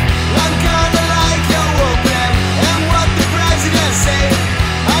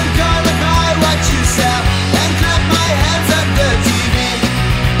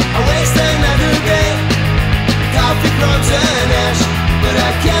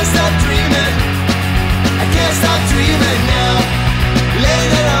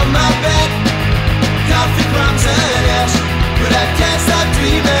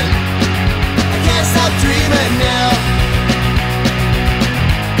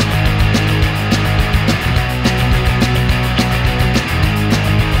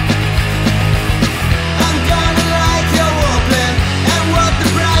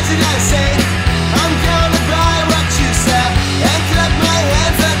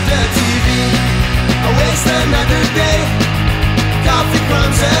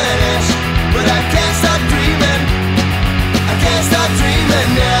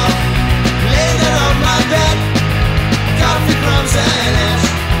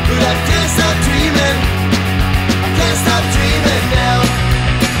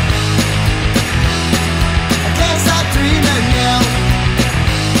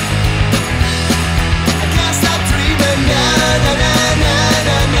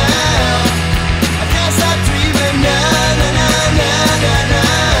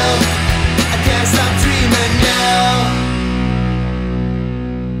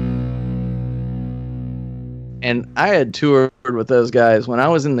 And I had toured with those guys. When I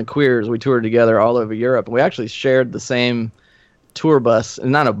was in the Queers, we toured together all over Europe. We actually shared the same tour bus.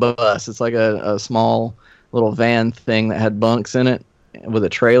 Not a bus. It's like a small little van thing that had bunks in it with a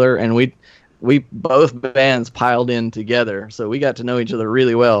trailer. And we both bands piled in together. So we got to know each other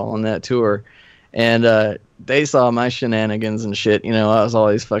really well on that tour. And they saw my shenanigans and shit. You know, I was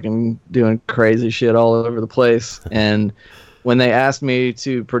always fucking doing crazy shit all over the place. And when they asked me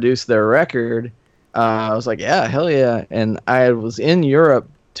to produce their record, I was like, yeah, hell yeah. And I was in Europe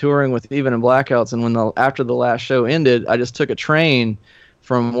touring with Even and Blackouts, and after the last show ended, I just took a train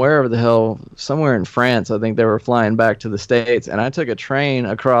from wherever the hell, somewhere in France. I think they were flying back to the States, and I took a train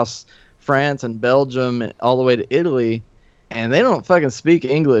across France and Belgium all the way to Italy, and they don't fucking speak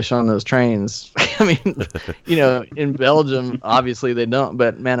English on those trains. I mean, you know, in Belgium, obviously they don't,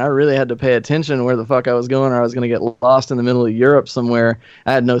 but man, I really had to pay attention where the fuck I was going, or I was going to get lost in the middle of Europe somewhere.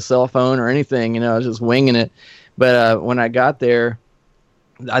 I had no cell phone or anything, you know, I was just winging it. But when I got there,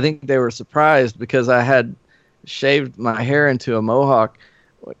 I think they were surprised because I had shaved my hair into a mohawk,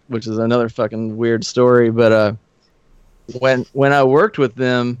 which is another fucking weird story. But when I worked with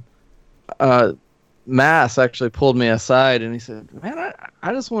them, Mass actually pulled me aside and he said, man,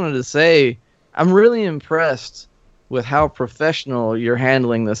 I just wanted to say I'm really impressed with how professional you're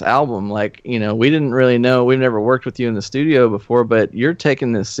handling this album. Like, you know, we didn't really know, we've never worked with you in the studio before, but you're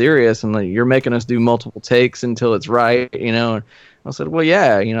taking this serious and like you're making us do multiple takes until it's right, you know. And I said, well,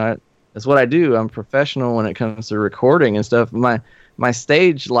 yeah, you know, that's what I do. I'm professional when it comes to recording and stuff. My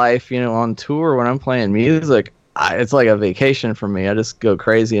stage life, you know, on tour when I'm playing music, it's like a vacation for me. I just go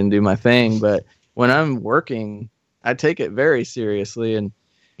crazy and do my thing. But when I'm working, I take it very seriously. And,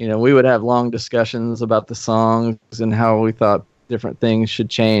 you know, we would have long discussions about the songs and how we thought different things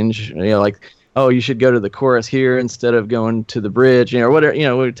should change. You know, like, oh, you should go to the chorus here instead of going to the bridge, you know, or whatever. You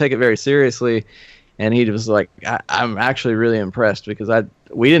know, we would take it very seriously. And he was like, I'm actually really impressed because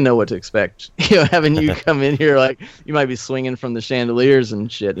we didn't know what to expect. You know, having you come in here, like, you might be swinging from the chandeliers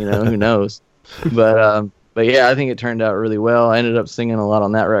and shit, you know, who knows. But yeah, I think it turned out really well. I ended up singing a lot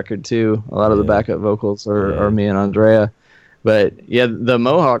on that record too. A lot of the backup vocals are me and Andrea. But yeah, the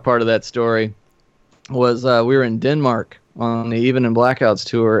Mohawk part of that story was we were in Denmark on the Even and Blackouts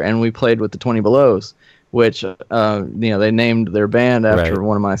tour, and we played with the 20 Belows, which you know, they named their band after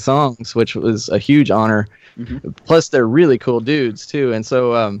one of my songs, which was a huge honor. Mm-hmm. Plus, they're really cool dudes too. And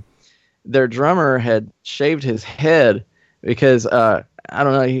so their drummer had shaved his head because I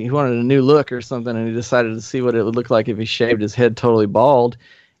don't know, he wanted a new look or something, and he decided to see what it would look like if he shaved his head totally bald,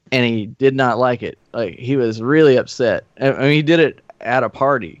 and he did not like it. Like, he was really upset. I mean, he did it at a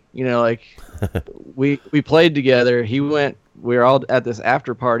party, you know, like we played together. We were all at this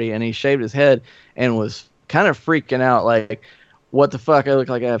after party, and he shaved his head and was kind of freaking out, like, what the fuck, I look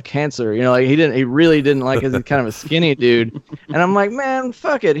like I have cancer, you know, like he really didn't like it. He's kind of a skinny dude. And I'm like, man,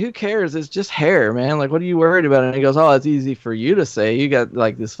 fuck it, who cares? It's just hair, man. Like, what are you worried about? And he goes, oh, it's easy for you to say, you got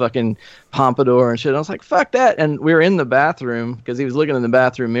like this fucking pompadour and shit. And I was like, fuck that. And we were in the bathroom because he was looking in the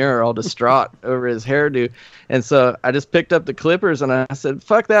bathroom mirror all distraught over his hairdo. And so I just picked up the clippers and I said,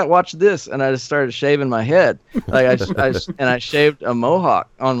 fuck that, watch this. And I just started shaving my head. Like I shaved a mohawk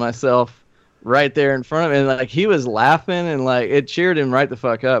on myself right there in front of him, and like he was laughing, and like it cheered him right the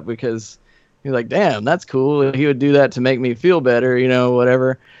fuck up because he was like, damn, that's cool. He would do that to make me feel better, you know,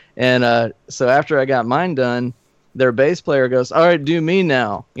 whatever. And so after I got mine done, their bass player goes, all right, do me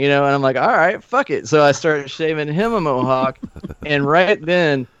now, you know. And I'm like, all right, fuck it. So I started shaving him a mohawk, and right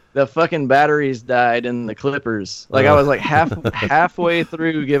then the fucking batteries died in the clippers. Like, I was like halfway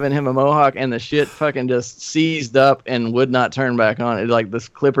through giving him a mohawk, and the shit fucking just seized up and would not turn back on. It, like, the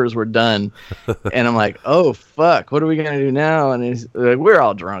clippers were done. And I'm like, oh fuck, what are we gonna do now? And he's like, we're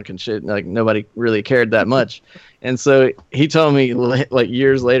all drunk and shit. Like, nobody really cared that much. And so he told me like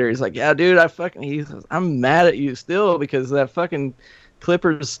years later, he's like, yeah, dude, I'm mad at you still because that fucking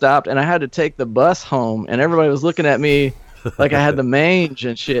clippers stopped, and I had to take the bus home, and everybody was looking at me like I had the mange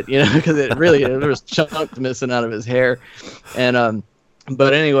and shit, you know, because there was chunks missing out of his hair. And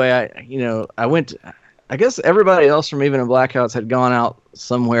but anyway, I went. I guess everybody else from Even and Blackouts had gone out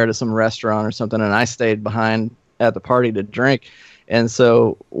somewhere to some restaurant or something, and I stayed behind at the party to drink. And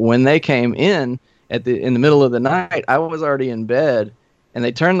so when they came in in the middle of the night, I was already in bed. And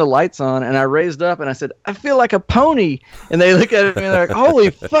they turned the lights on, and I raised up, and I said, I feel like a pony. And they look at me, and they're like,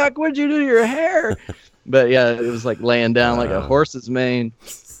 holy fuck, what'd you do to your hair? But yeah, it was like laying down like a horse's mane.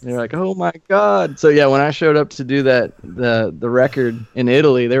 They're like, oh my God. So yeah, when I showed up to do that, the record in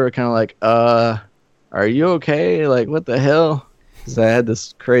Italy, they were kind of like, are you okay? Like, what the hell? Because I had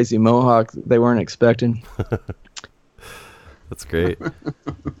this crazy mohawk that they weren't expecting. That's great.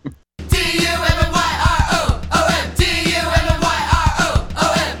 D-U-M-M-Y-R-O-O-O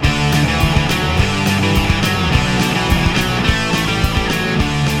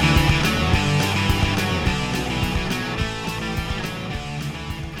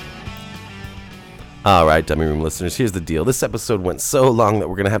All right, Dummy Room listeners, here's the deal. This episode went so long that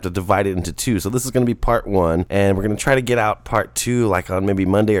we're going to have to divide it into two. So this is going to be part one, and we're going to try to get out part two like on maybe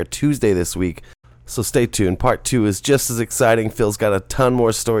Monday or Tuesday this week. So stay tuned. Part two is just as exciting. Phil's got a ton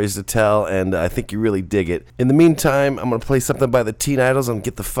more stories to tell, and I think you really dig it. In the meantime, I'm going to play something by the Teen Idols and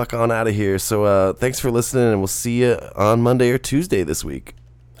get the fuck on out of here. So thanks for listening, and we'll see you on Monday or Tuesday this week.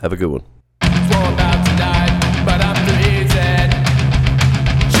 Have a good one.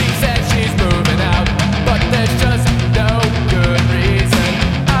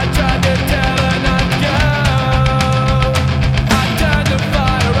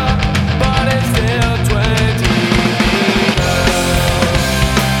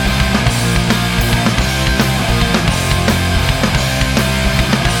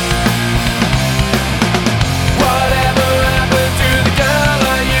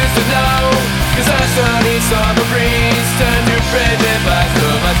 Summer breeze turned to frigid by so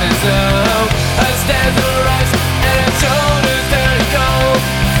much and so her stairs are ice and her shoulders turning cold.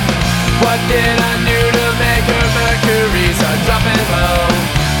 What did I do to make her mercury start dropping low?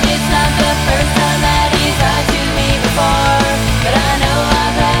 It's not the first time that he's lied to me before, but I know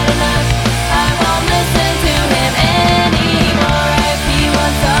I've had enough. I won't listen to him anymore. If he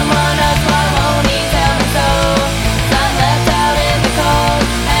wants someone else, why won't he tell me so? 'Cause I'm left out in the cold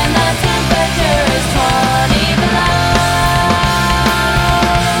and the temperature is 20 below.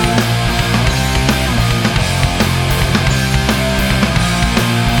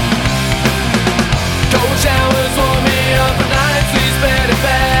 Cold showers warm me up and I sleep bed in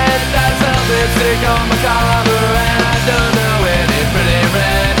bed. That's how lipstick on my collar and I don't know any pretty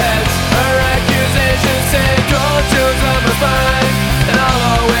redheads. Her accusations say cold chills on my spine, and I'll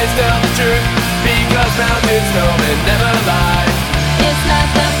always tell the truth because mountain snowmen never lie. It's not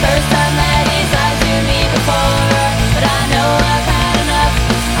the first time that he's lied to me before, but I know I've had enough.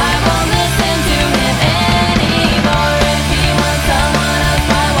 I won't listen to him anymore. If he wants someone else,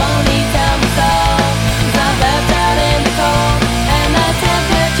 why won't he tell me so? 'Cause I'm left out in the cold and the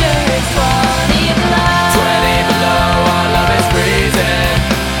temperature is 20 below. 20 below, our love is freezing.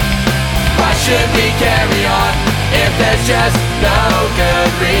 Why should we carry on if there's just no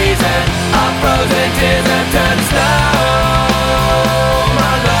good reason? Our frozen tears have turned to snow.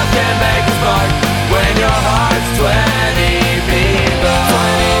 My love can make a spark when your heart's 20 below.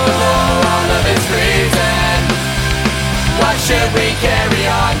 20 below, our love is freezing. Why should we carry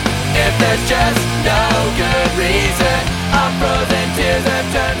on if there's just no good reason? Our frozen tears have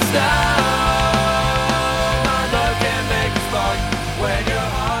turned to snow. My love can make a spark when your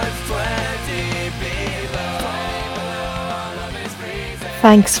heart's 20 below. 20 below, our love is freezing.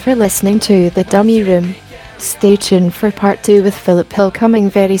 Thanks for listening to The Dummy Room. Stay tuned for part 2 with Phillip Hill coming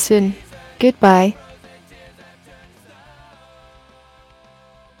very soon. Goodbye.